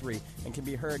 1993 and can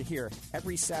be heard here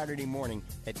every Saturday morning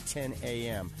at 10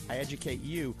 a.m. I educate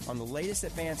you on the latest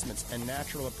advancements and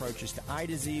natural approaches to eye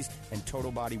disease and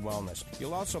total body wellness.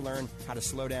 You'll also learn how to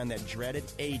slow down that dreaded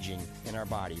aging in our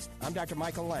bodies. I'm Dr.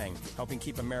 Michael Lang, helping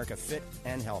keep America fit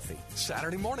and healthy.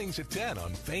 Saturday mornings at 10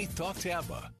 on Faith Talk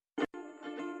Tampa.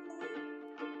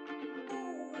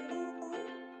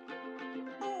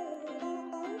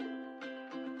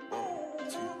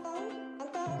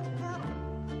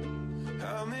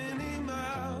 How many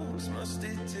miles must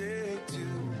it take to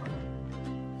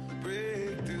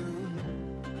break through?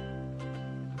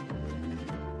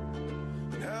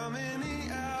 How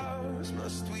many hours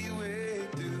must we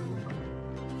wait through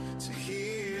to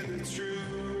hear the truth?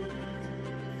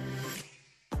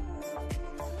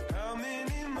 How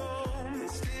many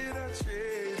moments did I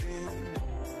trade in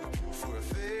for a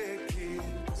fake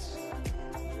kiss?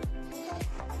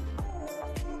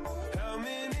 How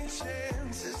many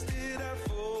chances did I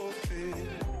forfeit?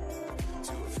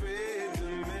 Too afraid to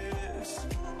miss.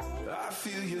 I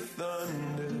feel your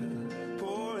thunder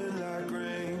pouring like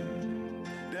rain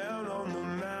down on the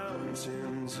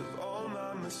mountains of all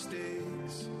my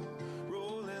mistakes,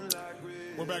 rolling like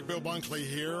rain. We're back. Bill Bunkley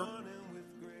here.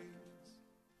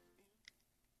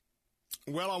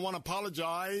 Well, I want to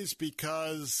apologize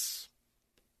because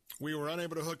we were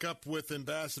unable to hook up with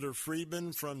Ambassador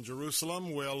Friedman from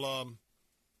Jerusalem.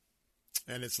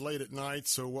 And it's late at night,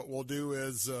 so what we'll do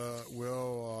is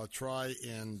we'll try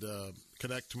and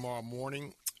connect tomorrow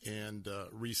morning and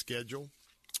reschedule.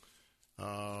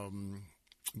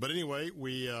 But anyway,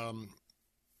 we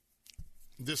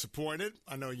disappointed.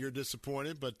 I know you're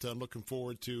disappointed, but I'm looking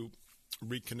forward to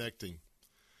reconnecting.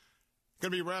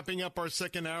 Going to be wrapping up our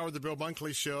second hour of the Bill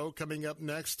Bunkley Show. Coming up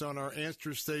next on our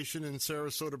answer station in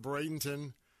Sarasota,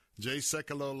 Bradenton, Jay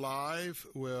Sekulow Live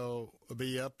will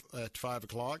be up at 5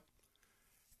 o'clock.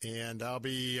 And I'll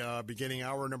be beginning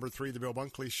hour number 3 of the Bill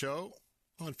Bunkley Show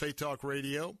on Faith Talk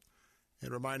Radio.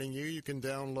 And reminding you can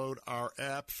download our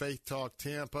app, Faith Talk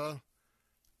Tampa.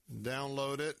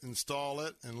 Download it, install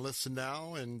it, and listen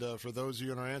now. And for those of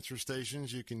you on our answer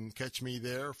stations, you can catch me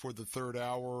there for the third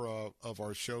hour of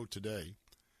our show today.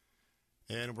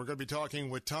 And we're going to be talking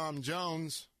with Tom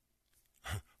Jones.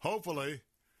 Hopefully,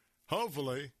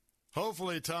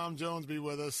 Tom Jones be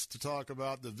with us to talk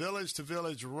about the Village to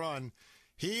Village Run.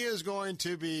 He is going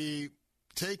to be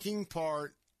taking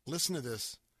part, listen to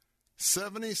this,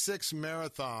 76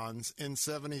 marathons in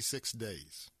 76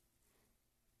 days.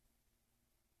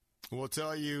 We'll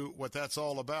tell you what that's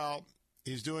all about.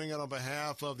 He's doing it on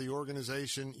behalf of the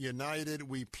organization United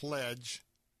We Pledge.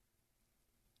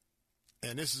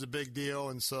 And this is a big deal,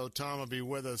 and so Tom will be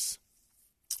with us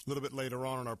a little bit later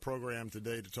on in our program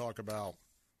today to talk about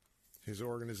his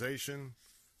organization,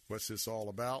 what's this all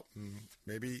about, and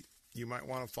maybe you might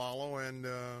want to follow and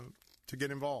to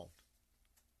get involved.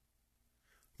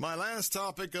 My last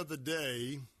topic of the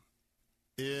day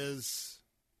is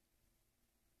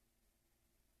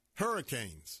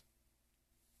hurricanes.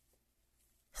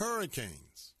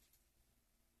 Hurricanes.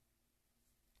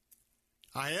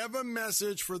 I have a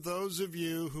message for those of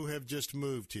you who have just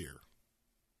moved here.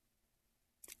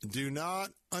 Do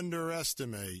not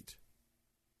underestimate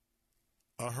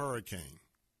a hurricane.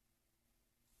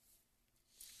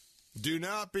 Do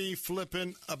not be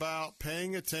flippant about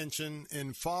paying attention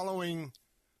and following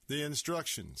the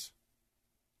instructions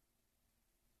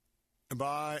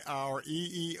by our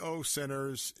EEO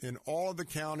centers in all of the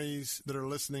counties that are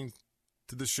listening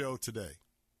to the show today.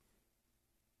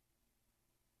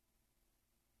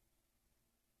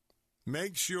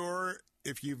 Make sure,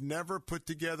 if you've never put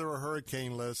together a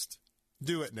hurricane list,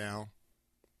 do it now.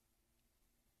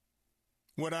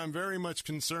 What I'm very much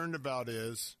concerned about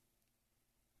is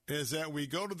that we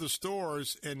go to the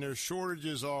stores and there's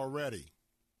shortages already.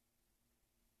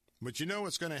 But you know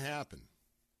what's going to happen.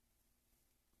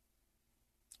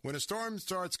 When a storm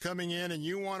starts coming in and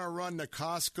you want to run to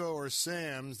Costco or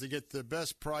Sam's to get the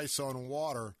best price on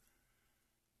water,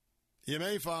 you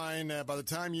may find that by the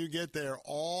time you get there,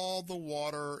 all the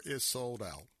water is sold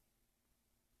out.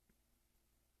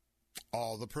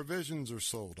 All the provisions are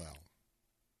sold out.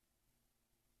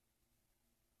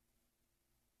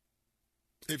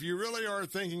 If you really are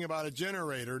thinking about a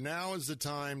generator, now is the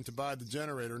time to buy the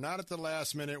generator, not at the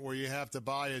last minute where you have to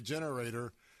buy a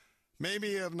generator,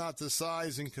 maybe of not the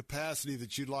size and capacity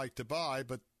that you'd like to buy,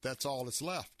 but that's all that's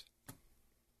left.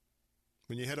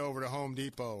 When you head over to Home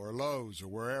Depot or Lowe's or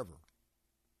wherever.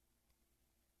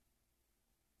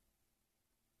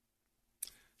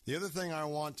 The other thing I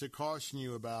want to caution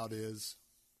you about is,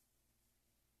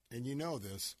 and you know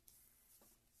this,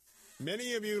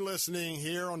 many of you listening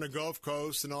here on the Gulf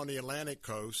Coast and on the Atlantic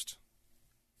Coast,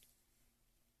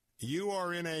 you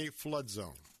are in a flood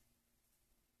zone.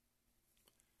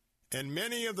 And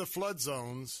many of the flood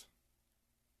zones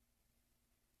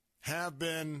have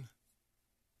been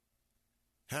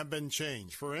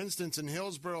changed. For instance, in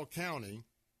Hillsborough County,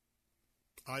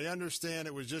 I understand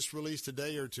it was just released a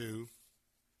day or two,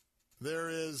 there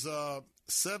is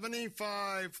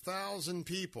 75,000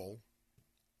 people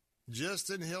just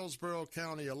in Hillsborough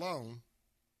County alone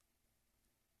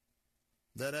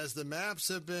that, as the maps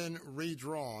have been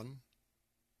redrawn,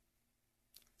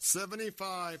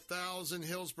 75,000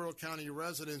 Hillsborough County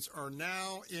residents are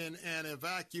now in an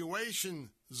evacuation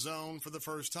zone for the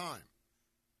first time.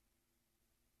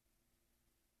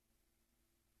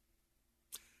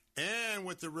 And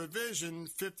with the revision,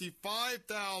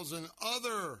 55,000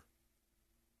 other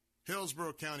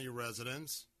Hillsborough County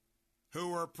residents who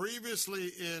were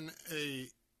previously in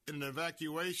an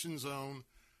evacuation zone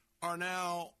are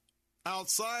now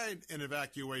outside an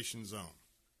evacuation zone.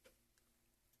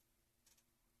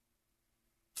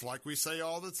 It's like we say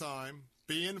all the time,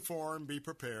 be informed, be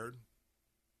prepared.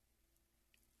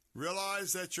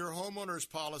 Realize that your homeowner's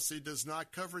policy does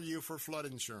not cover you for flood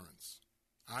insurance.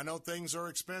 I know things are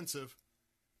expensive,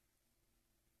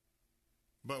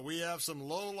 but we have some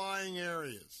low-lying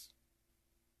areas,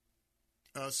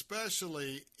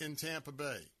 especially in Tampa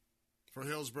Bay for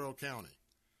Hillsborough County.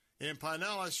 In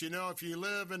Pinellas, you know, if you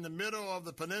live in the middle of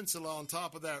the peninsula on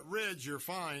top of that ridge, you're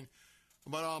fine.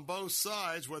 But on both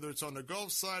sides, whether it's on the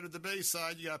Gulf side or the Bay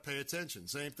side, you got to pay attention.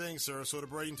 Same thing, Sarasota,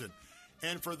 Bradenton.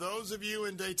 And for those of you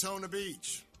in Daytona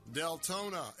Beach,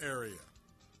 Deltona area,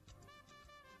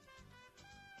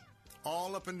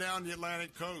 all up and down the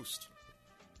Atlantic coast,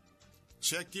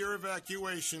 check your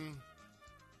evacuation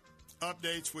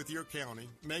updates with your county.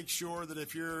 Make sure that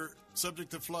if you're subject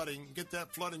to flooding, get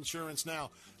that flood insurance now.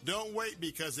 Don't wait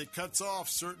because it cuts off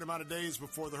a certain amount of days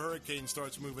before the hurricane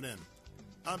starts moving in.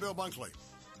 I'm Bill Bunkley.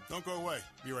 Don't go away.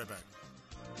 Be right back.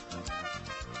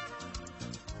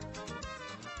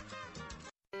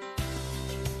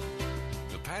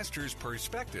 The Pastor's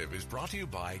Perspective is brought to you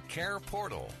by Care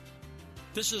Portal.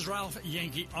 This is Ralph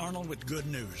Yankee Arnold with good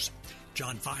news.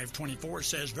 John 5:24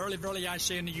 says, Verily, verily, I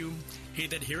say unto you, he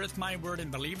that heareth my word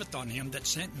and believeth on him that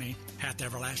sent me hath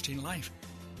everlasting life,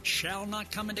 shall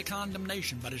not come into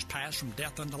condemnation, but is passed from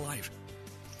death unto life.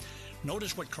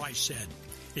 Notice what Christ said.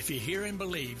 If you hear and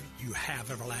believe, you have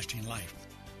everlasting life.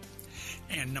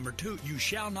 And number 2, you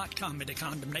shall not come into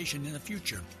condemnation in the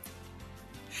future.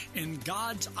 In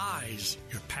God's eyes,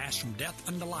 you're passed from death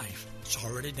unto life. It's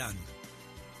already done.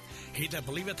 He that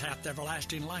believeth hath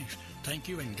everlasting life. Thank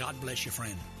you, and God bless you,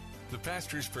 friend. The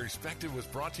Pastor's Perspective was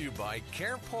brought to you by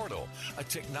Care Portal, a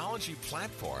technology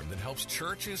platform that helps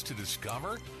churches to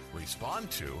discover, respond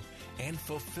to, and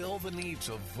fulfill the needs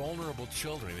of vulnerable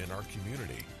children in our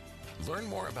community. Learn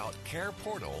more about Care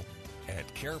Portal at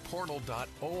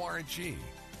careportal.org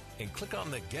and click on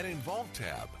the Get Involved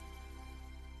tab.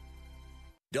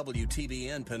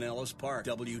 WTBN Pinellas Park,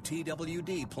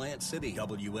 WTWD Plant City,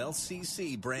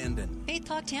 WLCC Brandon. Faith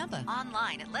Talk Tampa.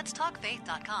 Online at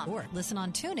letstalkfaith.com. Or listen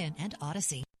on TuneIn and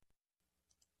Odyssey.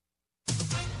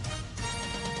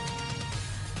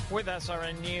 With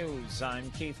SRN News, I'm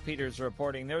Keith Peters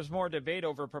reporting. There's more debate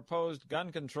over proposed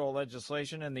gun control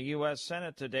legislation in the U.S.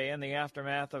 Senate today in the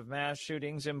aftermath of mass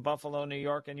shootings in Buffalo, New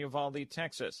York, and Uvalde,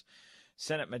 Texas.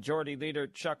 Senate Majority Leader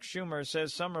Chuck Schumer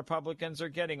says some Republicans are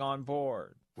getting on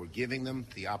board. We're giving them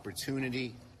the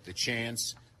opportunity, the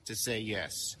chance to say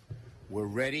yes. We're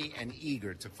ready and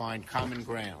eager to find common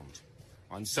ground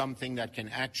on something that can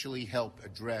actually help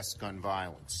address gun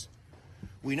violence.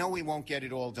 We know we won't get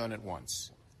it all done at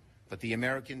once, but the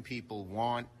American people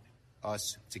want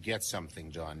us to get something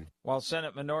done. While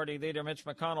Senate Minority Leader Mitch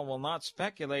McConnell will not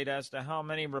speculate as to how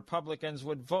many Republicans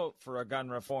would vote for a gun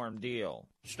reform deal.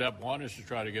 Step one is to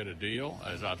try to get a deal.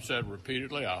 As I've said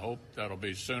repeatedly, I hope that'll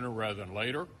be sooner rather than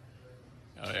later.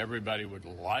 Everybody would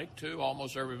like to,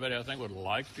 almost everybody I think would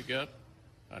like to get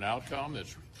an outcome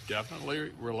that's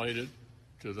definitely related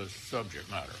to the subject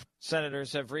matter.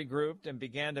 Senators have regrouped and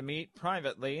began to meet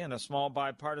privately in a small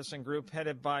bipartisan group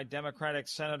headed by Democratic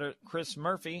Senator Chris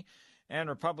Murphy and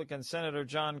Republican Senator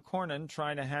John Cornyn,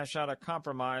 trying to hash out a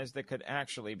compromise that could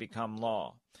actually become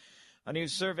law. A new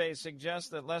survey suggests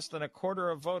that less than a quarter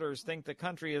of voters think the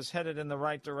country is headed in the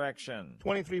right direction.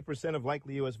 23% of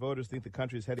likely U.S. voters think the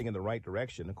country is heading in the right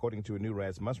direction, according to a new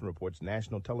Rasmussen Reports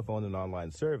National Telephone and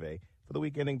Online Survey for the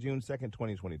week ending June 2nd,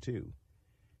 2022.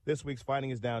 This week's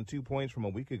finding is down 2 points from a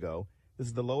week ago. This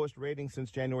is the lowest rating since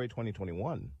January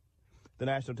 2021. The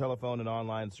National Telephone and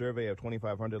Online Survey of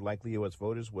 2,500 likely U.S.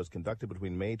 voters was conducted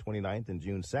between May 29th and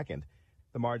June 2nd.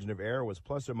 The margin of error was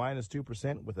plus or minus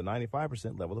 2% with a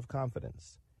 95% level of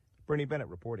confidence. Bernie Bennett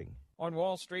reporting. On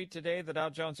Wall Street today, the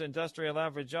Dow Jones Industrial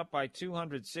Average up by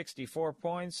 264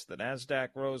 points. The Nasdaq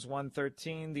rose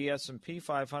 113. The S&P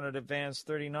 500 advanced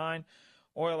 39.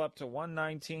 Oil up to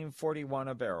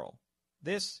 $119.41 a barrel.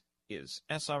 This is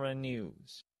SRN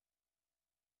News.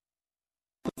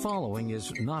 The following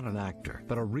is not an actor,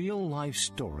 but a real-life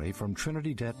story from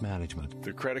Trinity Debt Management.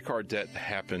 The credit card debt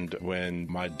happened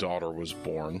when my daughter was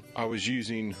born. I was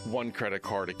using one credit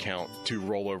card account to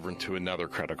roll over into another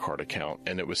credit card account,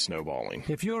 and it was snowballing.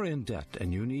 If you're in debt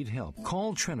and you need help,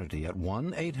 call Trinity at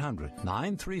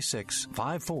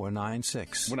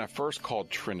 1-800-936-5496. When I first called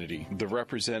Trinity, the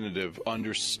representative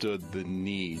understood the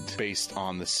need based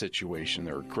on the situation.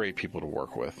 They were great people to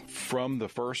work with. From the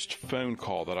first phone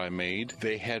call that I made,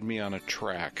 they had me on a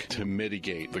track to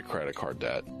mitigate the credit card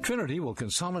debt. Trinity will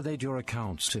consolidate your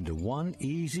accounts into one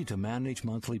easy-to-manage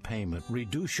monthly payment,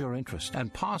 reduce your interest,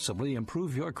 and possibly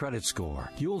improve your credit score.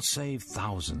 You'll save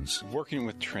thousands. Working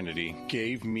with Trinity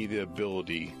gave me the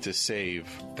ability to save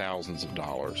thousands of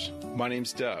dollars. My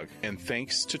name's Doug, and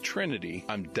thanks to Trinity,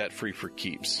 I'm debt-free for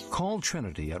keeps. Call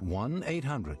Trinity at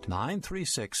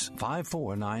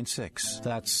 1-800-936-5496.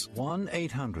 That's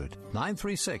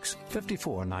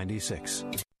 1-800-936-5496.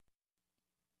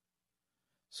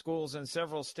 Schools in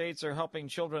several states are helping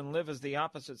children live as the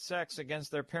opposite sex against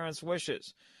their parents'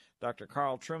 wishes. Dr.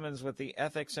 Carl Truman's with the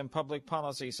Ethics and Public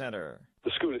Policy Center.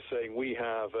 The school is saying we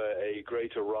have a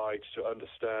greater right to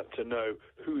understand, to know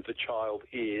who the child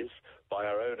is by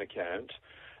our own account,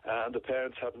 and the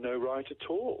parents have no right at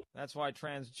all. That's why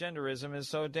transgenderism is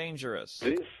so dangerous.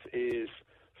 This is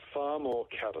far more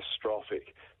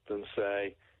catastrophic than,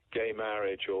 say, gay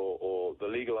marriage or the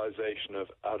legalization of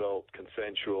adult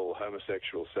consensual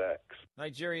homosexual sex.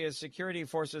 Nigeria's security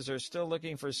forces are still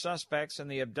looking for suspects in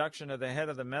the abduction of the head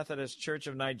of the Methodist Church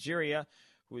of Nigeria,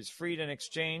 who was freed in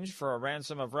exchange for a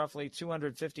ransom of roughly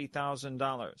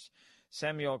 $250,000.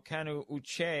 Samuel Kanu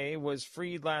Uche was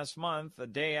freed last month, a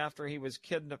day after he was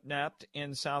kidnapped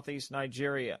in southeast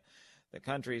Nigeria. The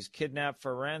country's kidnap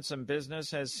for ransom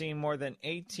business has seen more than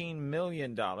 $18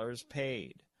 million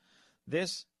paid.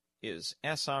 This is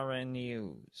SRN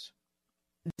News.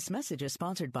 This message is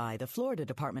sponsored by the Florida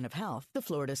Department of Health, the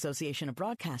Florida Association of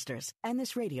Broadcasters, and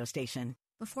this radio station.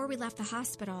 Before we left the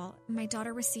hospital, my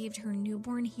daughter received her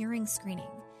newborn hearing screening.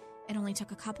 It only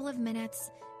took a couple of minutes,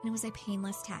 and it was a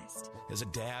painless test. As a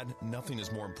dad, nothing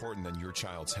is more important than your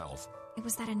child's health. It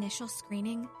was that initial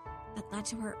screening that led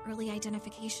to her early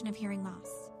identification of hearing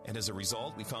loss. And as a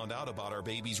result, we found out about our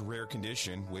baby's rare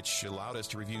condition, which allowed us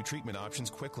to review treatment options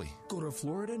quickly. Go to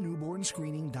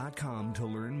FloridaNewbornScreening.com to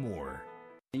learn more.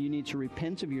 You need to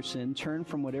repent of your sin, turn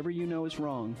from whatever you know is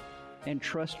wrong, and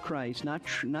trust Christ. Not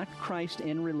Christ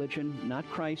and religion, not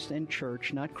Christ and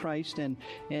church, not Christ and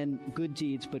good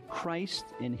deeds, but Christ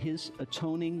and His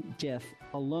atoning death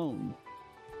alone.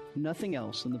 Nothing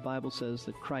else. And the Bible says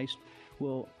that Christ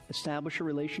will establish a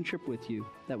relationship with you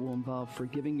that will involve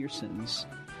forgiving your sins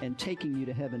and taking you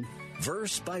to heaven.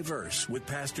 Verse by Verse with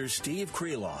Pastor Steve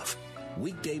Kreloff.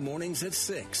 Weekday mornings at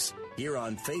 6 here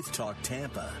on Faith Talk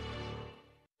Tampa.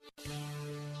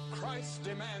 Christ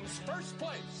demands first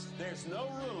place. There's no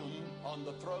room on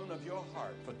the throne of your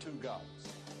heart for two gods.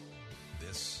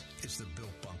 This is the Bill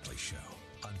Bunkley Show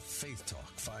on Faith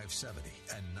Talk 570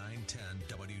 and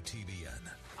 910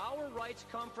 WTBN. Our rights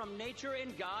come from nature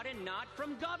and God and not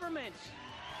from government.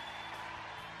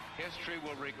 History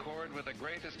will record with the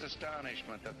greatest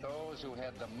astonishment that those who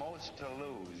had the most to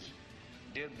lose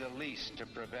did the least to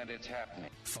prevent its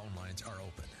happening. Phone lines are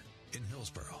open. In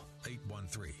Hillsborough,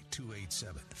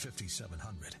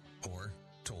 813-287-5700 or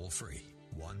toll free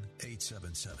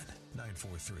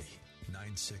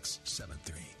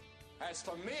 1-877-943-9673. As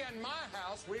for me and my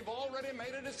house, we've already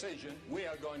made a decision. We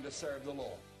are going to serve the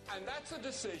Lord. And that's a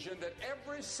decision that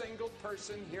every single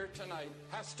person here tonight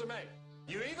has to make.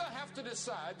 You either have to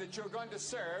decide that you're going to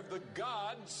serve the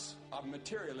gods of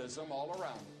materialism all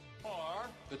around, or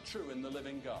the true and the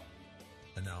living God.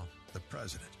 And now, the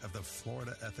president of the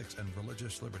Florida Ethics and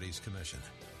Religious Liberties Commission.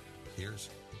 Here's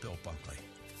Bill Bunkley.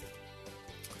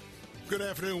 Good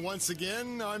afternoon once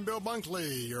again. I'm Bill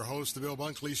Bunkley, your host of the Bill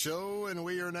Bunkley Show, and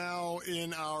we are now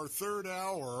in our third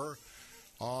hour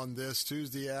on this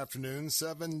Tuesday afternoon,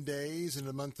 7 days in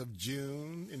the month of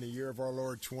June in the year of our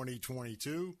Lord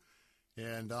 2022.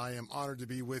 And I am honored to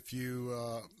be with you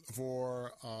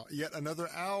for yet another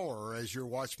hour as your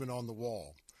watchman on the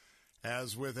wall.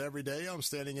 As with every day, I'm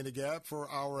standing in the gap for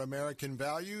our American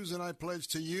values, and I pledge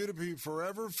to you to be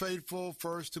forever faithful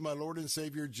first to my Lord and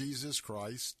Savior Jesus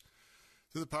Christ,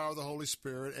 to the power of the Holy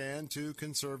Spirit, and to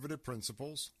conservative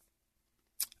principles.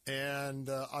 And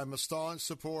I'm a staunch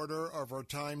supporter of our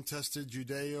time-tested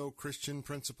Judeo-Christian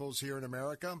principles here in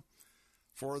America.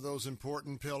 Four of those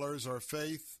important pillars are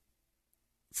faith,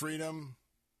 freedom,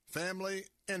 family,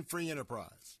 and free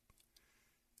enterprise.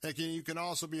 And you can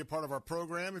also be a part of our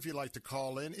program if you'd like to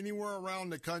call in anywhere around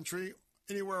the country,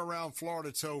 anywhere around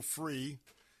Florida, toll-free.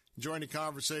 Join the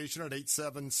conversation at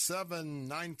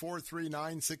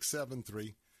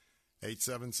 877-943-9673.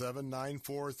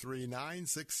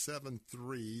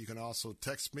 877-943-9673. You can also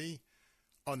text me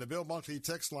on the Bill Bunkley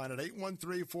text line at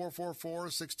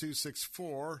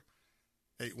 813-444-6264.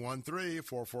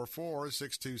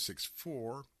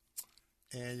 813-444-6264.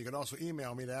 And you can also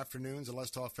email me at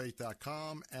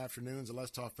afternoons@letstalkfaith.com,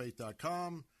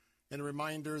 afternoons@letstalkfaith.com. And a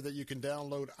reminder that you can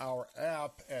download our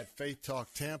app at Faith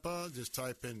Talk Tampa. Just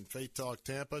type in Faith Talk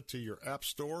Tampa to your app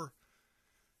store.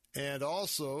 And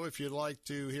also, if you'd like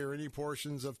to hear any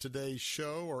portions of today's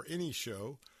show or any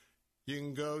show, you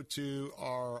can go to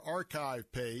our archive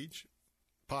page,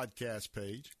 podcast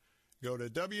page. Go to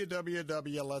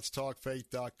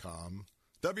www.letstalkfaith.com.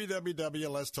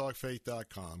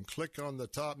 www.letstalkfaith.com. Click on the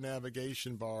top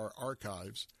navigation bar,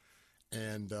 Archives,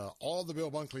 and all the Bill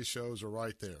Bunkley shows are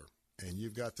right there. And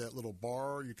you've got that little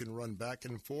bar you can run back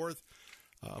and forth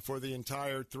for the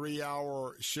entire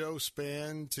 3-hour show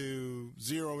span to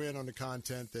zero in on the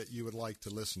content that you would like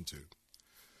to listen to.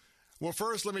 Well,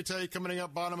 first, let me tell you, coming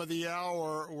up bottom of the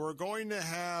hour, we're going to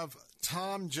have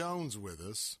Tom Jones with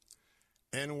us,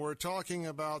 and we're talking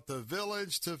about the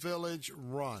Village to Village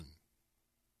Run.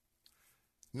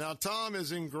 Now, Tom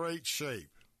is in great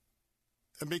shape,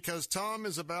 and because Tom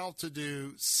is about to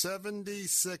do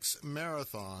 76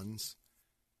 marathons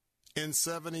in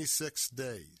 76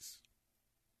 days.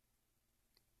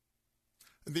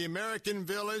 The American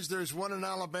Village, there's one in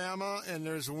Alabama, and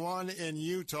there's one in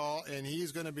Utah, and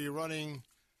he's going to be running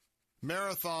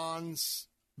marathons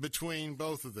between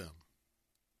both of them.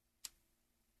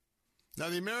 Now,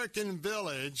 the American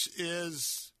Village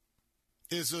is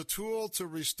a tool to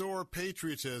restore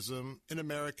patriotism in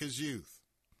America's youth.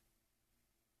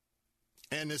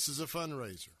 And this is a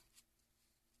fundraiser.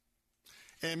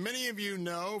 And many of you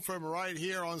know from right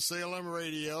here on Salem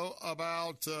Radio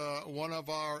about one of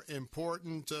our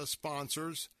important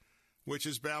sponsors, which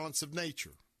is Balance of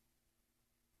Nature.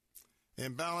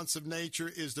 And Balance of Nature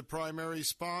is the primary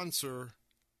sponsor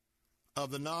of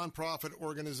the nonprofit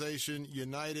organization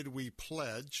United We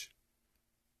Pledge.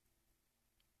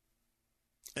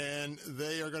 And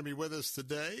they are going to be with us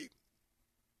today.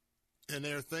 and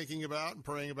they're thinking about and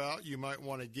praying about, you might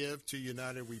want to give to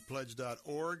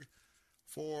UnitedWePledge.org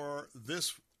for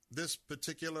this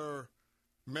particular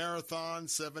marathon,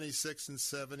 76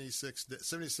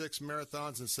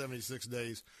 marathons in 76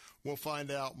 days. We'll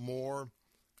find out more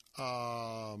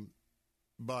by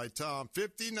Tom.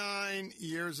 59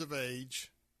 years of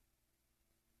age,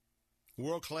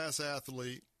 world-class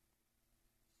athlete,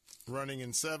 running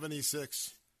in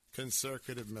 76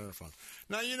 consecutive marathons.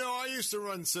 Now, I used to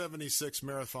run 76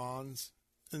 marathons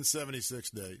in 76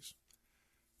 days.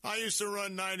 I used to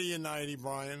run 90 and 90,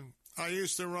 Brian. I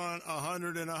used to run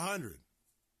 100 and 100.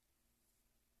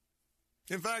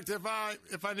 In fact, if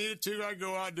I needed to, I'd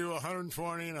go out and do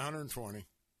 120 and 120.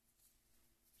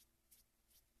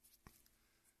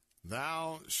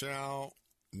 Thou shalt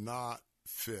not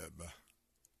fib.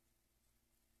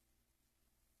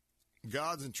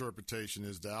 God's interpretation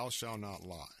is thou shalt not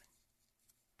lie.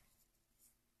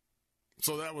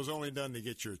 So that was only done to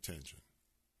get your attention.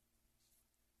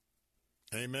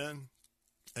 Amen?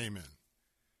 Amen.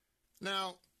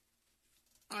 Now,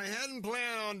 I hadn't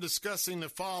planned on discussing the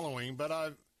following, but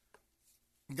I've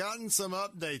gotten some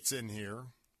updates in here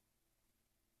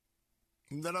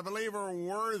that I believe are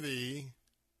worthy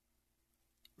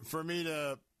for me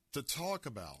to talk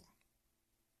about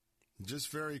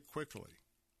just very quickly.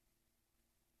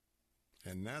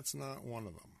 And that's not one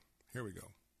of them. Here we go.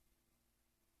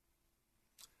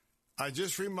 I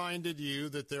just reminded you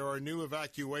that there are new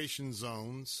evacuation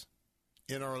zones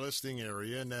in our listing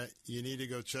area and that you need to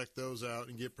go check those out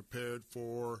and get prepared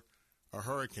for a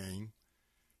hurricane.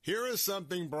 Here is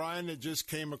something, Brian, that just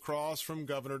came across from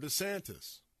Governor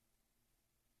DeSantis.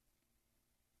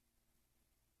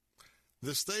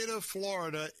 The state of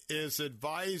Florida is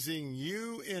advising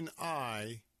you and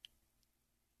I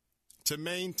to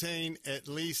maintain at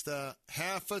least a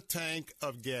half a tank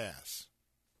of gas.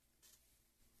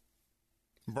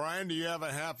 Brian, do you have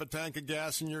a half a tank of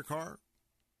gas in your car?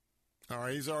 All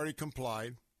right, he's already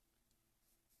complied.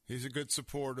 He's a good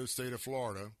supporter of the state of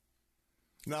Florida.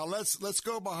 Now, let's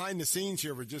go behind the scenes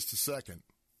here for just a second.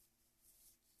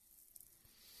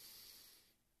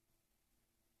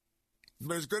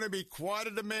 There's going to be quite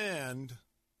a demand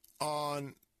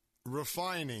on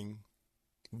refining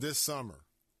this summer.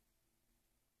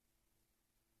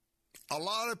 A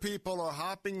lot of people are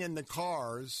hopping in the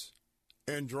cars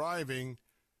and driving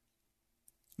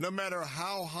no matter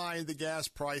how high the gas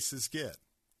prices get.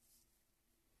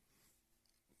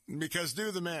 Because do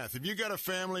the math. If you got a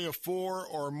family of 4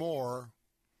 or more,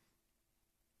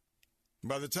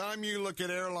 by the time you look at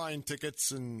airline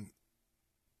tickets and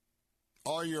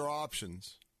all your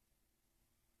options,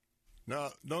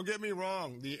 now, don't get me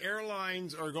wrong, the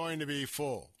airlines are going to be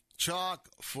full, chock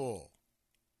full.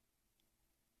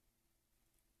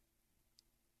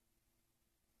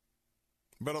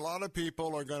 But a lot of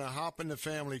people are going to hop in the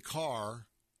family car.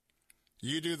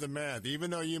 You do the math. Even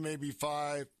though you may be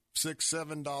 $5, $6,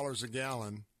 $7 a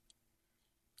gallon,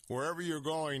 wherever you're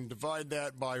going, divide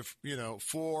that by,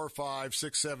 4, 5,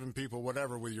 6, 7 people,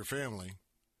 whatever, with your family.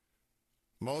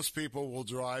 Most people will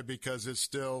drive because it's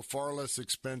still far less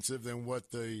expensive than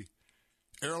what the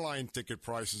airline ticket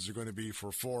prices are going to be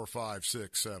for 4, 5,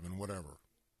 6, 7, whatever.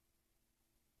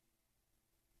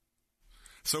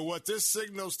 So what this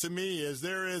signals to me is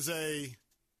there is a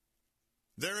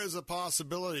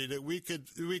possibility that we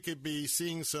could be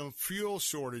seeing some fuel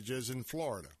shortages in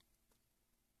Florida.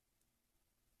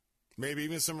 Maybe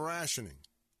even some rationing.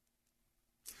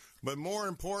 But more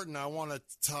important, I want to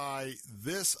tie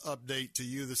this update to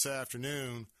you this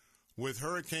afternoon with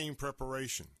hurricane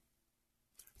preparation,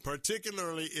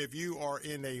 particularly if you are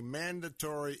in a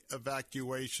mandatory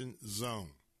evacuation zone.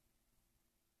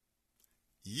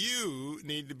 You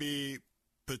need to be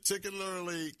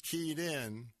particularly keyed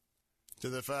in to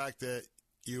the fact that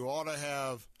you ought to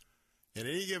have, at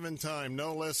any given time,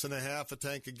 no less than a half a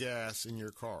tank of gas in your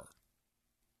car.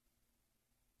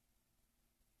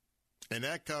 And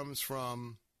that comes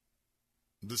from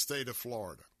the state of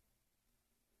Florida.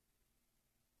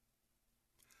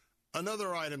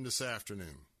 Another item this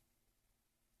afternoon.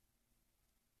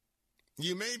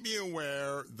 You may be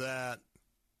aware that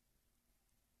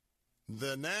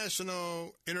the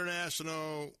National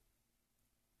International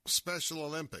Special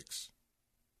Olympics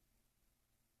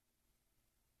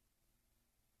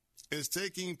is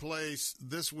taking place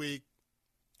this week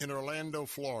in Orlando,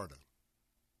 Florida.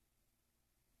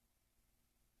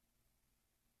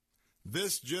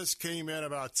 This just came in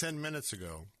about 10 minutes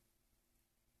ago.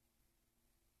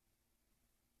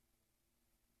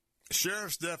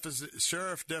 Sheriff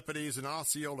deputies in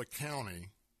Osceola County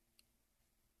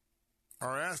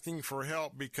are asking for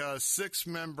help because 6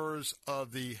 members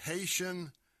of the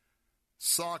Haitian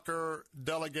soccer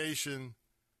delegation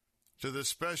to the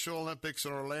Special Olympics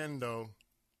in Orlando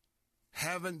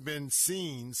haven't been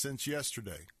seen since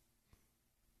yesterday.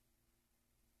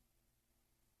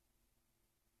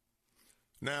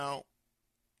 Now,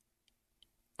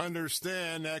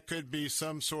 understand that could be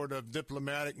some sort of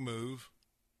diplomatic move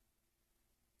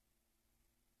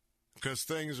because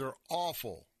things are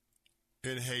awful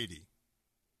in Haiti.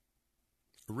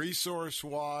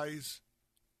 Resource-wise,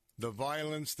 the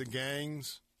violence, the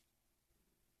gangs.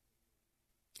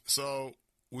 So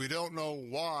we don't know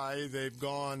why they've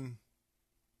gone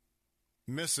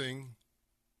missing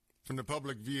from the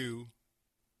public view.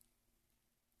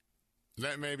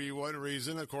 That may be one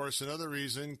reason. Of course, another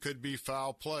reason could be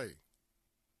foul play.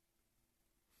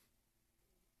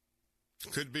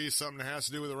 Could be something that has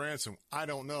to do with a ransom. I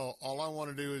don't know. All I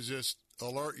want to do is just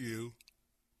alert you.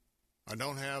 I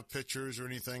don't have pictures or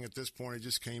anything at this point. It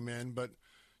just came in. But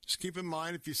just keep in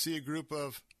mind, if you see a group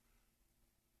of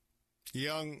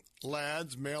young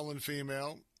lads, male and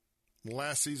female,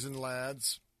 last season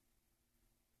lads,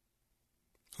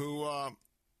 who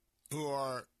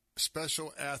are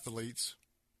special athletes,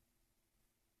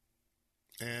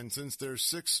 and since there's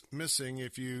 6 missing,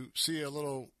 if you see a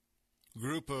little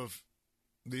group of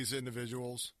these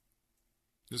individuals,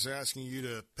 just asking you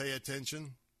to pay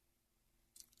attention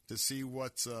to see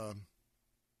what's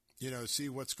see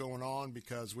what's going on,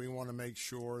 because we want to make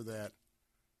sure that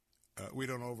we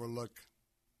don't overlook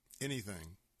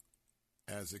anything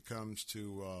as it comes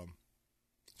to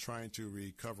trying to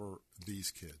recover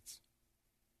these kids.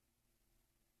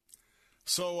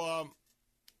 So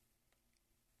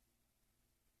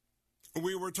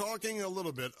we were talking a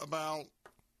little bit about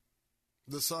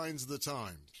the signs of the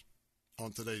times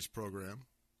on today's program.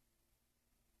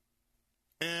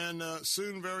 And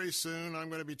soon, very soon, I'm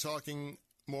going to be talking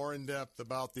more in depth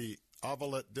about the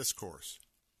Olivet Discourse.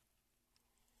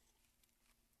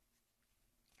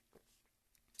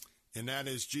 And that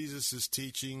is Jesus'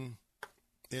 teaching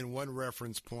in one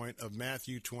reference point of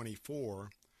Matthew 24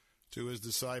 to his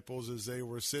disciples as they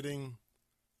were sitting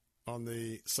on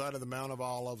the side of the Mount of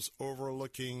Olives,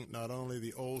 overlooking not only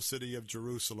the old city of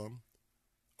Jerusalem,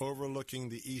 overlooking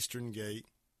the Eastern Gate,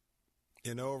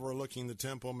 and overlooking the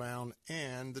Temple Mount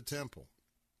and the temple.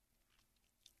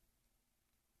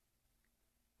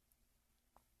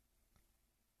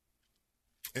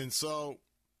 And so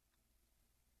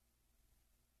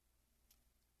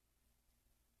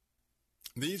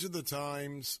these are the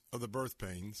times of the birth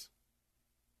pains.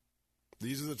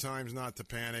 These are the times not to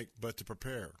panic, but to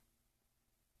prepare.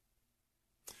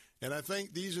 And I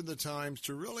think these are the times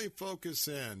to really focus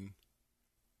in.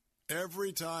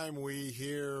 Every time we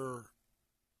hear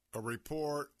a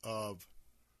report of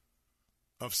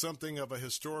something of a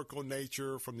historical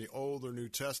nature from the Old or New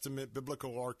Testament,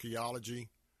 biblical archaeology,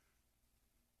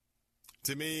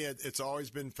 to me it's always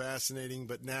been fascinating,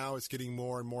 but now it's getting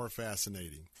more and more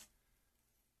fascinating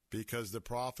because the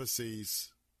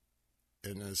prophecies,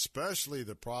 and especially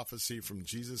the prophecy from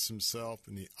Jesus himself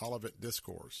in the Olivet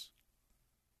Discourse,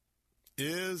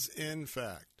 is in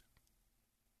fact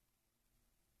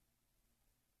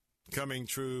coming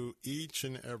true each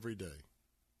and every day.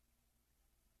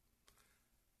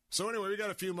 So anyway, we got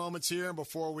a few moments here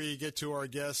before we get to our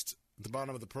guest at the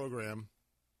bottom of the program.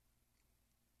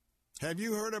 Have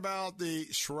you heard about the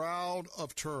Shroud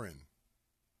of Turin?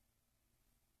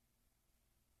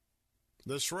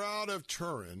 The Shroud of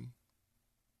Turin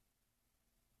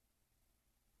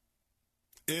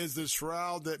is the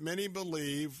shroud that many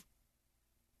believe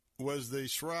was the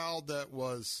shroud that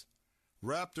was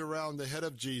wrapped around the head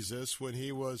of Jesus when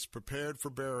he was prepared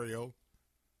for burial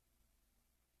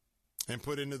and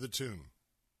put into the tomb.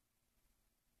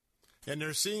 And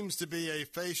there seems to be a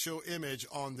facial image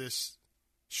on this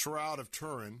Shroud of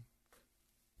Turin.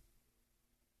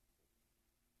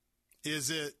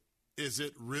 Is it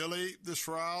really the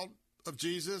shroud of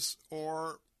Jesus,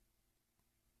 or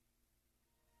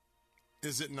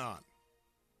is it not?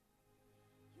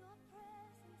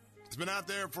 It's been out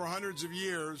there for hundreds of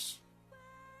years,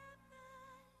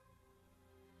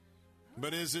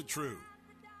 but is it true?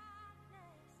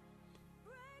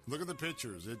 Look at the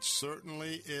pictures. It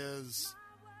certainly is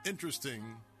interesting,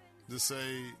 to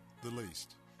say the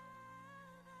least.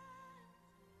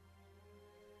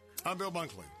 I'm Bill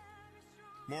Bunkley.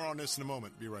 More on this in a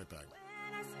moment. Be right back.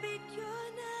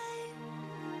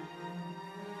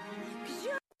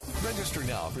 Register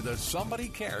now for the Somebody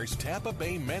Cares Tampa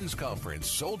Bay Men's Conference,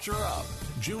 Soldier Up,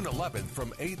 June 11th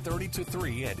from 8:30 to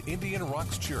 3 at Indian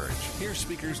Rocks Church. Hear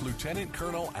speakers Lieutenant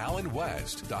Colonel Alan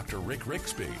West, Dr. Rick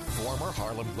Rixby, former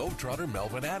Harlem Globetrotter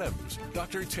Melvin Adams,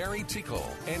 Dr. Terry Tickle,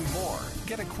 and more.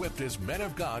 Get equipped as men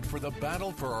of God for the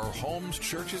battle for our homes,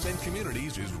 churches, and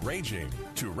communities is raging.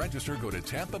 To register, go to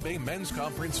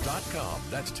TampaBayMen'sConference.com.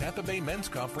 That's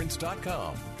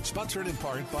TampaBayMen'sConference.com. Sponsored in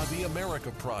part by the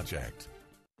America Project.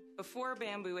 Before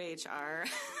Bamboo HR,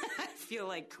 I feel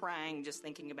like crying just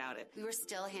thinking about it. We were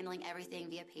still handling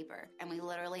everything via paper, and we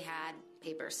literally had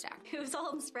paper stacked. It was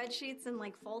all in spreadsheets and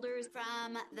folders.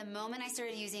 From the moment I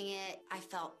started using it, I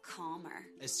felt calmer.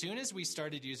 As soon as we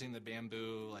started using the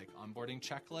Bamboo onboarding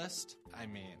checklist,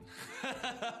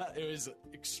 it was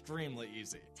extremely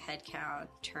easy. Head count,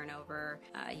 turnover,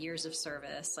 years of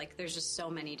service. There's just so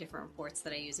many different reports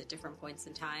that I use at different points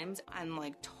in time. I'm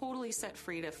totally set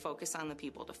free to focus on the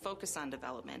people, to focus on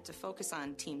development, to focus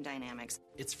on team dynamics.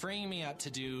 It's freeing me up to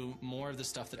do more of the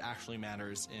stuff that actually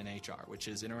matters in HR, which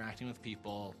is interacting with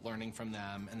people, learning from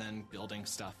them, and then building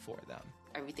stuff for them.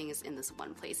 Everything is in this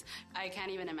one place. I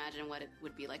can't even imagine what it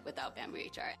would be like without Bamboo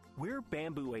HR. We're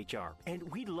Bamboo HR, and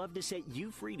we'd love to set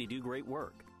you free to do great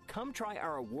work. Come try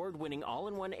our award-winning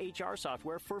all-in-one HR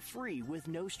software for free with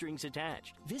no strings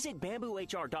attached. Visit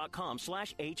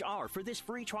BambooHR.com/HR for this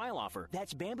free trial offer.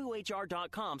 That's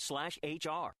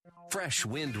BambooHR.com/HR. Fresh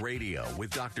Wind Radio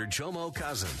with Dr. Jomo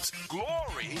Cousins.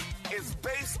 Glory is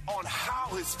based on how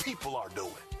his people are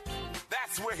doing.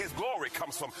 That's where his glory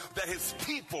comes from, that his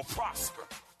people prosper.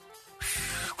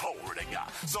 Glory to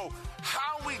God. So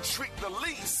how we treat the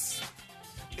least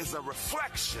is a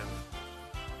reflection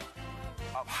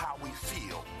of how we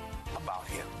feel about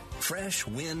him. Fresh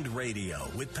Wind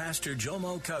Radio with Pastor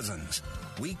Jomo Cousins.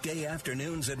 Weekday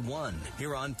afternoons at 1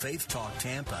 here on Faith Talk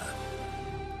Tampa.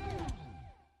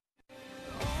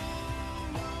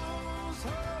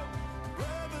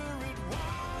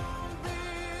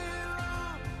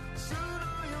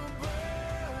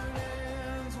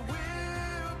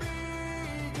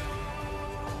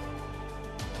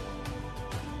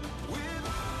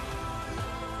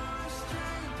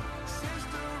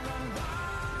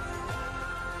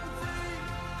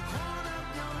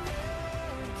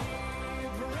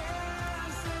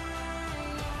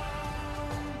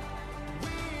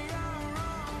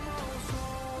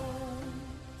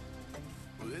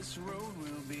 This road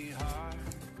will be hard,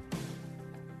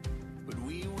 but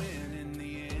we win in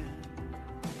the end.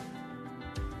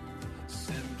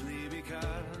 Simply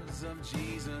because of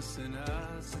Jesus in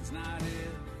us, it's not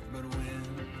if, but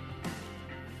when.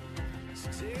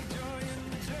 So take joy in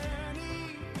the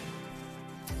journey,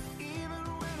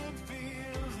 even when it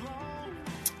feels long.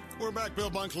 We're back. Bill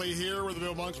Bunkley here with the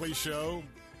Bill Bunkley Show.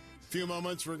 Few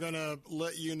moments, we're going to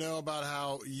let you know about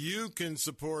how you can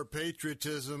support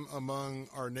patriotism among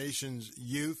our nation's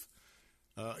youth.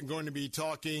 I'm going to be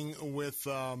talking with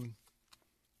Tom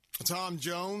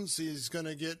Jones. He's going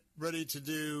to get ready to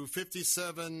do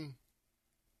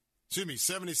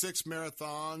 76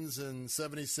 marathons in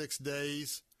 76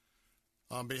 days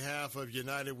on behalf of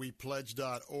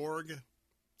UnitedWePledge.org.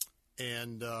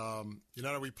 And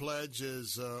United We Pledge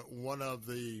is one of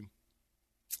the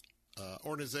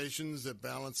organizations that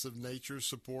Balance of Nature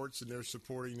supports, and they're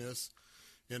supporting this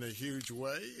in a huge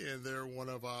way. And they're one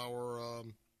of our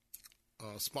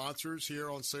sponsors here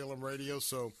on Salem Radio.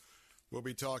 So we'll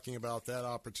be talking about that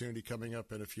opportunity coming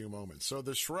up in a few moments. So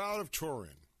the Shroud of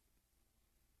Turin.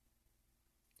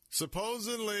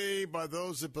 Supposedly, by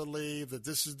those that believe that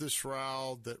this is the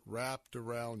shroud that wrapped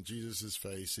around Jesus'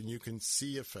 face, and you can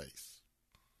see a face.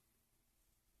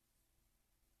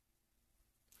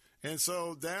 And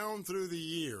so down through the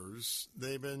years,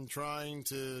 they've been trying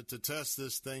to test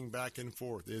this thing back and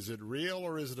forth. Is it real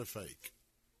or is it a fake?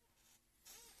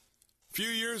 A few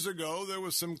years ago, there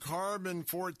was some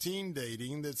carbon-14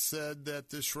 dating that said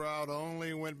that the shroud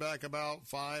only went back about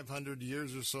 500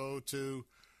 years or so to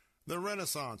the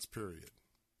Renaissance period.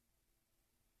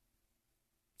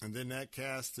 And then that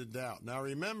casted doubt. Now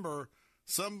remember,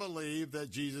 some believe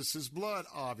that Jesus' blood,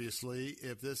 obviously,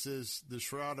 if this is the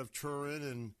Shroud of Turin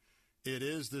and it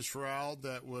is the shroud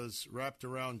that was wrapped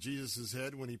around Jesus'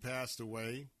 head when he passed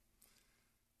away,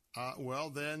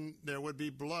 well, then there would be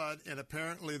blood, and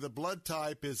apparently the blood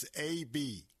type is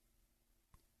AB.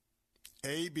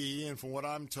 AB, and from what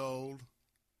I'm told,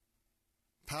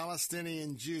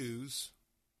 Palestinian Jews,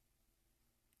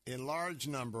 in large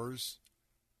numbers,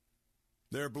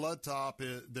 their blood type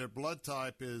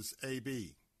is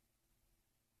AB.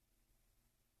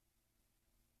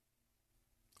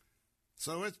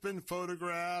 So it's been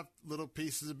photographed, little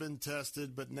pieces have been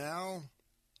tested, but now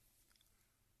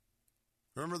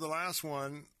Remember, the last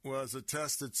one was a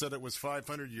test that said it was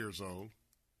 500 years old.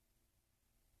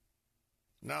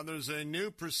 Now there's a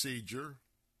new procedure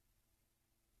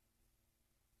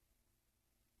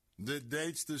that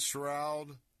dates the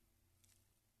shroud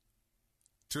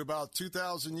to about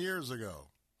 2,000 years ago.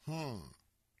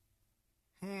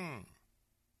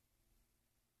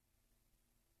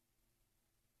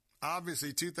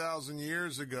 Obviously, 2,000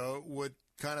 years ago would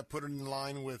kind of put it in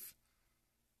line with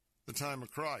the time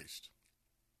of Christ.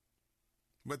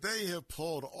 But they have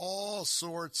pulled all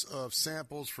sorts of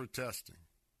samples for testing.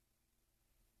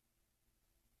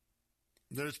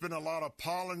 There's been a lot of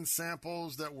pollen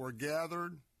samples that were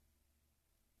gathered.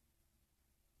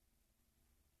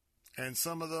 And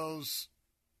some of those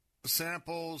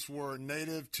samples were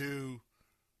native to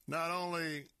not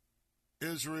only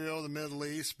Israel, the Middle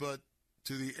East, but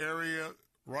to the area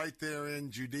right there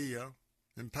in Judea,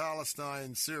 in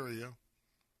Palestine, Syria.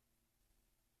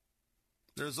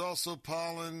 There's also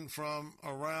pollen from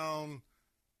around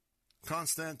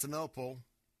Constantinople,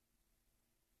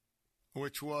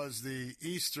 which was the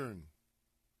eastern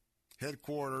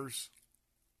headquarters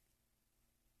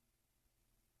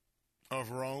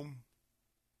of Rome.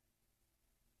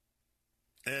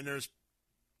 And there's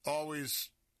always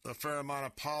a fair amount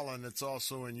of pollen that's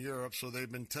also in Europe, so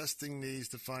they've been testing these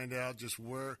to find out just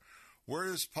where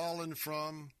is pollen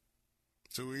from,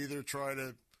 to either try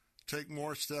to take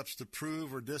more steps to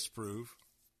prove or disprove.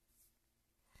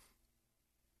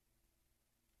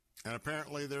 And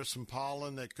apparently there's some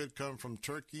pollen that could come from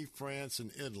Turkey, France,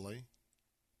 and Italy.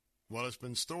 Well, it's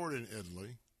been stored in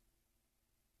Italy.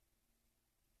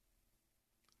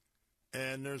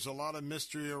 And there's a lot of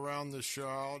mystery around the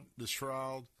shroud.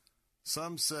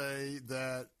 Some say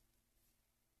that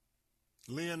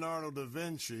Leonardo da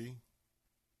Vinci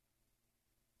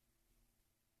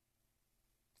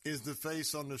is the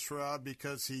face on the shroud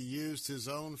because he used his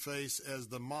own face as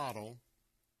the model.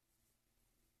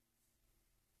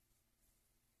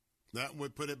 That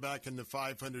would put it back in the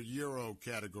 500 euro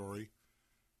category.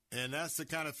 And that's the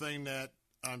kind of thing that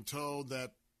I'm told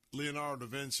that Leonardo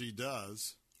da Vinci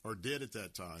does, or did at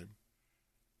that time,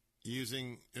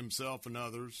 using himself and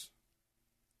others.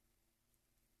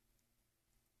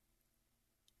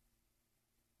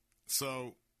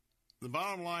 So the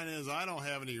bottom line is I don't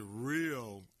have any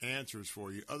real answers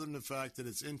for you, other than the fact that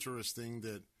it's interesting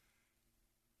that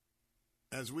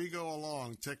as we go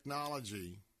along,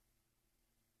 technology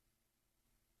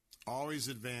always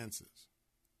advances.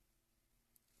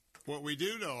 What we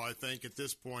do know, I think, at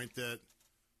this point, that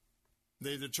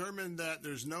they determined that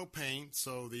there's no paint,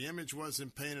 so the image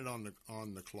wasn't painted on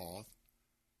the cloth.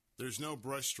 There's no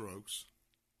brush strokes.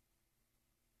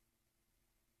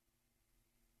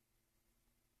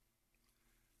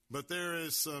 But there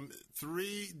is some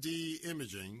 3D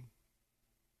imaging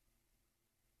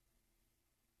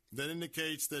that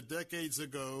indicates that decades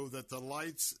ago that the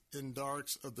lights and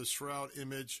darks of the shroud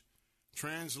image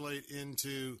translate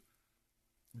into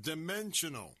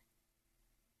dimensional,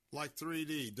 like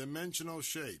 3D, dimensional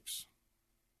shapes,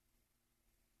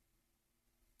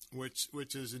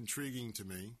 which is intriguing to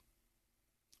me,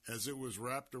 as it was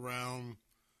wrapped around,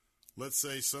 let's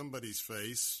say, somebody's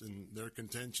face, and their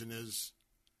contention is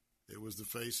it was the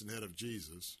face and head of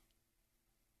Jesus.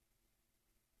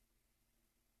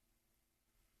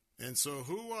 And so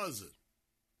who was it?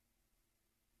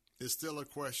 Is still a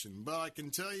question. But I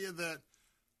can tell you that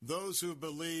those who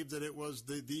believed that it was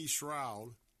the shroud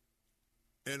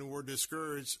and were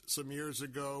discouraged some years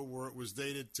ago where it was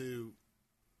dated to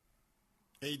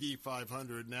AD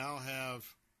 500 now have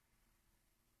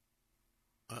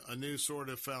a new sort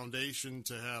of foundation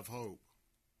to have hope.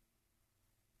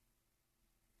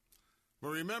 But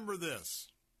remember this.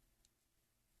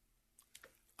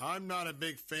 I'm not a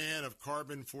big fan of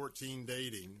carbon-14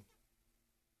 dating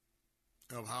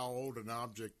of how old an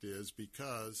object is,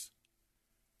 because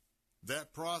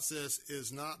that process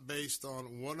is not based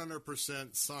on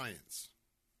 100% science.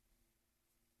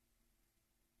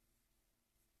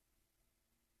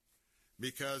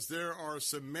 Because there are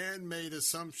some man-made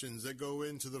assumptions that go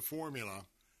into the formula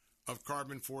of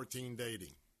carbon-14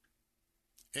 dating.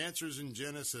 Answers in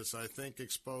Genesis, I think,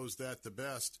 expose that the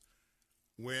best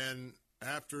when,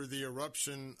 after the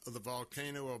eruption of the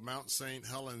volcano of Mount St.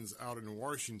 Helens out in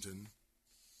Washington,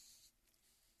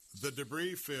 the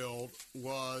debris field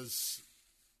was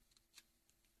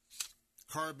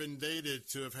carbon dated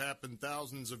to have happened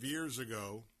thousands of years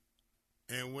ago,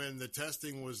 and when the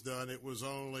testing was done, it was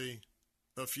only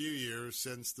a few years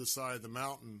since the side of the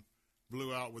mountain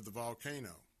blew out with the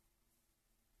volcano.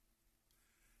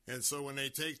 And so when they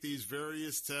take these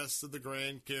various tests of the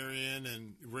Grand Canyon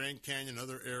and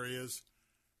other areas,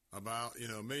 about,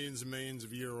 millions and millions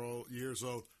of years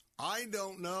old. I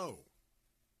don't know.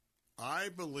 I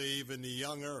believe in the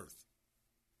young earth.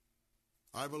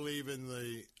 I believe in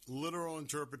the literal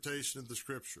interpretation of the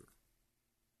Scripture.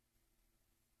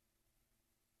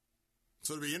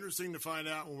 So it'll be interesting to find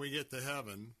out when we get to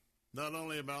heaven, not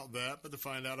only about that, but to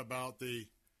find out about the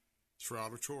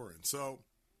Shroud of Turin. So,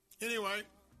 anyway,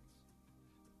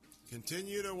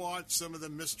 continue to watch some of the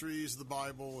mysteries of the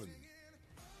Bible and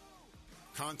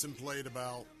contemplate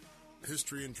about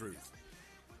history and truth.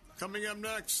 Coming up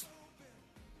next,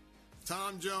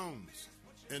 Tom Jones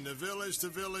in the Village to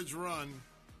Village Run,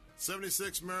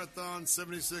 76 marathon,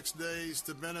 76 days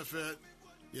to benefit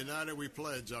United We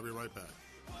Pledge. I'll be right back.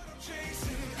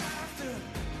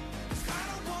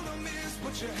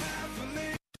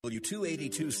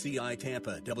 W282CI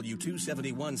Tampa,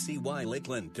 W271CY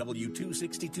Lakeland,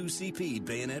 W262CP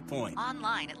Bayonet Point.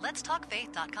 Online at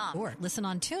letstalkfaith.com or listen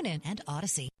on TuneIn and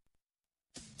Odyssey.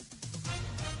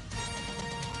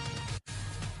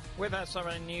 With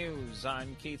SRN News,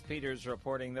 I'm Keith Peters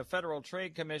reporting the Federal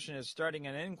Trade Commission is starting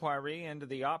an inquiry into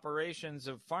the operations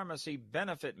of pharmacy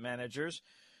benefit managers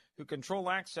who control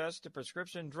access to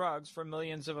prescription drugs for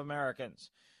millions of Americans.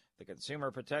 The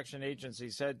Consumer Protection Agency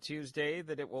said Tuesday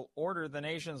that it will order the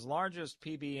nation's largest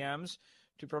PBMs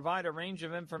to provide a range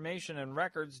of information and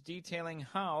records detailing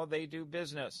how they do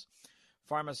business.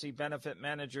 Pharmacy benefit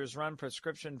managers run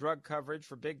prescription drug coverage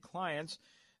for big clients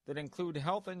that include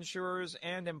health insurers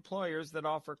and employers that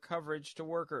offer coverage to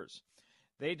workers.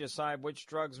 They decide which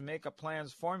drugs make a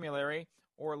plan's formulary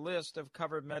or list of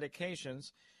covered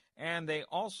medications, and they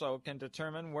also can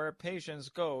determine where patients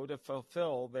go to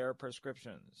fulfill their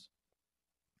prescriptions.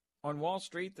 On Wall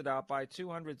Street, the Dow by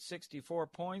 264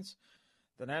 points,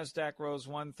 the Nasdaq rose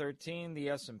 113, the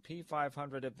S&P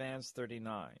 500 advanced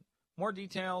 39. More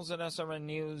details at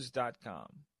srnnews.com.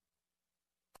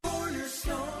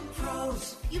 Cornerstone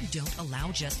Pros. You don't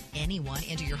allow just anyone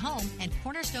into your home, and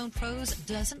Cornerstone Pros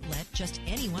doesn't let just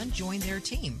anyone join their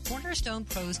team. Cornerstone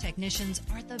Pros technicians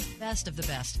are the best of the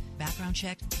best. Background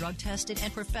checked, drug tested,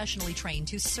 and professionally trained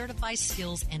to certify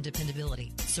skills and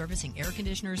dependability. Servicing air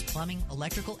conditioners, plumbing,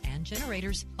 electrical, and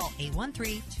generators. Call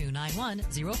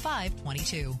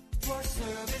 813-291-0522. For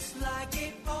service like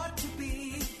it ought to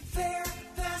be, fair,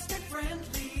 fast, and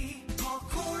friendly. Call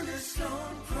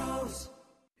Cornerstone Pros.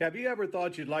 Have you ever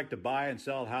thought you'd like to buy and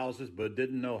sell houses but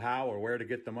didn't know how or where to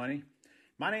get the money?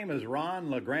 My name is Ron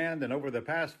LeGrand, and over the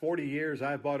past 40 years,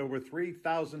 I've bought over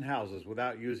 3,000 houses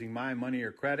without using my money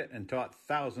or credit and taught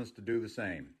thousands to do the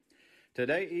same.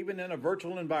 Today, even in a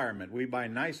virtual environment, we buy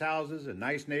nice houses in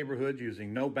nice neighborhoods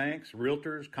using no banks,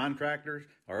 realtors, contractors,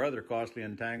 or other costly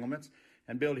entanglements,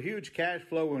 and build huge cash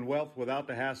flow and wealth without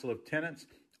the hassle of tenants,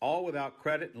 all without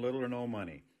credit and little or no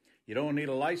money. You don't need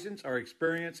a license or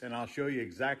experience, and I'll show you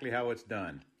exactly how it's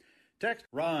done. Text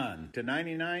RON to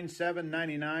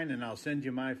 99799, and I'll send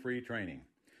you my free training.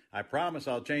 I promise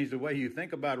I'll change the way you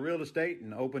think about real estate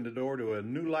and open the door to a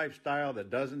new lifestyle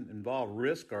that doesn't involve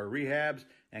risk or rehabs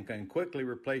and can quickly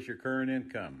replace your current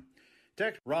income.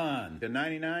 Text RON to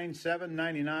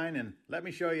 99799, and let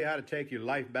me show you how to take your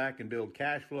life back and build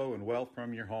cash flow and wealth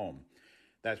from your home.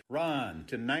 That's RON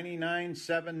to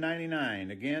 99799.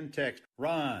 Again, text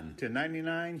RON to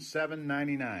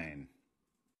 99799.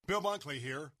 Bill Bunkley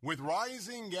here. With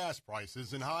rising gas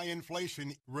prices and high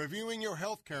inflation, reviewing your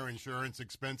health care insurance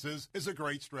expenses is a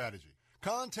great strategy.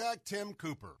 Contact Tim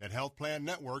Cooper at Health Plan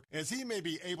Network, as he may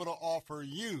be able to offer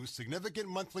you significant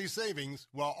monthly savings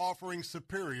while offering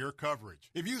superior coverage.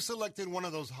 If you selected one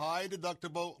of those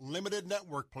high-deductible, limited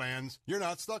network plans, you're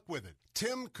not stuck with it.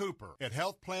 Tim Cooper at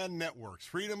Health Plan Network's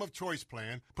Freedom of Choice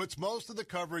plan puts most of the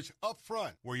coverage up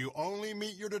front, where you only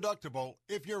meet your deductible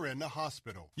if you're in the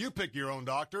hospital. You pick your own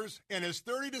doctors and is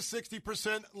 30 to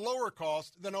 60% lower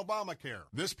cost than Obamacare.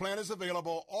 This plan is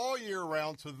available all year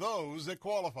round to those that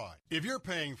qualify. If you're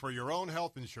paying for your own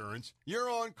health insurance, you're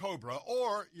on COBRA,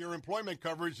 or your employment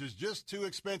coverage is just too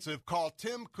expensive, call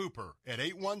Tim Cooper at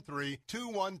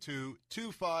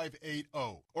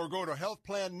 813-212-2580 or go to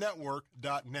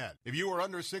healthplannetwork.net. If you are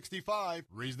under 65,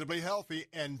 reasonably healthy,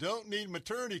 and don't need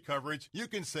maternity coverage, you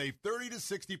can save 30 to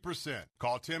 60%.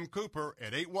 Call Tim Cooper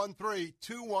at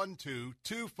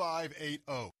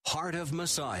 813-212-2580. Heart of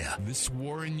Messiah. This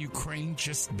war in Ukraine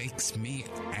just makes me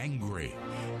angry.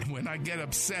 And when I get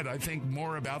upset, I think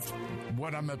more about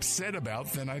what I'm upset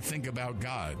about than I think about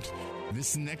God.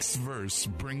 This next verse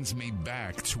brings me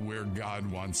back to where God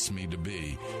wants me to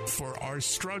be. For our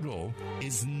struggle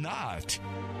is not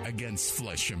against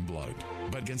flesh and blood,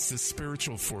 but against the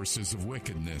spiritual forces of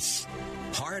wickedness.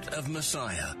 Heart of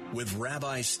Messiah with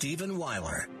Rabbi Stephen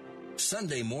Weiler.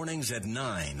 Sunday mornings at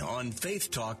 9 on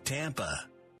Faith Talk Tampa.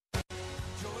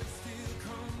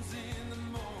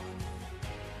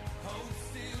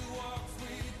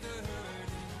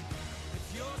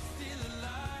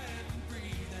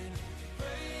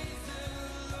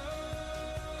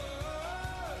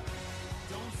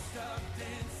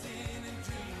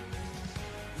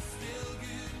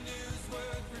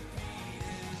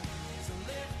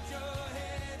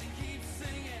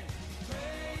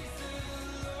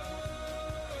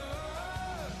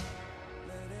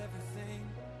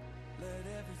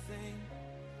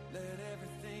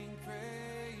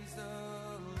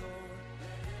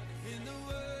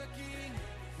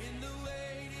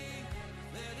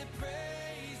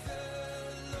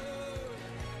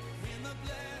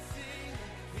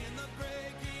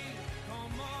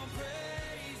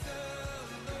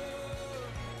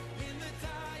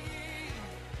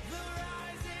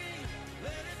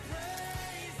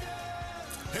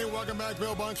 Hey, welcome back.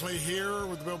 Bill Bunkley here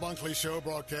with the Bill Bunkley Show,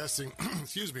 broadcasting,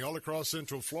 all across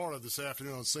Central Florida this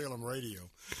afternoon on Salem Radio.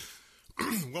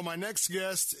 Well, my next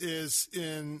guest is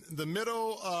in the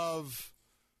middle of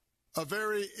a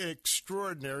very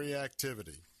extraordinary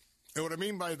activity. And what I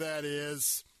mean by that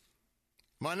is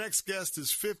my next guest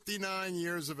is 59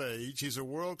 years of age. He's a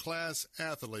world-class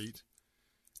athlete,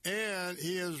 and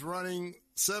he is running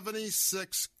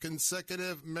 76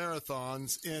 consecutive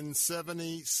marathons in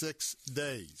 76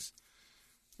 days.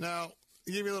 Now,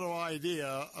 to give you a little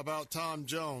idea about Tom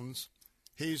Jones,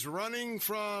 he's running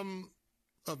from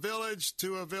a village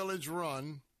to a village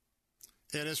run,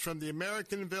 and it's from the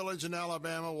American Village in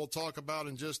Alabama, we'll talk about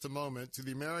in just a moment, to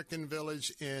the American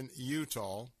Village in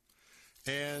Utah.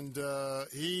 And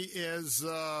he is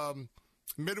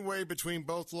midway between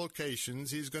both locations.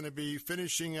 He's going to be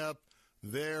finishing up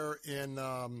there in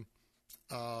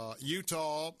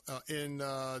Utah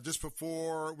just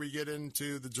before we get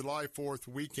into the July 4th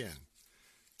weekend.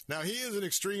 Now, he is an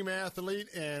extreme athlete,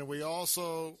 and we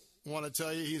also want to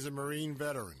tell you he's a Marine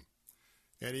veteran.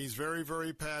 And he's very,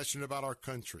 very passionate about our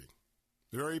country,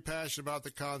 very passionate about the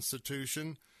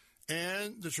Constitution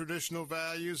and the traditional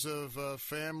values of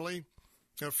family,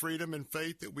 of freedom, and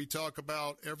faith that we talk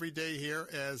about every day here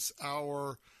as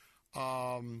our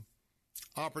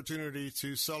opportunity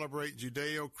to celebrate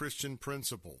Judeo-Christian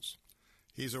principles.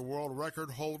 He's a world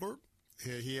record holder.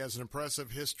 He has an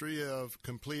impressive history of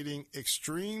completing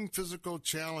extreme physical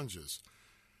challenges.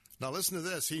 Now listen to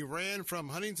this. He ran from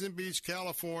Huntington Beach,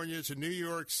 California to New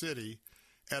York City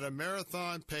at a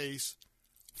marathon pace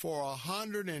for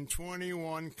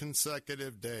 121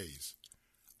 consecutive days.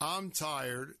 I'm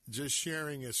tired just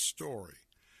sharing his story.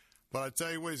 But I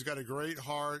tell you what, he's got a great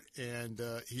heart, and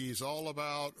he's all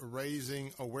about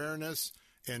raising awareness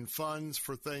and funds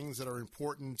for things that are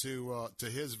important to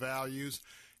his values.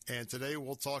 And today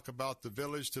we'll talk about the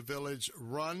Village to Village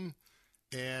run,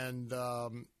 and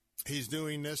he's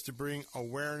doing this to bring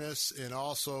awareness and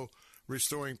also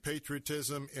restoring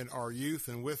patriotism in our youth.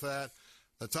 And with that,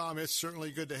 Tom, it's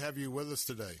certainly good to have you with us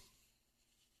today.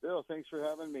 Bill, thanks for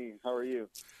having me. How are you?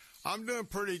 I'm doing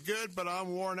pretty good, but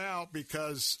I'm worn out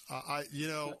because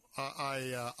I'm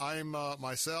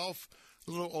myself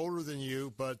a little older than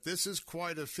you, but this is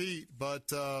quite a feat. But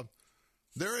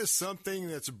there is something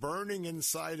that's burning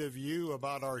inside of you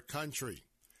about our country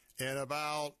and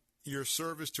about your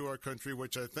service to our country,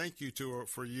 which I thank you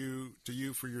for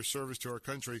your service to our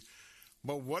country.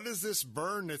 But what is this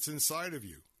burn that's inside of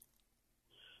you?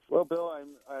 Well, Bill,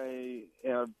 I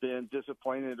have been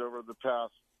disappointed over the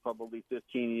past probably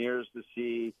 15 years to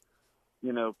see,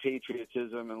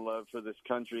 patriotism and love for this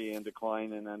country in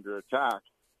decline and under attack.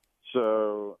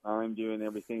 So I'm doing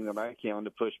everything that I can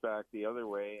to push back the other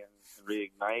way and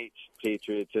reignite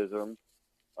patriotism,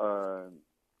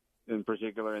 in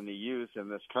particular in the youth in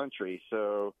this country.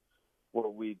 So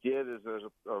what we did is there's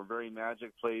a very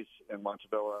magic place in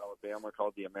Montebello, Alabama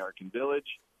called the American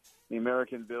Village. The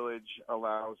American Village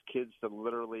allows kids to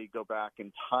literally go back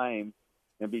in time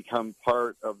and become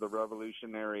part of the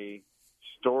revolutionary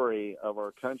story of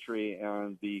our country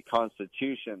and the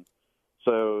Constitution.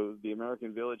 So the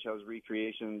American Village has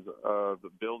recreations of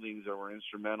the buildings that were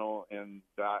instrumental in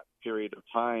that period of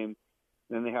time.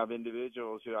 Then they have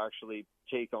individuals who actually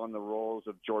take on the roles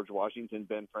of George Washington,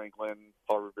 Ben Franklin,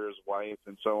 Paul Revere's wife,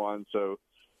 and so on. So,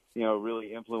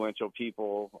 really influential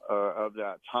people of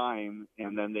that time.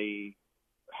 And then they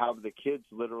have the kids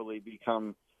literally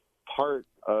become part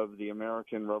of the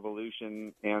American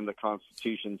Revolution and the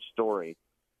Constitution story.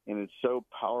 And it's so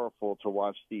powerful to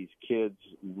watch these kids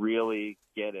really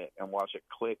get it and watch it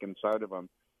click inside of them,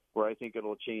 where I think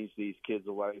it'll change these kids'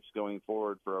 lives going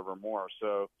forward forevermore.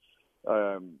 So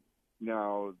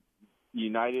now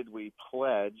United We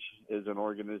Pledge is an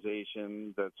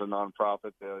organization that's a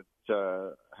nonprofit that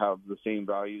have the same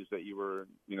values that you were,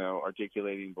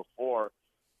 articulating before.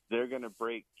 They're going to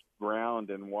break ground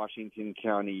in Washington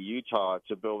County, Utah,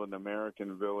 to build an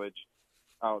American Village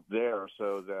out there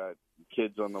so that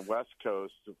kids on the West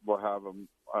Coast will have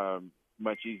a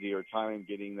much easier time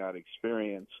getting that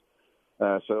experience.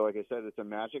 So like I said, it's a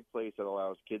magic place that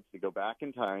allows kids to go back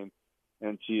in time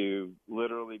and to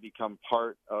literally become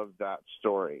part of that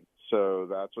story. So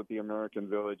that's what the American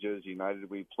Village is. United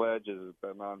We Pledge is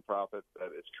the nonprofit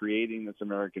that is creating this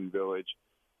American Village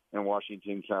in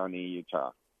Washington County,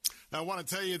 Utah. Now, I want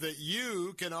to tell you that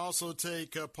you can also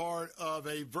take a part of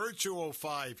a virtual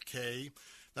 5K.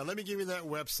 Now, let me give you that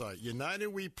website,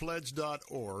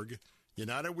 UnitedWePledge.org.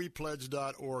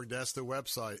 UnitedWePledge.org, that's the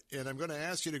website. And I'm going to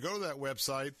ask you to go to that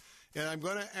website, and I'm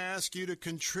going to ask you to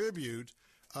contribute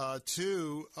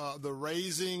to the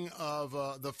raising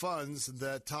of the funds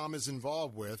that Tom is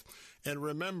involved with. And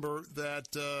remember that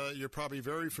you're probably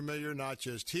very familiar, not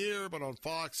just here, but on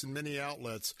Fox and many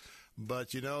outlets.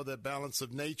 But you know that Balance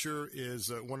of Nature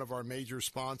is one of our major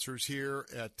sponsors here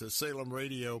at Salem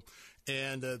Radio.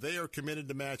 And they are committed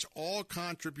to match all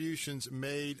contributions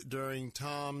made during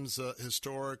Tom's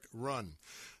historic run.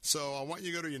 So I want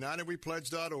you to go to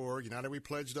UnitedWePledge.org,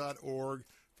 UnitedWePledge.org.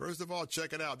 First of all,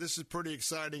 check it out. This is pretty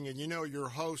exciting, and you know your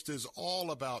host is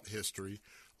all about history,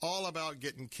 all about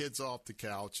getting kids off the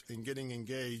couch and getting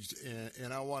engaged.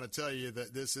 And I want to tell you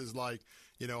that this is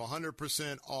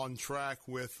 100% on track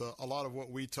with a lot of what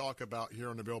we talk about here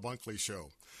on the Bill Bunkley Show.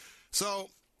 So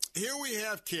here we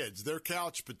have kids. They're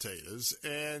couch potatoes,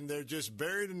 and they're just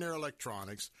buried in their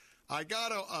electronics. I got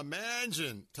to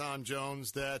imagine, Tom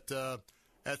Jones, that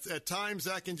at times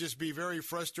that can just be very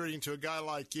frustrating to a guy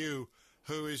like you,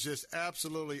 who is just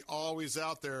absolutely always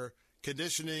out there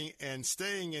conditioning and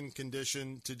staying in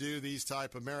condition to do these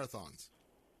type of marathons.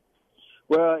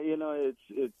 Well, it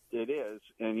is,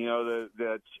 and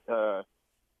that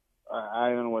I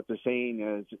don't know what the saying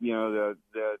is.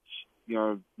 That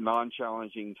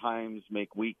non-challenging times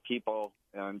make weak people,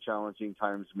 and challenging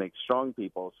times make strong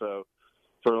people. So,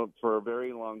 for a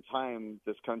very long time,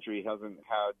 this country hasn't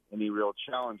had any real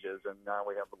challenges, and now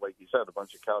we have, like you said, a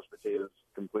bunch of couch potatoes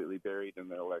completely buried in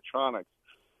their electronics.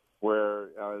 Where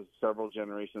several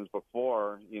generations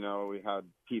before, we had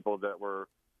people that were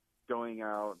going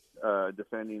out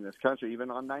defending this country, even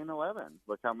on 9/11.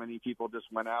 Look how many people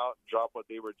just went out, dropped what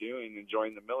they were doing, and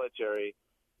joined the military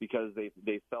because they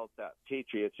felt that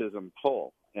patriotism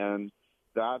pull. And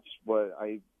that's what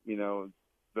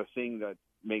the thing that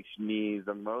makes me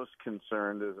the most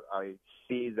concerned is I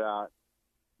see that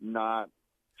not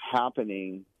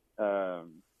happening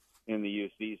in the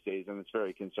youth these days, and it's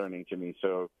very concerning to me.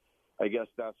 So I guess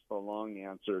that's the long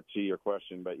answer to your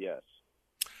question, but yes.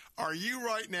 Are you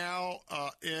right now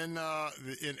in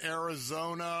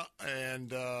Arizona,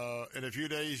 and in a few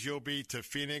days you'll be to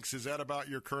Phoenix? Is that about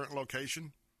your current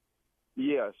location?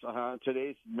 Yes.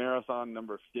 Today's marathon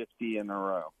number 50 in a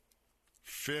row.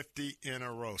 50 in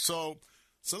a row. So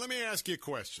let me ask you a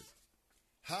question.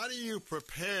 How do you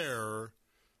prepare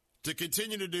to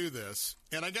continue to do this?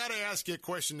 And I got to ask you a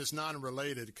question that's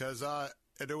non-related, because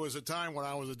there was a time when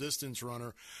I was a distance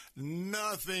runner,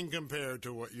 nothing compared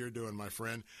to what you're doing, my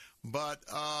friend. But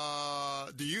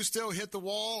do you still hit the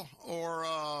wall, or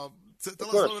tell us a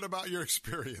little bit about your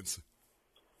experience?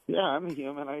 Yeah, I'm a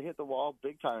human. I hit the wall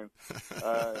big time.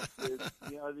 The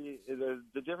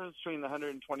difference between the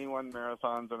 121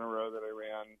 marathons in a row that I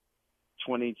ran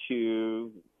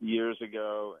 22 years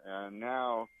ago and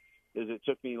now is it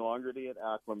took me longer to get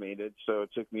acclimated. So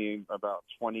it took me about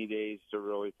 20 days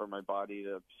for my body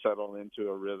to settle into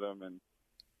a rhythm and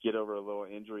get over a little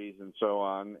injuries and so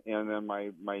on. And then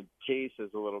my pace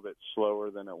is a little bit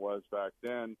slower than it was back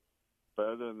then. But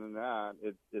other than that,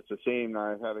 it's the same.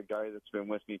 I've had a guy that's been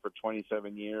with me for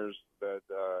 27 years that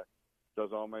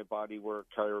does all my body work,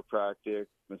 chiropractic,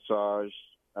 massage.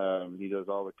 He does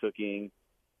all the cooking.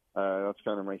 That's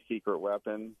kind of my secret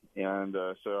weapon. And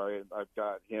so I've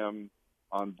got him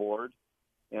on board.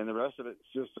 And the rest of it's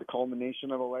just a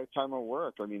culmination of a lifetime of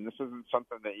work. I mean, this isn't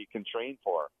something that you can train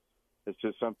for. It's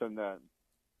just something that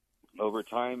over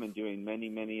time and doing many,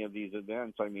 many of these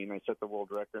events, I mean, I set the world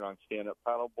record on stand-up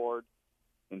paddleboard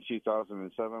in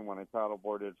 2007 when I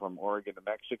paddleboarded from Oregon to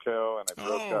Mexico, and I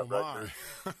broke that record.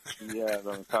 Yeah,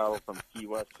 then I paddled from Key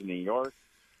West to New York.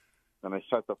 And I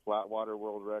set the flatwater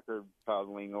world record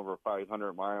paddling over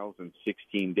 500 miles in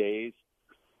 16 days.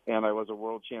 And I was a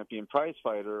world champion prize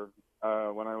fighter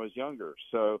when I was younger.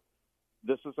 So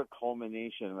this is a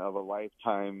culmination of a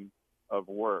lifetime of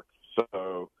work.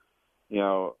 So,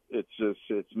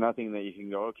 it's nothing that you can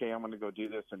go, okay, I'm going to go do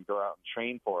this and go out and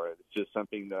train for it. It's just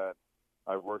something that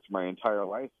I've worked my entire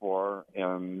life for,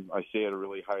 and I stay at a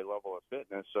really high level of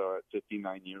fitness. So at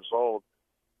 59 years old,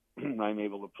 I'm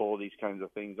able to pull these kinds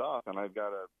of things off, and I've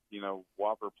got a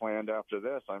whopper planned after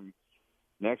this.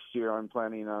 Next year I'm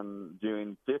planning on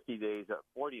doing 50 days at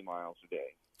 40 miles a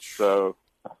day. So,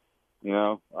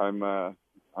 I'm not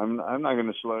going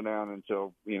to slow down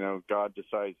until God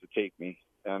decides to take me.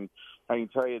 And I can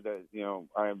tell you that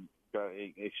I've got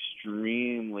an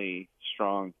extremely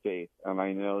strong faith, and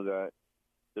I know that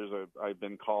I've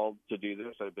been called to do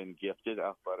this. I've been gifted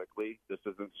athletically. This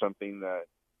isn't something that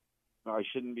I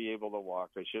shouldn't be able to walk.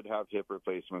 I should have hip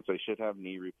replacements. I should have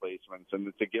knee replacements, and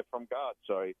it's a gift from God.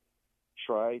 So I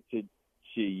try to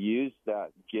use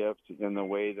that gift in the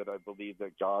way that I believe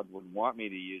that God would want me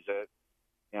to use it.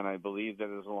 And I believe that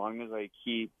as long as I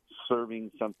keep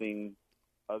serving something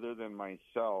other than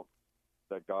myself,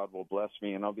 that God will bless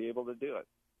me and I'll be able to do it.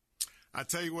 I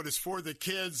tell you what, it's for the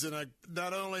kids, and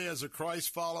not only as a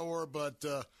Christ follower, but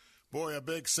boy, a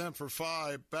big Semper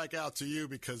Fi back out to you,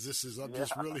 because I'm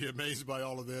just really amazed by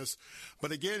all of this.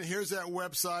 But again, here's that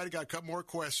website. I got a couple more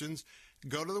questions.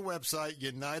 Go to the website,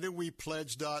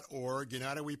 UnitedWePledge.org,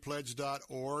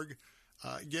 UnitedWePledge.org.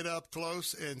 Get up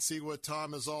close and see what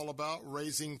Tom is all about,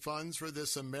 raising funds for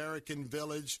this American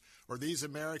village, or these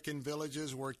American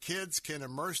villages where kids can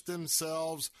immerse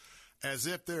themselves as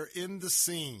if they're in the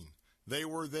scene. They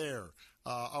were there.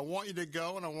 I want you to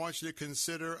go, and I want you to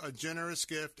consider a generous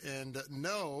gift, and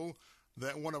know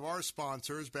that one of our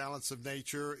sponsors, Balance of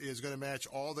Nature, is going to match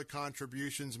all the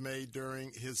contributions made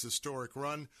during his historic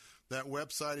run. That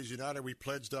website is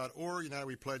UnitedWePledge.org,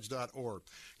 UnitedWePledge.org.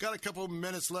 Got a couple of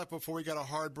minutes left before we got a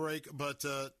hard break, but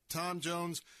Tom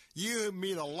Jones, you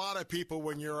meet a lot of people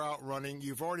when you're out running.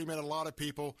 You've already met a lot of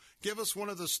people. Give us one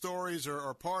of the stories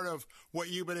or part of what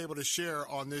you've been able to share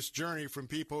on this journey from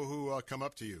people who come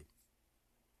up to you.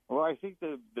 Well, I think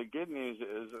the good news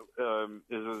is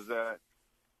that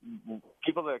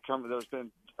people that come, there's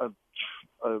been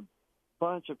a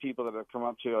bunch of people that have come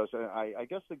up to us, and I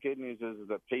guess the good news is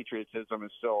that patriotism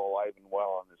is still alive and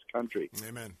well in this country.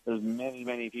 Amen. There's many,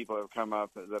 many people that have come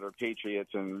up that are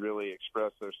patriots and really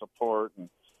expressed their support and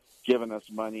given us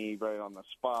money right on the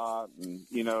spot, and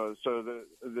so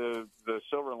the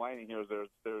silver lining here is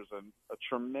there's a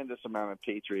tremendous amount of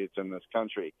patriots in this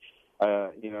country.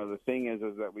 The thing is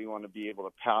that we want to be able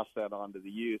to pass that on to the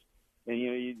youth. And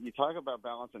you talk about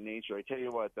Balance of Nature. I tell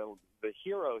you what, the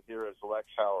hero here is Lex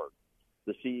Howard,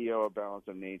 the CEO of Balance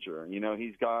of Nature.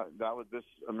 He's got this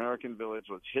American Village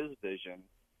was his vision.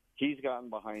 He's gotten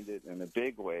behind it in a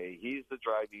big way. He's the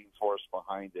driving force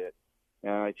behind it.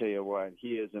 And I tell you what, he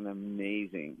is an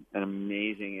amazing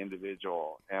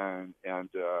individual. And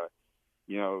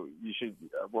you should.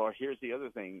 Well, here's the other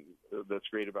thing that's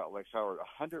great about Lex Howard: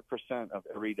 100% of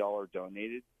every dollar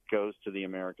donated goes to the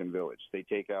American Village. They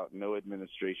take out no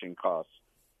administration costs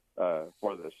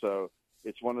for this. So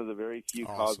it's one of the very few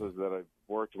causes that I've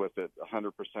worked with that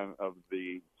 100% of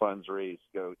the funds raised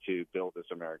go to build this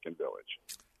American Village.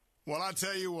 Well, I'll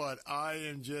tell you what, I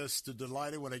am just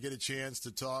delighted when I get a chance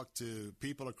to talk to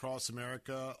people across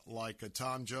America like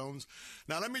Tom Jones.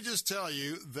 Now, let me just tell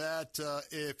you that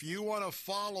if you want to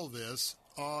follow this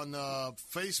on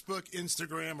Facebook,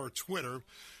 Instagram, or Twitter,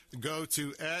 go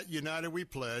to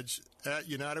 @UnitedWePledge,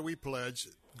 @UnitedWePledge.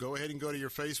 Go ahead and go to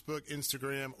your Facebook,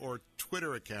 Instagram, or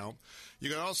Twitter account. You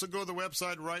can also go to the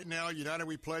website right now,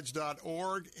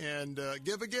 UnitedWePledge.org, and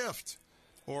give a gift.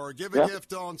 Or give a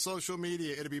gift on social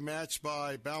media. It'll be matched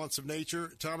by Balance of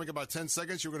Nature. Tom, we got about 10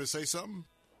 seconds. You were going to say something?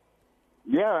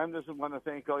 Yeah, I just want to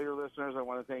thank all your listeners. I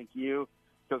want to thank you,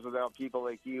 because without people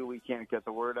like you, we can't get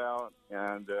the word out.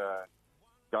 And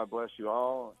God bless you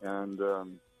all. And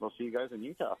we'll see you guys in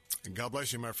Utah. And God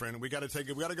bless you, my friend. We got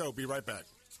to go. Be right back.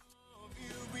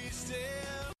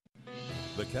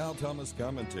 The Cal Thomas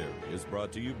Commentary is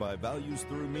brought to you by Values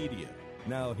Through Media.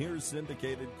 Now here's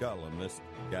syndicated columnist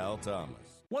Cal Thomas.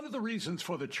 One of the reasons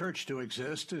for the church to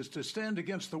exist is to stand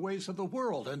against the ways of the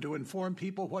world and to inform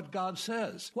people what God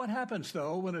says. What happens,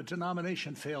 though, when a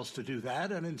denomination fails to do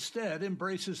that and instead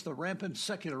embraces the rampant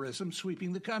secularism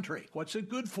sweeping the country? What's it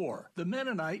good for? The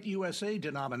Mennonite USA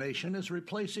denomination is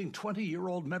replacing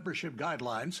 20-year-old membership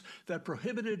guidelines that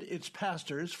prohibited its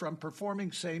pastors from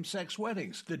performing same-sex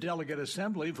weddings. The Delegate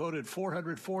Assembly voted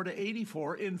 404 to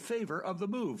 84 in favor of the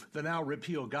move. The now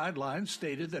repealed guidelines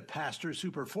stated that pastors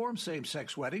who perform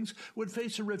same-sex weddings would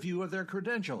face a review of their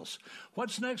credentials.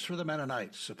 What's next for the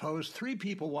Mennonites? Suppose 3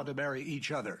 people want to marry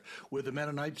each other. Would the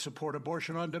Mennonites support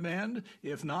abortion on demand?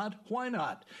 If not, why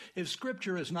not? If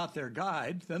Scripture is not their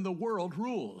guide, then the world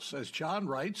rules. As John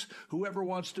writes, whoever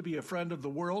wants to be a friend of the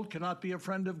world cannot be a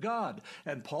friend of God.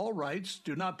 And Paul writes,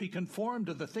 do not be conformed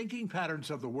to the thinking patterns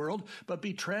of the world, but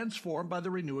be transformed by the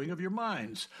renewing of your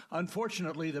minds.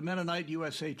 Unfortunately, the Mennonite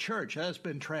USA Church has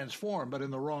been transformed, but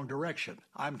in the wrong direction.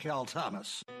 I'm Cal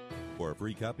Thomas. For a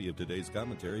free copy of today's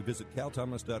commentary, visit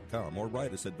calthomas.com or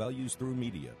write us at Values Through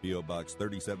Media, P.O. Box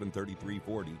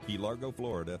 373340, Key Largo,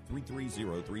 Florida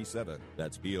 33037.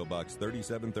 That's P.O. Box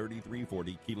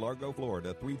 373340, Key Largo,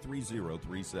 Florida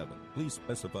 33037. Please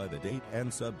specify the date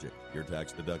and subject. Your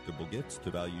tax-deductible gifts to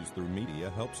Values Through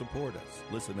Media help support us.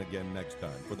 Listen again next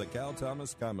time for the Cal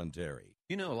Thomas Commentary.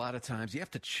 You know, a lot of times you have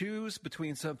to choose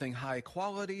between something high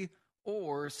quality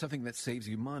or something that saves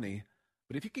you money.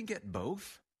 But if you can get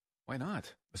both, why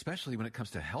not? Especially when it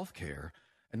comes to health care.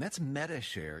 And that's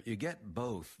MediShare. You get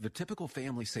both. The typical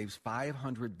family saves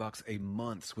 $500 a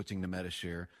month switching to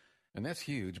MediShare. And that's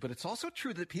huge. But it's also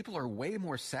true that people are way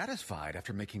more satisfied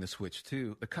after making the switch,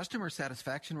 too. The customer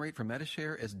satisfaction rate for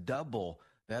MediShare is double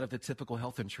that of the typical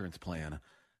health insurance plan.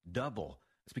 Double.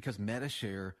 It's because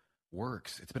MediShare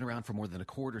works. It's been around for more than a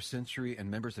quarter century, and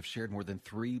members have shared more than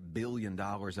 $3 billion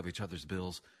of each other's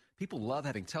bills. People love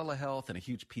having telehealth and a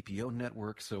huge PPO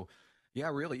network. So,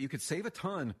 yeah, really, you could save a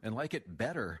ton and like it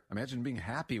better. Imagine being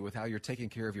happy with how you're taking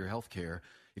care of your health care.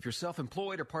 If you're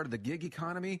self-employed or part of the gig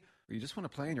economy, or you just want a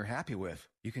plan you're happy with,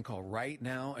 you can call right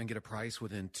now and get a price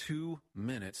within 2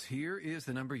 minutes. Here is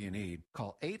the number you need.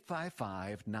 Call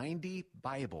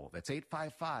 855-90-BIBLE. That's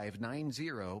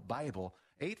 855-90-BIBLE.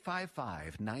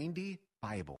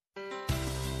 855-90-BIBLE.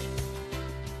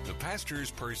 The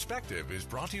Pastor's Perspective is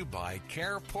brought to you by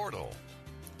Care Portal.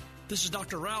 This is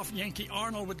Dr. Ralph Yankee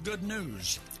Arnold with good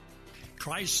news.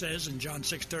 Christ says in John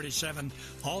 6:37,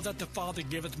 all that the Father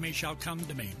giveth me shall come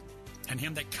to me, and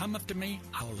him that cometh to me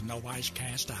I will in no wise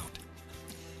cast out.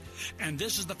 And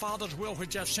this is the Father's will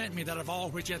which hath sent me, that of all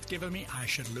which hath given me I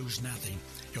should lose nothing.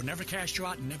 He'll never cast you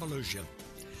out and never lose you.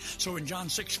 So in John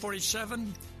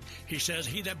 6:47, he says,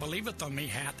 he that believeth on me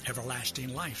hath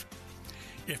everlasting life.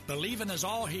 If believing is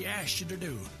all he asks you to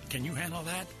do, can you handle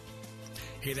that?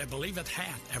 He that believeth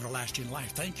hath everlasting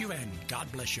life. Thank you, and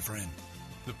God bless you, friend.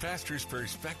 The Pastor's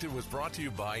Perspective was brought to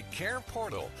you by Care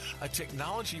Portal, a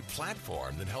technology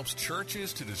platform that helps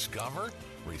churches to discover,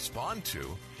 respond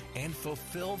to, and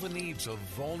fulfill the needs of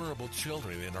vulnerable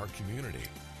children in our community.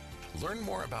 Learn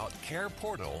more about Care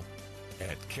Portal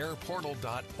at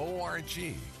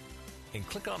careportal.org and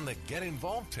click on the Get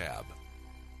Involved tab.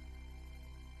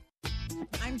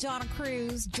 I'm Donna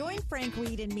Cruz. Join Frank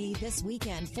Reed and me this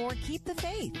weekend for Keep the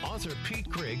Faith. Author Pete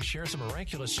Grigg shares a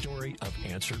miraculous story of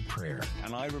answered prayer.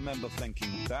 And I remember thinking,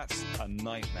 that's a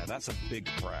nightmare. That's a big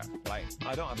prayer. Like,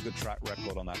 I don't have a good track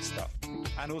record on that stuff.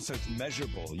 And also, it's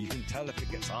measurable. You can tell if it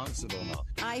gets answered or not.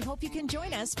 I hope you can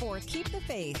join us for Keep the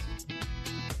Faith.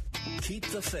 Keep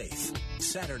the Faith,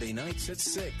 Saturday nights at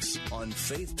 6 on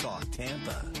Faith Talk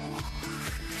Tampa.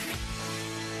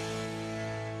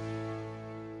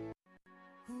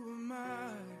 Who am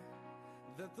I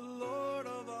that the Lord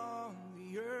of all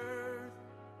the earth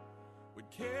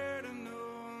would care to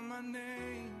know my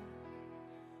name,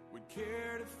 would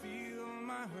care to feel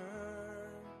my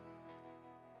hurt?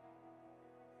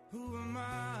 Who am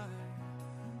I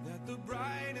that the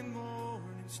bright and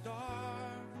morning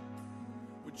star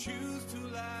would choose to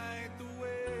light the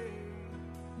way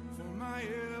for my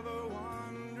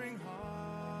ever-wandering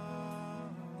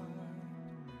heart?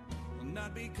 Well,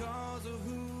 not because of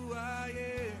who I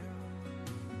am,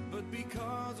 but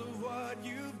because of what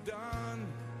you've done.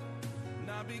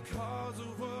 Not because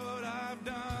of what I've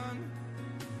done,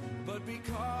 but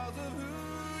because of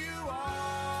who you are.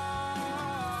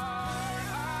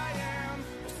 I am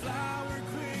a flower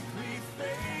quickly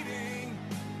fading,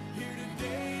 here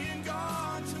today and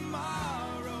gone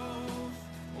tomorrow,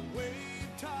 a wave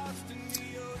tossed in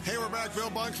the ocean. Hey, we're back. Bill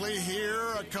Bunkley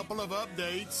here. A couple of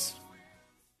updates.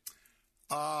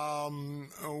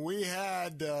 We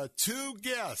had 2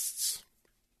 guests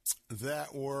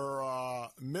that were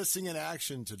missing in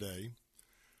action today.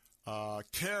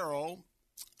 Carol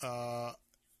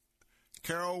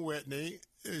Whitney,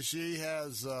 she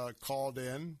has called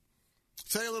in.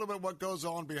 Say a little bit what goes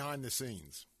on behind the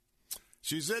scenes.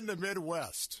 She's in the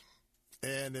Midwest,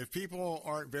 and if people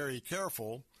aren't very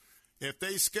careful, if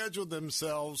they schedule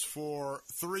themselves for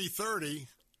 3:30,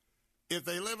 if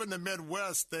they live in the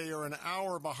Midwest, they are an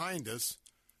hour behind us.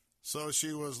 So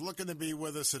she was looking to be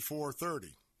with us at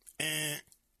 4:30.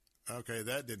 Okay,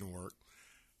 that didn't work.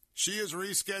 She is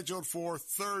rescheduled for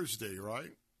Thursday,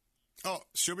 right? Oh,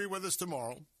 she'll be with us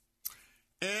tomorrow.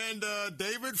 And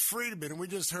David Friedman, we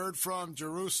just heard from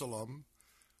Jerusalem.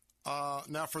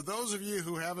 Now, for those of you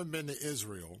who haven't been to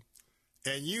Israel,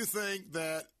 and you think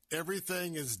that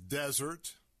everything is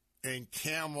desert and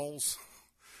camels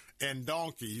and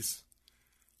donkeys,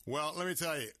 well, let me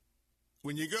tell you,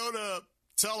 when you go to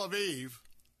Tel Aviv,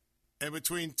 and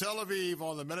between Tel Aviv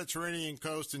on the Mediterranean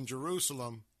coast and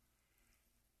Jerusalem,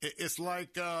 it's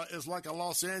like a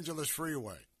Los Angeles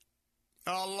freeway.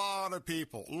 A lot of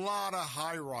people, a lot of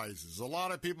high-rises. A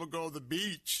lot of people go to the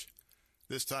beach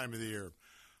this time of the year.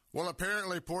 Well,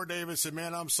 apparently, poor David said,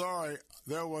 man, I'm sorry.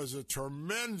 There was a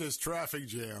tremendous traffic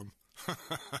jam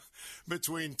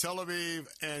between Tel Aviv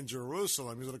and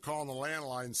Jerusalem. He's going to call on the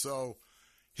landline. So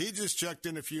he just checked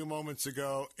in a few moments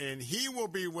ago, and he will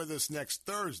be with us next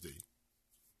Thursday.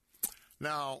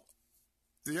 Now,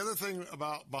 the other thing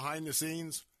about behind the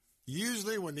scenes,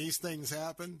 usually when these things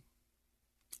happen,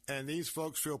 and these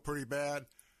folks feel pretty bad,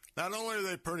 not only are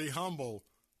they pretty humble,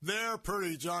 they're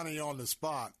pretty Johnny on the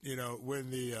spot, you know,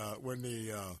 when the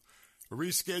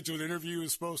rescheduled interview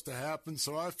is supposed to happen.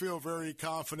 So I feel very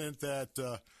confident that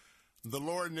the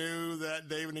Lord knew that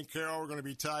David and Carol were going to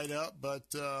be tied up, but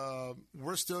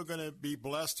we're still going to be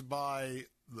blessed by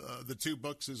the two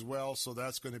books as well. So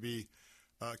that's going to be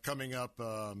coming up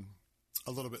a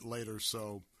little bit later.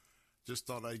 So just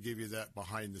thought I'd give you that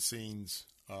behind the scenes,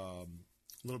 a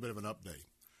little bit of an update.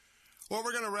 Well,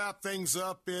 we're going to wrap things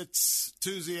up. It's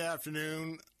Tuesday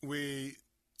afternoon. I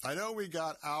know we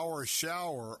got our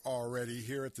shower already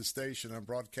here at the station. I'm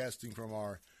broadcasting from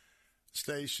our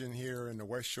station here in the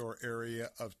West Shore area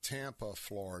of Tampa,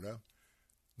 Florida.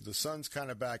 The sun's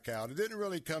kind of back out. It didn't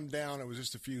really come down. It was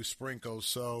just a few sprinkles.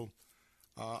 So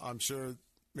I'm sure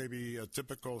maybe a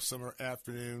typical summer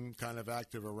afternoon, kind of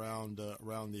active around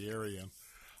the area.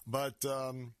 But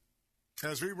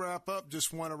as we wrap up,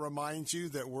 just want to remind you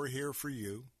that we're here for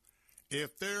you.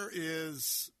 If there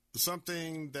is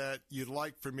something that you'd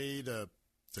like for me to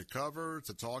cover,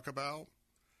 to talk about,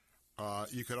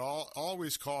 you could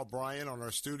always call Brian on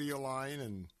our studio line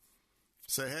and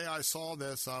say, hey, I saw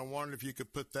this. I wondered if you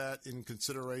could put that in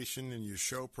consideration in your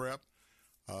show prep,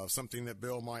 something that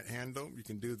Bill might handle. You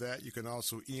can do that. You can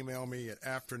also email me at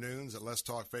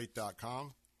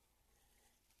afternoons@letstalkfaith.com.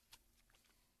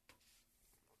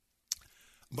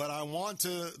 But I want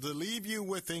to leave you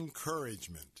with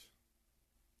encouragement.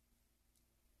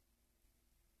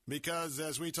 Because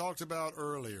as we talked about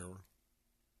earlier,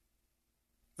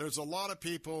 there's a lot of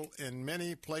people in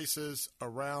many places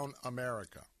around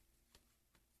America.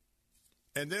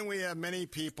 And then we have many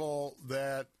people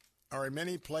that are in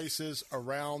many places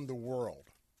around the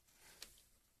world.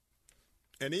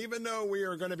 And even though we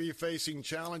are going to be facing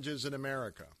challenges in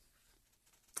America,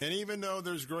 and even though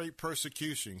there's great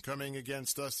persecution coming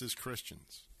against us as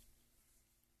Christians,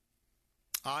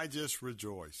 I just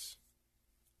rejoice.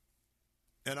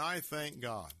 And I thank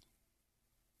God.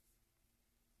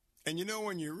 And you know,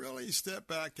 when you really step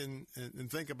back and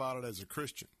think about it as a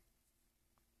Christian,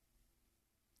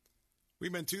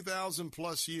 we've been 2,000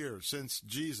 plus years since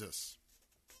Jesus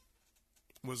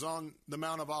was on the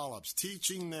Mount of Olives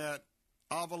teaching that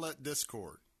Olivet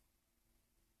discourse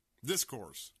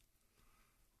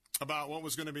about what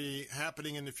was going to be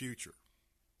happening in the future.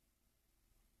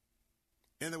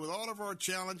 And that with all of our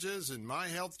challenges and my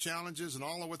health challenges and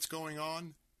all of what's going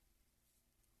on,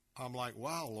 I'm like,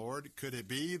 wow, Lord, could it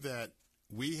be that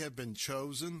we have been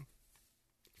chosen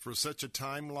for such a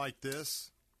time like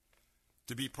this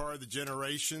to be part of the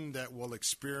generation that will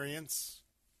experience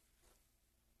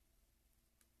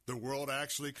the world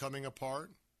actually coming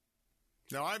apart?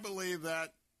 Now, I believe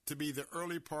that to be the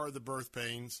early part of the birth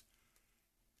pains,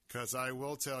 because I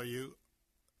will tell you,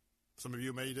 some of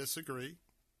you may disagree,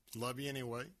 love you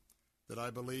anyway, that I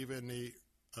believe in the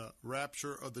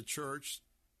rapture of the church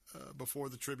before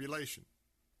the tribulation.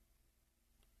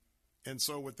 And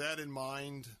so with that in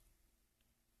mind,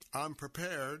 I'm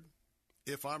prepared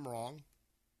if I'm wrong.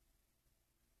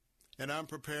 And I'm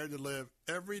prepared to live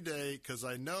every day because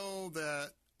I know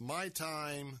that my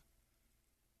time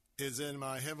is in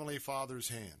my Heavenly Father's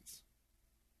hands.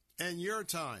 And your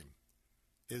time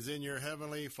is in your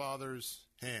Heavenly Father's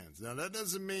hands. Now, that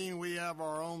doesn't mean we have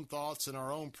our own thoughts and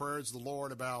our own prayers to the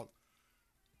Lord about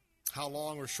how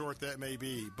long or short that may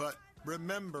be. But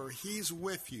remember, He's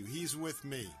with you. He's with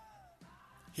me.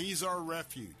 He's our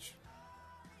refuge.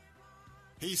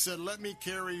 He said, let me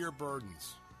carry your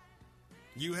burdens.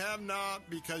 You have not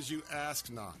because you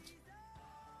ask not.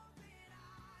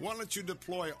 Why don't you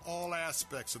deploy all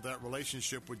aspects of that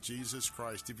relationship with Jesus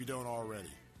Christ if you don't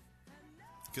already?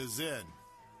 Because then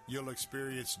you'll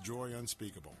experience joy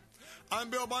unspeakable. I'm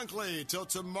Bill Bunkley. Till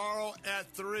tomorrow at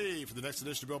 3 for the next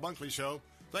edition of Bill Bunkley Show.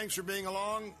 Thanks for being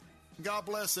along. God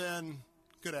bless and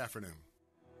good afternoon.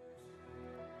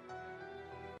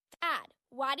 Dad,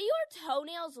 why do your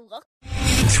toenails look...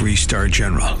 3-star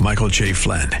General Michael J.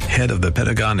 Flynn, head of the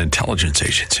Pentagon Intelligence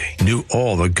Agency, knew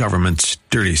all the government's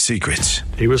dirty secrets.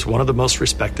 He was one of the most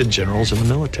respected generals in the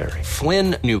military.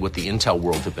 Flynn knew what the intel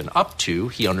world had been up to.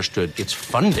 He understood its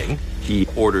funding. He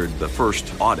ordered the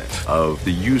first audit of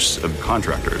the use of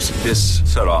contractors. This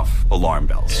set off alarm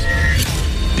bells.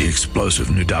 The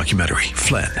explosive new documentary,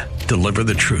 Flynn, Deliver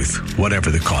the Truth, Whatever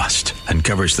the Cost,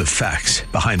 uncovers the facts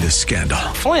behind this scandal.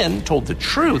 Flynn told the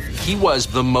truth. He was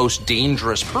the most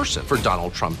dangerous person for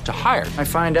Donald Trump to hire. I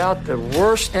find out the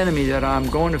worst enemy that I'm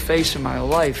going to face in my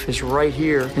life is right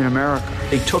here in America.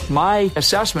 They took my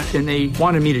assessment and they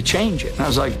wanted me to change it. And I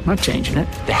was like, I'm not changing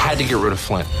it. They had to get rid of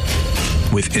Flynn.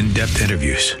 With in-depth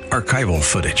interviews, archival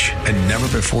footage, and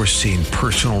never-before-seen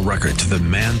personal records of the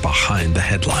man behind the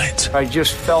headlines. I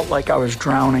just felt like I was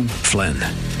drowning. Flynn,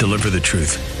 Deliver the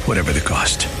Truth, Whatever the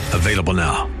Cost. Available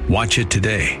now. Watch it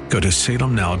today. Go to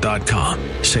salemnow.com.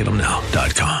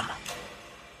 salemnow.com.